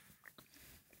clumsiest?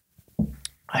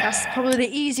 That's probably the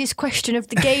easiest question of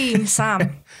the game,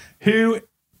 Sam. Who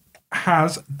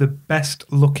has the best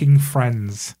looking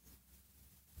friends?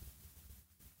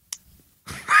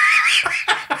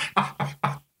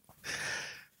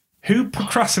 Who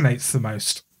procrastinates the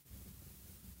most?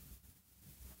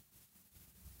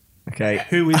 Okay.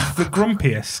 Who is the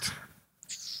grumpiest?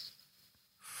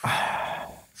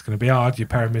 It's going to be hard, you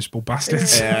pair of miserable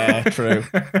bastards. Yeah, true.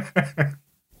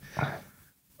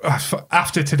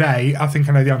 After today, I think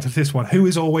I know the answer to this one. Who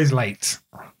is always late?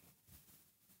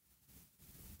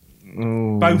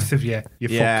 Both of you, you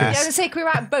Yeah. Yeah, I was fuckers. going to say, can we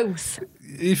write both?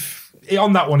 If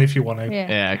on that one, if you want to. Yeah.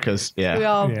 Yeah, because, We yeah.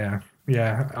 are.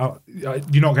 Yeah.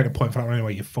 You're not getting a point for that one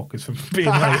anyway, you fuckers, for being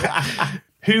late.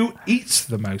 Who eats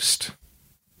the most?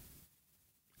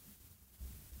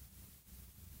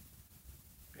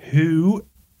 Who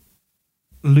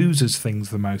loses things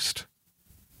the most?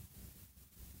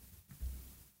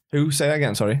 Who? Say that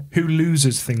again, sorry. Who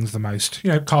loses things the most?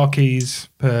 You know, car keys,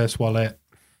 purse, wallet.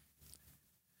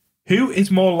 Who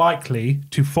is more likely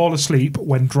to fall asleep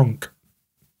when drunk?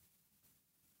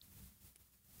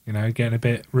 You know, getting a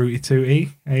bit rooty tooty.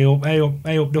 Hey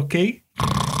up, ducky.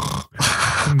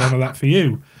 None of that for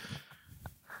you.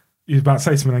 You was about to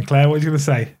say something then, Claire. What are you going to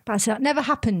say? That never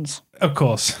happens. Of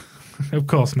course. Of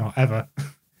course not, ever.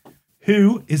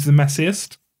 Who is the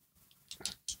messiest?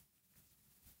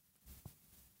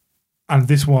 And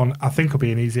this one, I think, will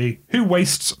be an easy. Who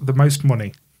wastes the most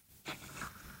money?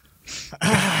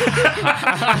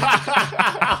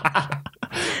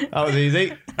 That was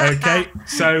easy. Okay,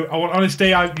 so I want honesty.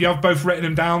 You have both written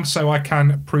them down so I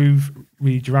can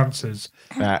read your answers.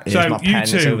 Here's So my you pen.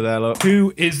 It's two, over there, look.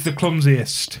 who is the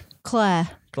clumsiest? Claire.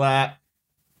 Claire.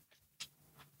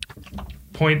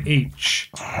 Point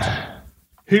each.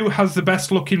 Who has the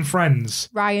best looking friends?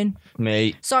 Ryan.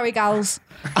 Me. Sorry, gals.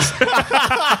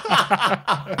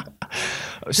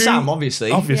 Sam,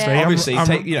 obviously. Obviously, Yeah. Obviously, I'm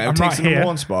takes right the number here.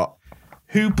 one spot.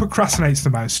 Who procrastinates the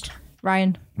most?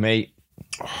 Ryan. Me.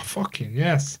 Oh, fucking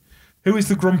yes. Who is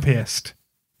the grumpiest?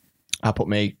 I put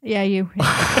me. Yeah, you.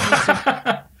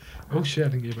 Oh shit! I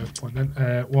didn't give you both a point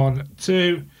then. 1,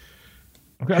 2.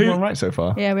 I've got everyone right so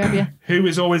far. Yeah, we have you. Who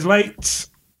is always late?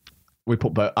 We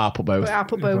put both. I put both. I'll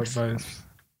put both.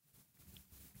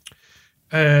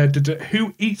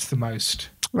 Who eats the most?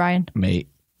 Ryan. Me.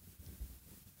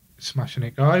 Smashing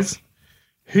it, guys.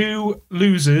 Who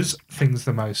loses things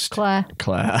the most? Claire.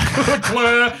 Claire.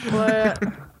 Claire. Claire.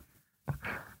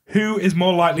 Who is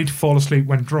more likely to fall asleep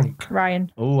when drunk? Ryan.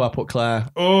 Oh, I put Claire.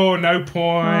 Oh, no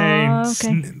points.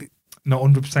 okay. Not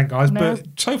 100%, guys, No. but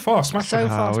so far, smashing So it.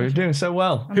 far. We're doing so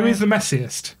well. Who is the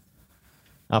messiest?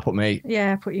 I put me.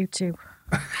 Yeah, I put you too.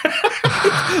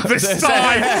 The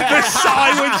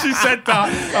sigh when she said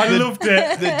that. I loved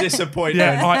it. The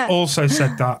disappointment. Yeah, I also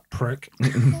said that, prick.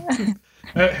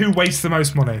 Who wastes the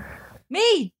most money?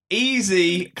 Me.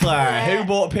 Easy, Claire. Who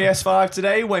bought PS5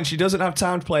 today when she doesn't have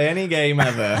time to play any game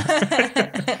ever?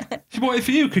 She bought it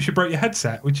for you because you broke your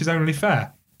headset, which is only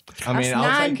fair. I mean, That's I'll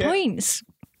 9 take it. points.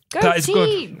 Go That is good.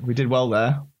 team. We did well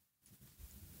there.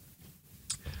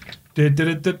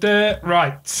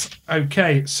 Right.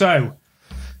 Okay, so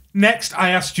next I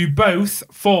asked you both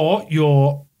for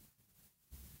your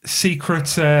secret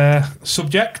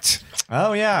subject.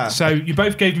 Oh, yeah. So you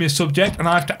both gave me a subject, and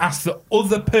I have to ask the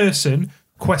other person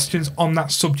questions on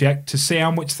that subject to see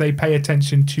how much they pay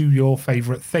attention to your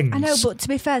favourite things. I know, but to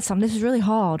be fair, Sam, this is really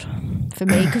hard for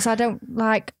me because I don't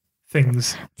like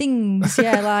Things. things.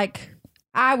 Yeah, like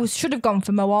should have gone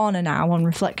for Moana now on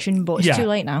reflection, but it's Yeah. too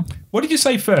late now. What did you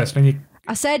say first? When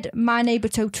I said My Neighbor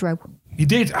Totoro. you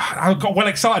did, I got well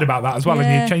excited about that as well, and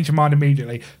Yeah. you changed your mind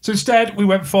immediately. So instead, we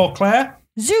went for Claire.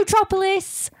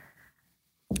 Zootropolis.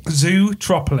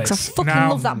 Zootropolis. 'Cause I fucking Now,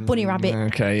 love that bunny rabbit.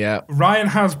 Okay, yeah. Ryan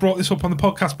has brought this up on the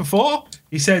podcast before.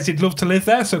 He says he'd love to live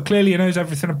there, so clearly he knows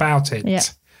everything about it. Yeah.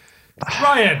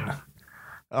 Ryan,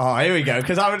 Oh, here we go.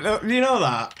 Because you know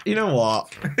that. You know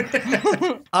what?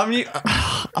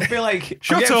 I feel like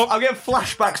Shut up. I'll get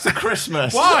flashbacks to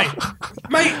Christmas. why?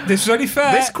 Mate, this is only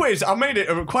fair. This quiz, I made it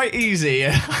quite easy.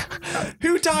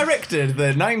 Who directed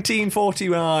the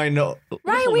 1949?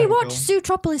 Right, we watched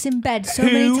Zootropolis in bed so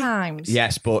many Who- times.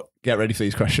 Yes, but get ready for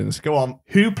these questions. Go on.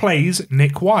 Who plays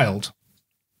Nick Wilde?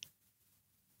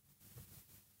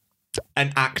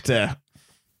 An actor.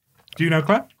 Do you know,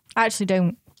 Claire? I actually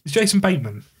don't. It's Jason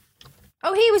Bateman.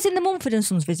 Oh, he was in the Mumford &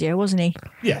 Sons video, wasn't he?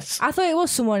 Yes. I thought it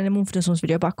was someone in the Mumford & Sons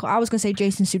video, but I was going to say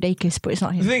Jason Sudeikis, but it's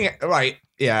not The him. thing, right?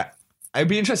 Yeah. I'd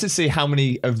be interested to see how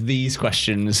many of these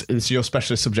questions is your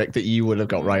specialist subject that you would have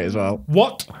got right as well.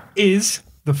 What is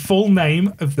the full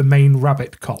name of the main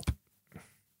rabbit cop?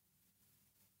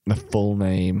 The full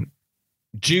name.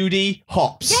 Judy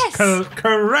Hopps. Yes!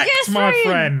 Correct, Yes, my Ryan.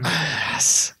 friend.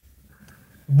 Yes.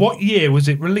 What year was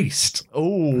it released?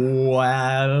 Oh,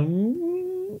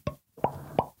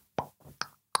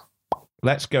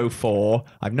 let's go for,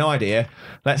 I've no idea.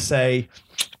 Let's say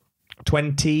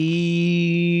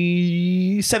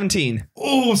 2017.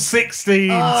 Oh, 16.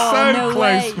 Oh, so no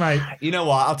close, way. mate. You know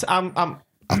what? I'll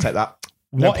take that.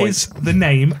 No What points. is the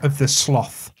name of the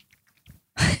sloth?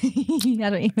 I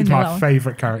don't even It's know my that one.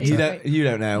 favourite character. You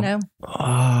don't know. No. Oh,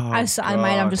 I'm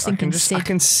God. just thinking I Sid.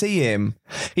 can see him.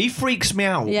 He freaks me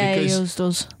out Yeah, he because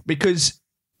does.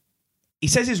 he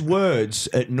says his words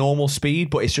at normal speed,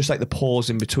 but it's just like the pause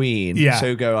in between. Yeah. So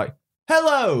he'll go like,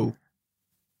 "Hello,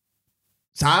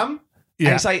 Sam." Yeah.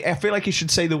 And it's like I feel like he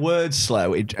should say the words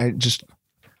slow. I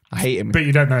hate him. But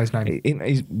you don't know his name.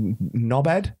 He's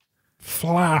knobhead.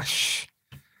 Flash.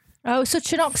 Oh,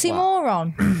 such an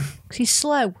oxymoron. 'Cause he's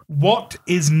slow. What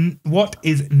is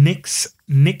Nick's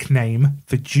nickname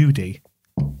for Judy?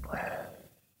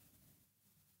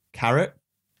 Carrot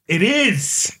It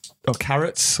is. or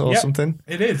carrots or Yep. something.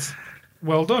 It is.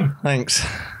 Well done. Thanks.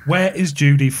 Where is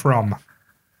Judy from?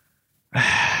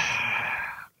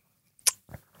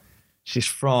 She's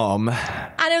from.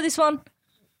 I know this one.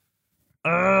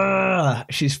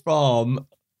 She's from.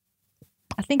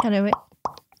 I think I know it.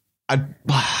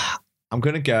 I'm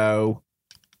gonna go.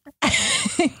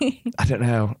 I don't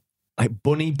know, like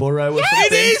Bunny Burrow or something.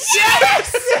 It is!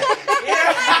 Yes!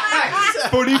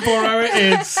 Bunny Burrow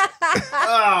it is.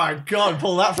 Oh God,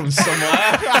 pull that from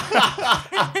somewhere.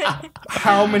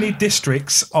 How many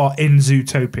districts are in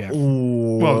Zootopia?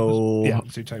 Ooh, Well, yeah,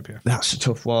 Zootopia. that's a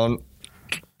tough one.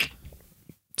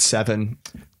 7.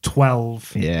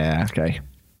 12. Yeah. Okay.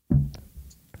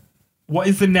 What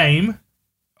is the name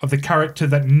of the character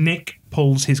that Nick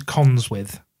pulls his cons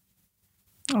with?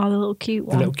 Oh, the little cute The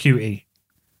one little cutie.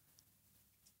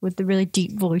 with the really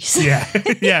deep voice. Yeah.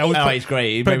 Yeah. Oh, he's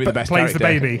great. He may be the best plays the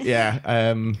character. baby.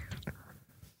 Yeah.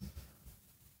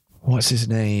 What's his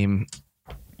name?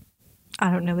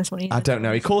 I don't know this one either. I don't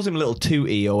know. He calls him Little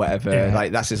Tootie or whatever. Yeah.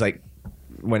 Like that's his like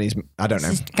when he's. I don't know.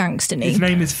 This is gangster His name.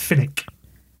 name is Finnick.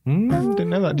 Didn't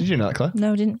know that. Did you know that, Claire?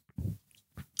 No, I didn't.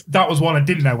 That was one I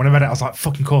didn't know. When I read it, I was like,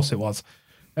 fucking course it was.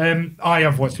 I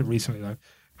have watched it recently, though.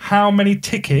 How many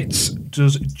tickets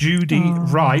does Judy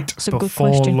write that's a good before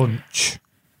question. lunch?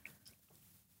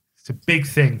 It's a big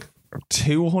thing.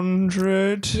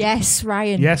 200. Yes,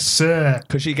 Ryan. Yes, sir.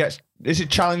 Because she gets. Is it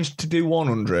challenged to do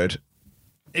 100?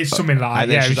 It's something like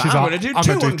And that. then Yeah, she's like, I'm gonna do I'm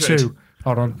gonna 200. 2.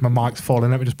 Hold on, my mic's falling.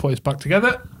 Let me just put this back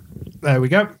together. There we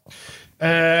go.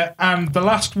 And the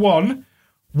last one.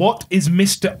 What is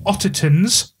Mr.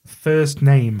 Otterton's first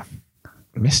name?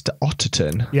 Mr.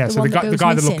 Otterton. Yeah, The so one the that guy goes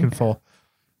they're missing. looking for.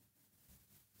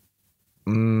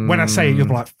 When I say it, you'll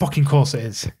be like, fucking course it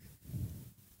is.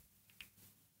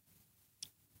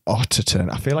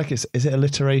 Otterton. I feel like it's. Is it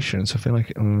alliteration? So I feel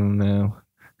like. No.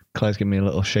 Claire's giving me a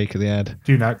little shake of the head.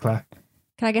 Do you know it, Claire?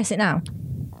 Can I guess it now?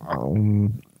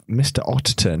 Mr.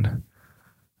 Otterton.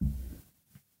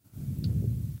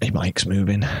 Hey, Mike's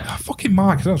moving. Oh, fucking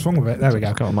Mike, what's wrong with it? There we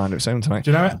go. Can't mind its own tonight.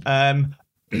 Do you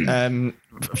know it?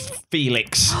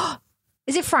 Felix.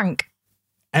 Is it Frank?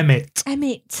 Emmett.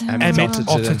 Emmett. Emmett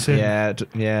Otterton. Yeah,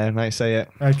 yeah, nice say it.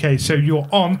 Okay, so you're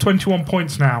on 21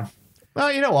 points now.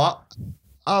 Well, you know what?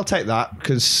 I'll take that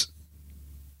because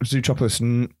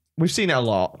Zootropolis, we've seen it a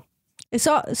lot.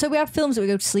 So we have films that we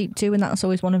go to sleep to, and that's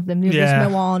always one of them. The Yeah.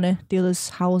 other's Moana, the other's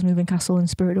Howl's Moving Castle and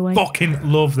Spirited Away. Fucking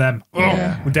love them. Oh,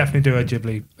 Yeah. we'll definitely do a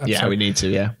Ghibli episode. Yeah, we need to,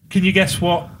 yeah. Can you guess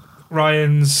what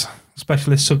Ryan's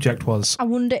specialist subject was? I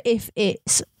wonder if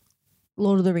it's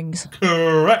Lord of the Rings.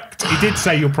 Correct. He did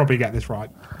say you'll probably get this right.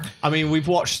 I mean,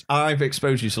 I've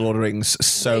exposed you to Lord of the Rings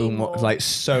so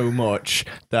much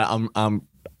that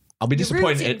I'll be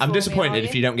disappointed. rooting I'm for me, disappointed are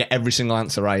if you? you don't get every single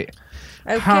answer right.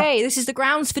 Okay, this is the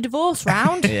grounds for divorce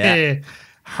round. Yeah.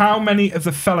 How many of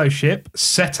the Fellowship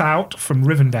set out from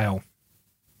Rivendell?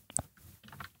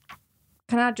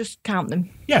 Can I just count them?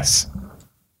 Yes.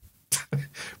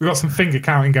 We've got some finger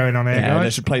counting going on here, Yeah, guys.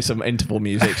 let's should play some interval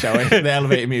music, shall we? The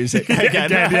elevator music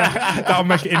again. Yeah. That'll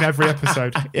make it in every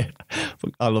episode. Yeah.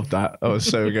 I love that. That was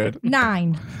so good.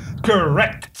 9.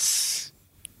 Correct.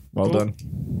 Well done.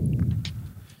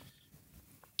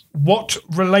 What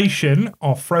relation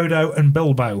are Frodo and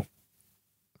Bilbo?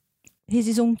 He's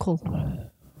his uncle.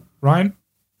 Ryan?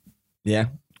 Yeah,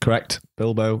 correct.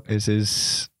 Bilbo is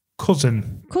his.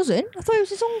 Cousin. Cousin? I thought it was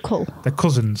his uncle. They're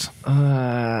cousins.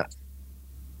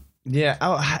 Yeah,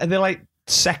 are they like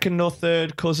second or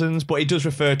third cousins? But he does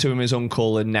refer to him as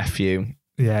uncle and nephew.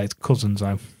 Yeah, it's cousins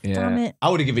though. Yeah. Damn it. I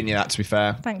would have given you that. To be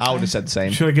fair, Thanks, I would man. have said the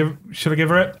same. Should I give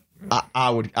her it? I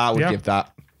would Yeah. give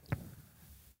that.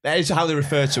 That is how they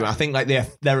refer to it. I think like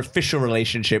their official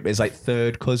relationship is like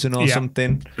third cousin or Yeah.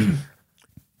 something.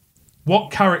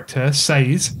 What character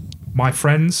says, "My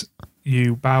friends,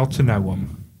 you bow to no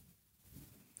one"?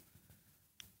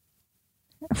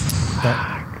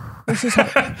 This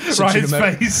is Ryan's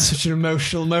face. Such an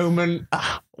emotional moment.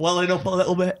 Welling up a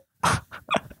little bit.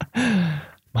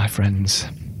 My friends.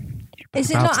 Is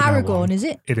it Bow not to no Aragorn, one. is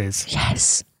it? It is.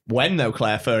 Yes. When though,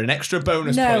 Claire, for an extra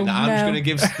bonus No, point that I'm just no. going to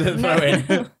give the throw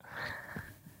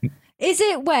in. Is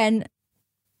it when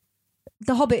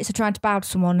the hobbits are trying to bow to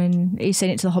someone and he's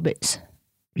saying it to the hobbits?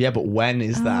 Yeah, but when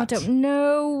is Oh, that? I don't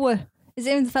know. Is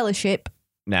it in the Fellowship?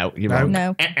 No, you're No. wrong.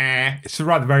 No. It's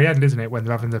right at the very end, isn't it, when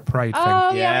they're having the parade Oh,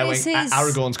 thing? yeah, Yeah, it's when his...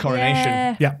 Aragorn's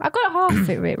coronation. Yeah. I got half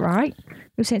of it right.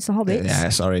 We've seen it's the hobbits. Yeah,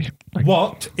 sorry.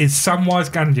 What is Samwise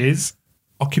Gamgee's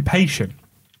occupation?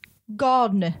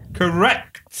 Gardener.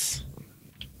 Correct.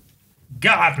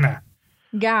 Gardener.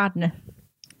 Gardener.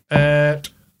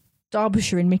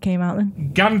 Derbyshire in me came out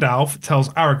then. Gandalf tells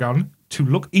Aragorn to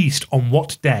look east on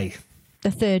what day?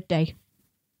 The third day.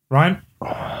 Ryan?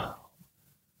 I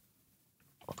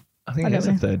think I it don't is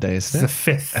the know. third day, It's isn't the it?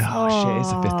 fifth. Oh, shit,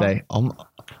 it's the fifth day.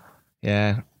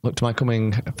 Yeah, look to my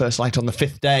coming. First light on the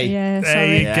fifth day. Yeah, There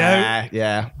sorry. you go.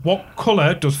 Yeah. What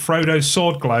colour does Frodo's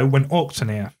sword glow when Orcs are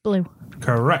near? Blue.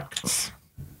 Correct. Just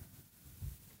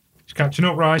catching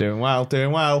up, right? Doing well,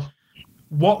 doing well.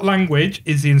 What language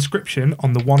is the inscription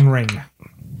on the One Ring?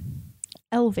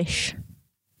 Elvish.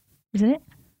 Isn't it?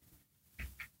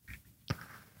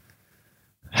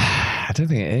 I don't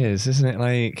think it is. Isn't it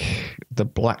like the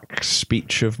black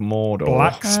speech of Mordor?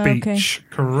 Black okay. speech.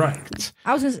 Correct.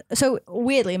 I was so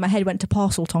weirdly my head went to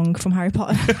Parseltongue from Harry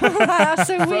Potter. That's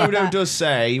so weird. Frodo that. does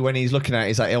say when he's looking at it,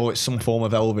 he's like, oh, it's some form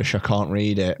of Elvish. I can't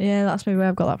read it. Yeah, that's maybe where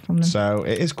I've got that from. Then. So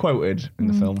it is quoted in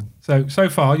the film. So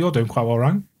far, you're doing quite well,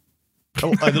 Ryan.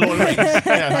 Oh, the Lord of the Rings.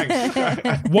 Yeah,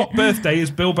 thanks. What birthday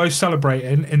is Bilbo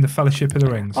celebrating in the Fellowship of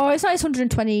the Rings? Oh, it's not his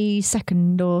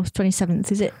 122nd or 27th,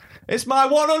 is it? It's my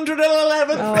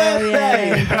 111th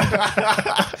birthday.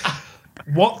 Yeah.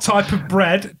 What type of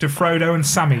bread do Frodo and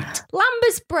Sam eat?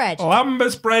 Lambeth bread.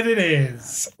 Lambeth bread it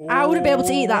is. I wouldn't be able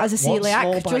to eat that as a One small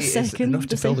celiac. bite Just a is second. enough to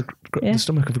Just fill a- the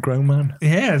stomach of a grown man.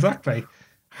 Yeah, exactly.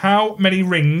 How many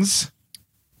rings?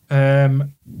 What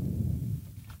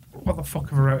the fuck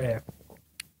have I wrote here?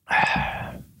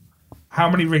 How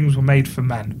many rings were made for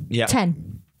men? Yeah.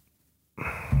 10.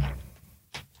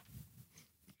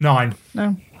 9.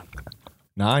 No.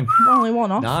 9. Only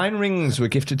one off. 9 rings were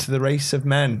gifted to the race of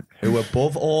men who,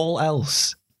 above all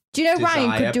else, Do you know Ryan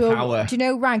desire could do power. a? Do you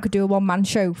know Ryan could do a one-man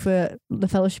show for the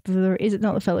Fellowship of the? Is it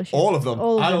not the Fellowship? all of them.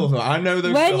 All of I them. love them. I know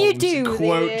those When you films, do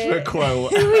quote the- for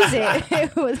quote. Who is it?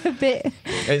 It was a bit.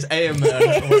 It's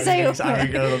Eomer. It's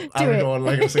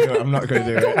Eomer. I'm not going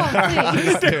to do it. Come on,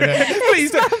 please. Do it.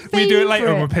 Please don't. We do it later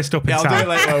when we're pissed up Yeah, I'll do inside. it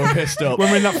later when we're pissed up. When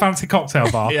we're in that fancy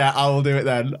cocktail bar, Yeah, I will do it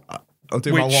then. I'll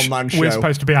do my which one-man show. we're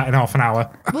supposed to be at in half an hour.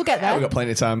 We'll get We've there. got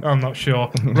plenty of time. I'm not sure.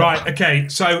 Right, okay,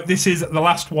 so this is the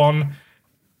last one.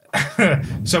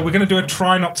 So we're going to do a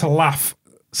try not to laugh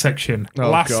section. Oh,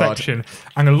 last God. section.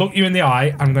 I'm going to look you in the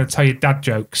eye. I'm going to tell you dad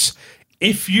jokes.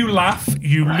 If you laugh,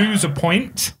 you lose a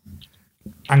point,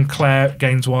 and Claire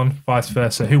gains one, vice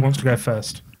versa. Who wants to go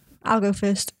first? I'll go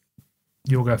first.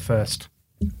 You'll go first.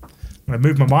 I'm going to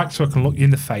move my mic so I can look you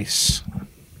in the face.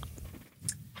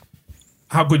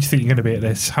 How good do you think you're going to be at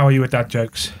this? How are you with dad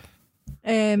jokes?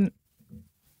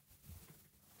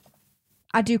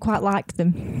 I do quite like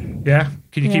them. Yeah?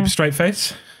 Can you keep Yeah. a straight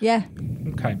face? Yeah,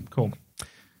 Okay, cool.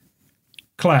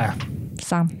 Claire,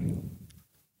 Sam.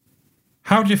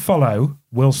 how do you follow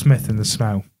Will Smith in the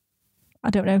snow? I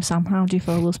don't know, Sam. How do you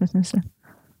follow Will Smith and stuff?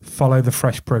 Follow the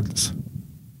Fresh Prince.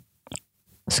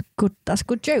 That's a good. That's a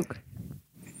good joke.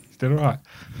 Did it right.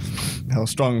 Hell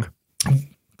strong.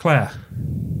 Claire,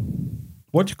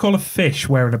 what do you call a fish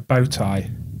wearing a bow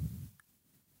tie?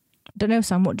 Don't know,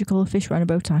 Sam. What do you call a fish wearing a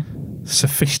bow tie?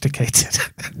 Sophisticated.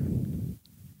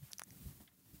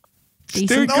 She's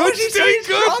Decent. doing good. She's doing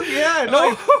good. Oh, yeah,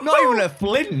 not even a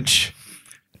flinch.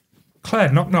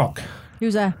 Claire, knock knock.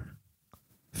 Who's there?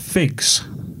 Figs.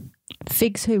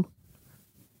 Figs. Who?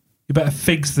 You better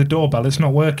figs the doorbell. It's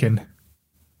not working.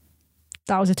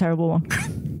 That was a terrible one.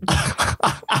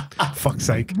 Fuck's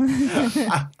sake.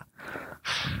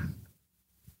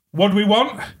 What do we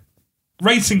want?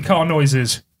 Racing car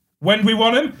noises. When do we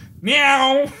want them?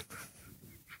 Meow.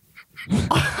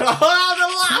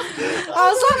 I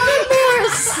was like, more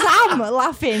Sam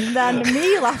laughing than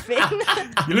me laughing.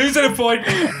 You're losing a point.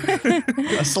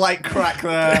 A slight crack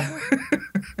there.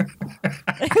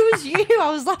 It was you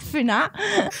I was laughing at.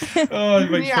 Oh,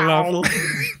 it makes me laugh.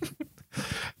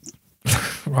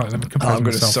 Right, let me compose I'm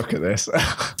going to myself. suck at this.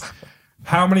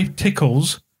 How many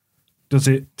tickles does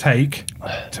it take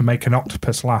to make an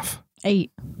octopus laugh?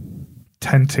 8.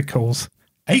 10 tickles.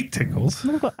 8 tickles?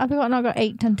 I've got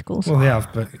 8 tentacles. Well, they have,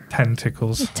 but 10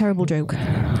 tickles. Terrible joke.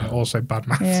 Also bad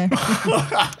maths.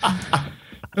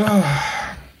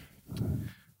 Yeah.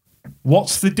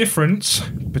 What's the difference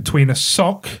between a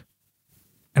sock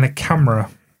and a camera?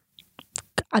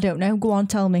 I don't know. Go on,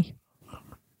 tell me.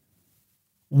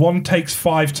 One takes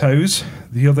 5 toes,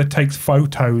 the other takes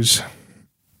photos.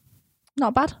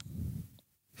 Not bad.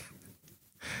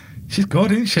 She's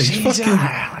good, isn't she? She's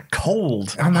fucking...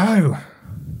 cold. I know.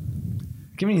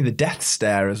 Giving you the death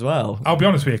stare as well. I'll be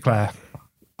honest with you, Claire.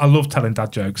 I love telling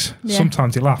dad jokes. Yeah.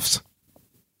 Sometimes he laughs.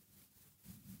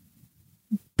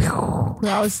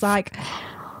 That was like,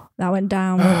 that went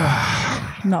down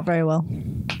not very well.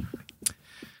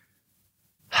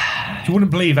 You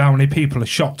wouldn't believe how many people are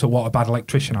shocked at what a bad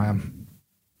electrician I am.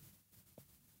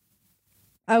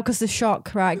 Oh, because the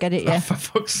shock. Right, get it, yeah. For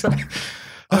fuck's sake.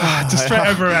 Just straight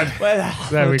over her head. Where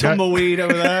There we go. tumbleweed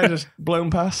over there, just blown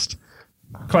past.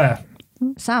 Claire,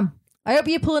 Sam, I hope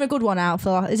you're pulling a good one out.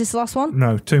 Is this the last one?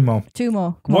 no, 2 more. 2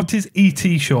 more. Come on. What is ET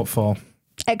short for?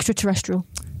 Extraterrestrial.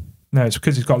 No, it's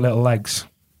because he's got little legs.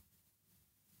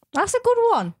 That's a good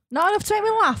one. Not enough to make me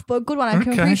laugh, but a good one. I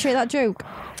can Okay. appreciate that joke.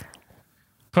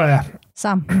 Claire,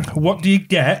 Sam. what do you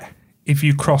get if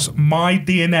you cross my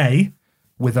DNA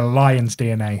with a lion's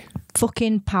DNA?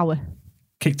 Fucking power.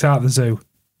 Kicked out of the zoo.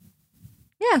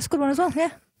 Yeah, it's a good one as well. Yeah.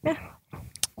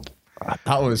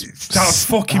 That was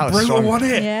fucking brutal, strong.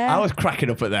 wasn't it? Yeah. I was cracking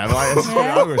up at them. I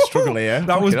was struggling here.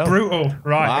 That was Fucking hell. brutal.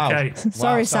 Right, Wow. okay.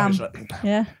 Sorry, Sam.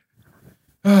 Yeah.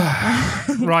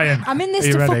 Ryan. I'm in this are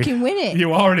you to ready? fucking win it.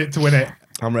 You are in it to win it.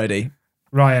 I'm ready.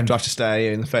 Ryan. Do I have to stare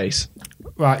you in the face?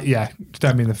 Right, yeah.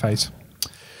 Stare me in the face.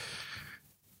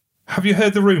 Have you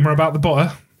heard the rumour about the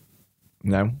butter?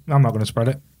 No. I'm not going to spread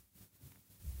it.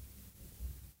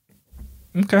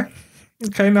 Okay.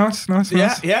 Okay, nice.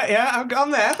 Yeah.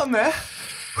 I'm there.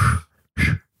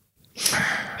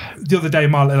 The other day,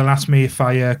 Marlon asked me if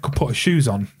I could put her shoes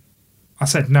on. I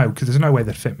said no, because there's no way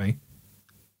they'd fit me.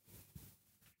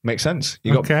 Makes sense.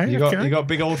 You got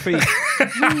big old feet.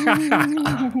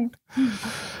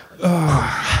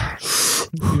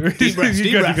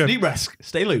 Deep breaths.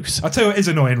 Stay loose. I'll tell you what is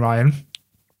annoying, Ryan.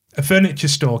 A furniture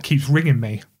store keeps ringing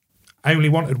me. I only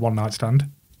wanted one night stand.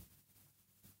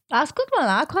 That's a good one.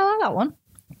 I quite like that one.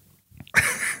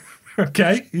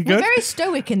 Okay, you We're good? very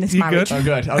stoic in this You marriage.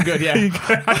 good? I'm good. Yeah.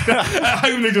 At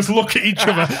home, they just look at each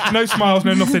other. No smiles,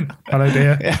 no nothing. Hello,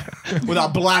 dear. Yeah. With our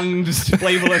bland,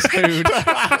 flavourless food.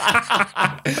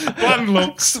 Bland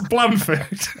looks, bland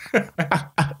food.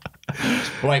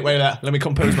 Wait there. Let me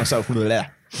compose myself. You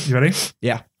ready?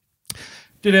 Yeah.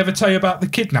 Did I ever tell you about the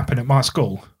kidnapping at my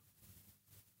school?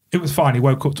 It was fine. He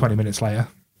woke up 20 minutes later.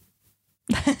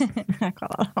 I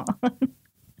quite like that one.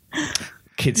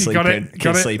 Kids You got sleeping. it, got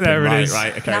Kids it. sleeping. There it right, is.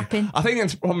 right. Okay. Napping. I think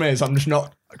the problem is I'm just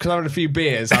not, because I've had a few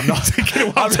beers, I'm not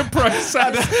thinking What a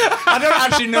process. I don't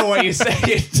actually know what you're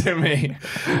saying to me.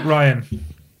 Ryan,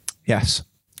 Yes.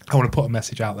 I want to put a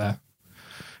message out there.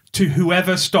 To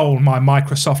whoever stole my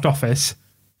Microsoft Office,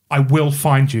 I will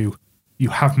find you. You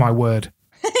have my word.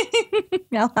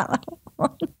 Yeah, I like that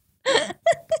one.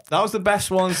 That was the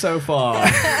best one so far.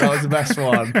 That was the best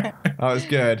one. That was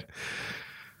good.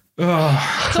 Tell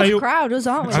Tough you, crowd, us,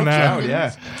 aren't we? I know. Oh,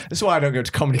 yeah. That's why I don't go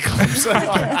to comedy clubs.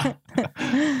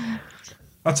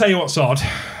 I'll tell you what's odd.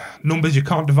 Numbers you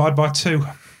can't divide by 2.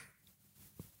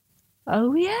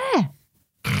 Oh, yeah.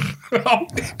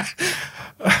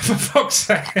 For fuck's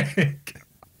sake.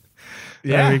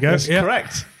 Yeah, There we go. that's Yeah.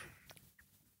 correct.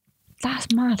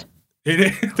 That's mad.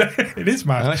 It is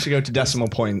mad. Unless you go to decimal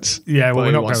points. Yeah, well, But we're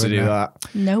who not wants going to do there. that.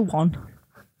 No one.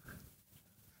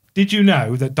 Did you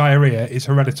know that diarrhea is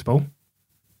hereditable?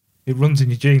 It runs in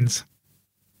your genes.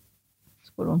 It's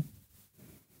a good one.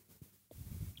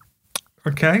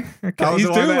 Okay. That was He's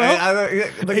the one doing well.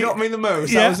 that got me the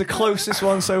most. Yeah. That was the closest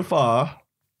one so far.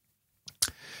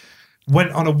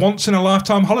 Went on a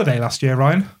once-in-a-lifetime holiday last year,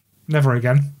 Ryan. Never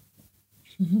again.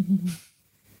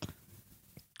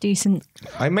 Decent.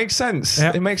 It makes sense.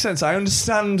 Yeah. It makes sense. I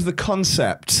understand the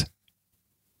concept.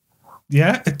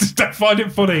 Yeah? Don't find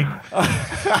it funny.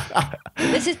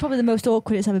 This is probably the most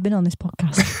awkward it's ever been on this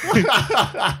podcast.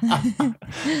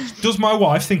 Does my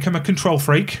wife think I'm a control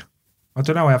freak? I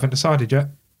don't know. I haven't decided yet.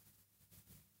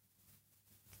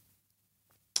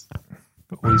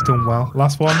 Oh, he's done well.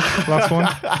 Last one.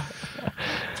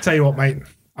 Tell you what, mate.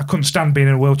 I couldn't stand being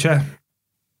in a wheelchair.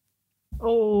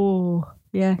 Oh,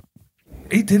 yeah.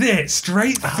 He did it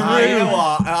straight through. You know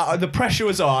what? The pressure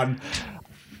was on.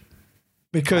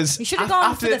 Because You should have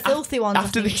gone for the filthy ones, I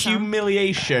After the think, Sam.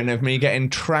 humiliation of me getting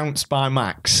trounced by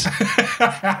Max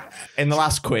in the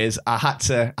last quiz, I had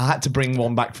to bring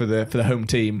one back for the home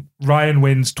team. Ryan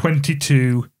wins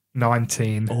 22-19.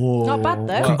 Oh, Not bad,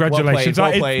 though. Congratulations.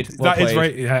 Well played. That is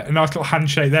very, yeah, a nice little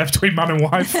handshake there between man and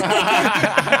wife.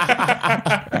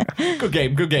 Good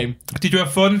game. Did you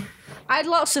have fun? I had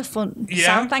lots of fun, Yeah?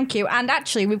 Sam, thank you. And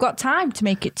actually, we've got time to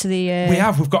make it to the...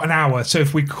 We've got an hour. So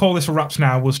if we call this a wraps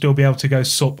now, we'll still be able to go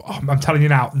sup. Oh, I'm telling you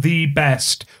now, the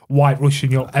best White Russian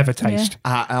you'll ever taste.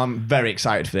 I'm very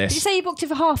excited for Did you this. say you booked it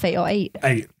for 8:30 or 8?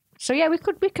 8. So yeah, we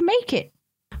can make it.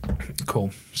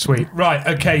 Cool. Sweet. Right.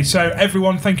 Okay. So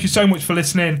everyone, thank you so much for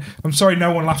listening. I'm sorry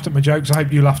no one laughed at my jokes. I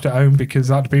hope you laughed at home because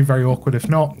that'd be very awkward if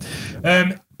not.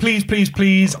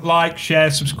 Please like, share,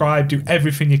 subscribe, do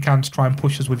everything you can to try and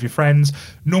push us with your friends.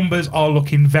 Numbers are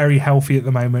looking very healthy at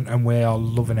the moment and we are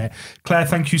loving it. Claire,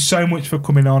 thank you so much for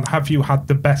coming on. Have you had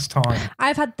the best time?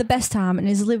 I've had the best time and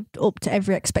it's lived up to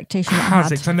every expectation that I Has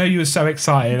had. it? 'Cause I know you were so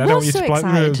excited. I don't want you so to be like,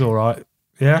 excited. it was all right.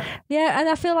 Yeah. Yeah, and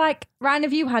I feel like Ryan,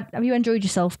 have you enjoyed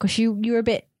yourself? Because you were a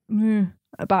bit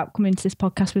about coming to this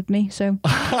podcast with me. So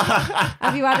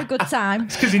have you had a good time?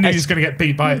 It's because he knew he was going to get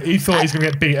beat by. He thought he was going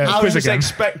to get beat at a I quiz was again.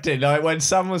 expecting, like, when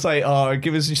Sam was like, "Oh,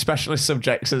 give us your specialist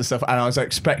subjects and stuff," and I was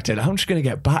expecting, I'm just going to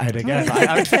get battered again.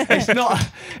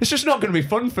 It's just not going to be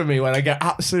fun for me when I get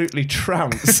absolutely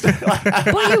trounced.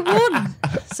 Well, you won,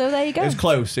 so there you go. It was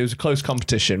close. It was a close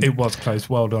competition. It was close.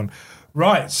 Well done.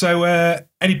 Right. So,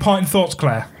 any parting thoughts,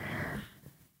 Claire?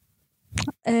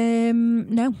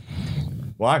 No.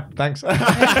 Why? Thanks. Thanks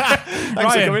for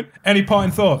Ryan, coming. any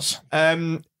parting thoughts?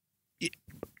 The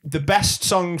best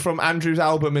song from Andrew's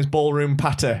album is Ballroom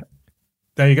Patter.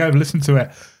 There you go. Listen to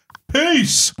it.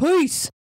 Peace. Peace.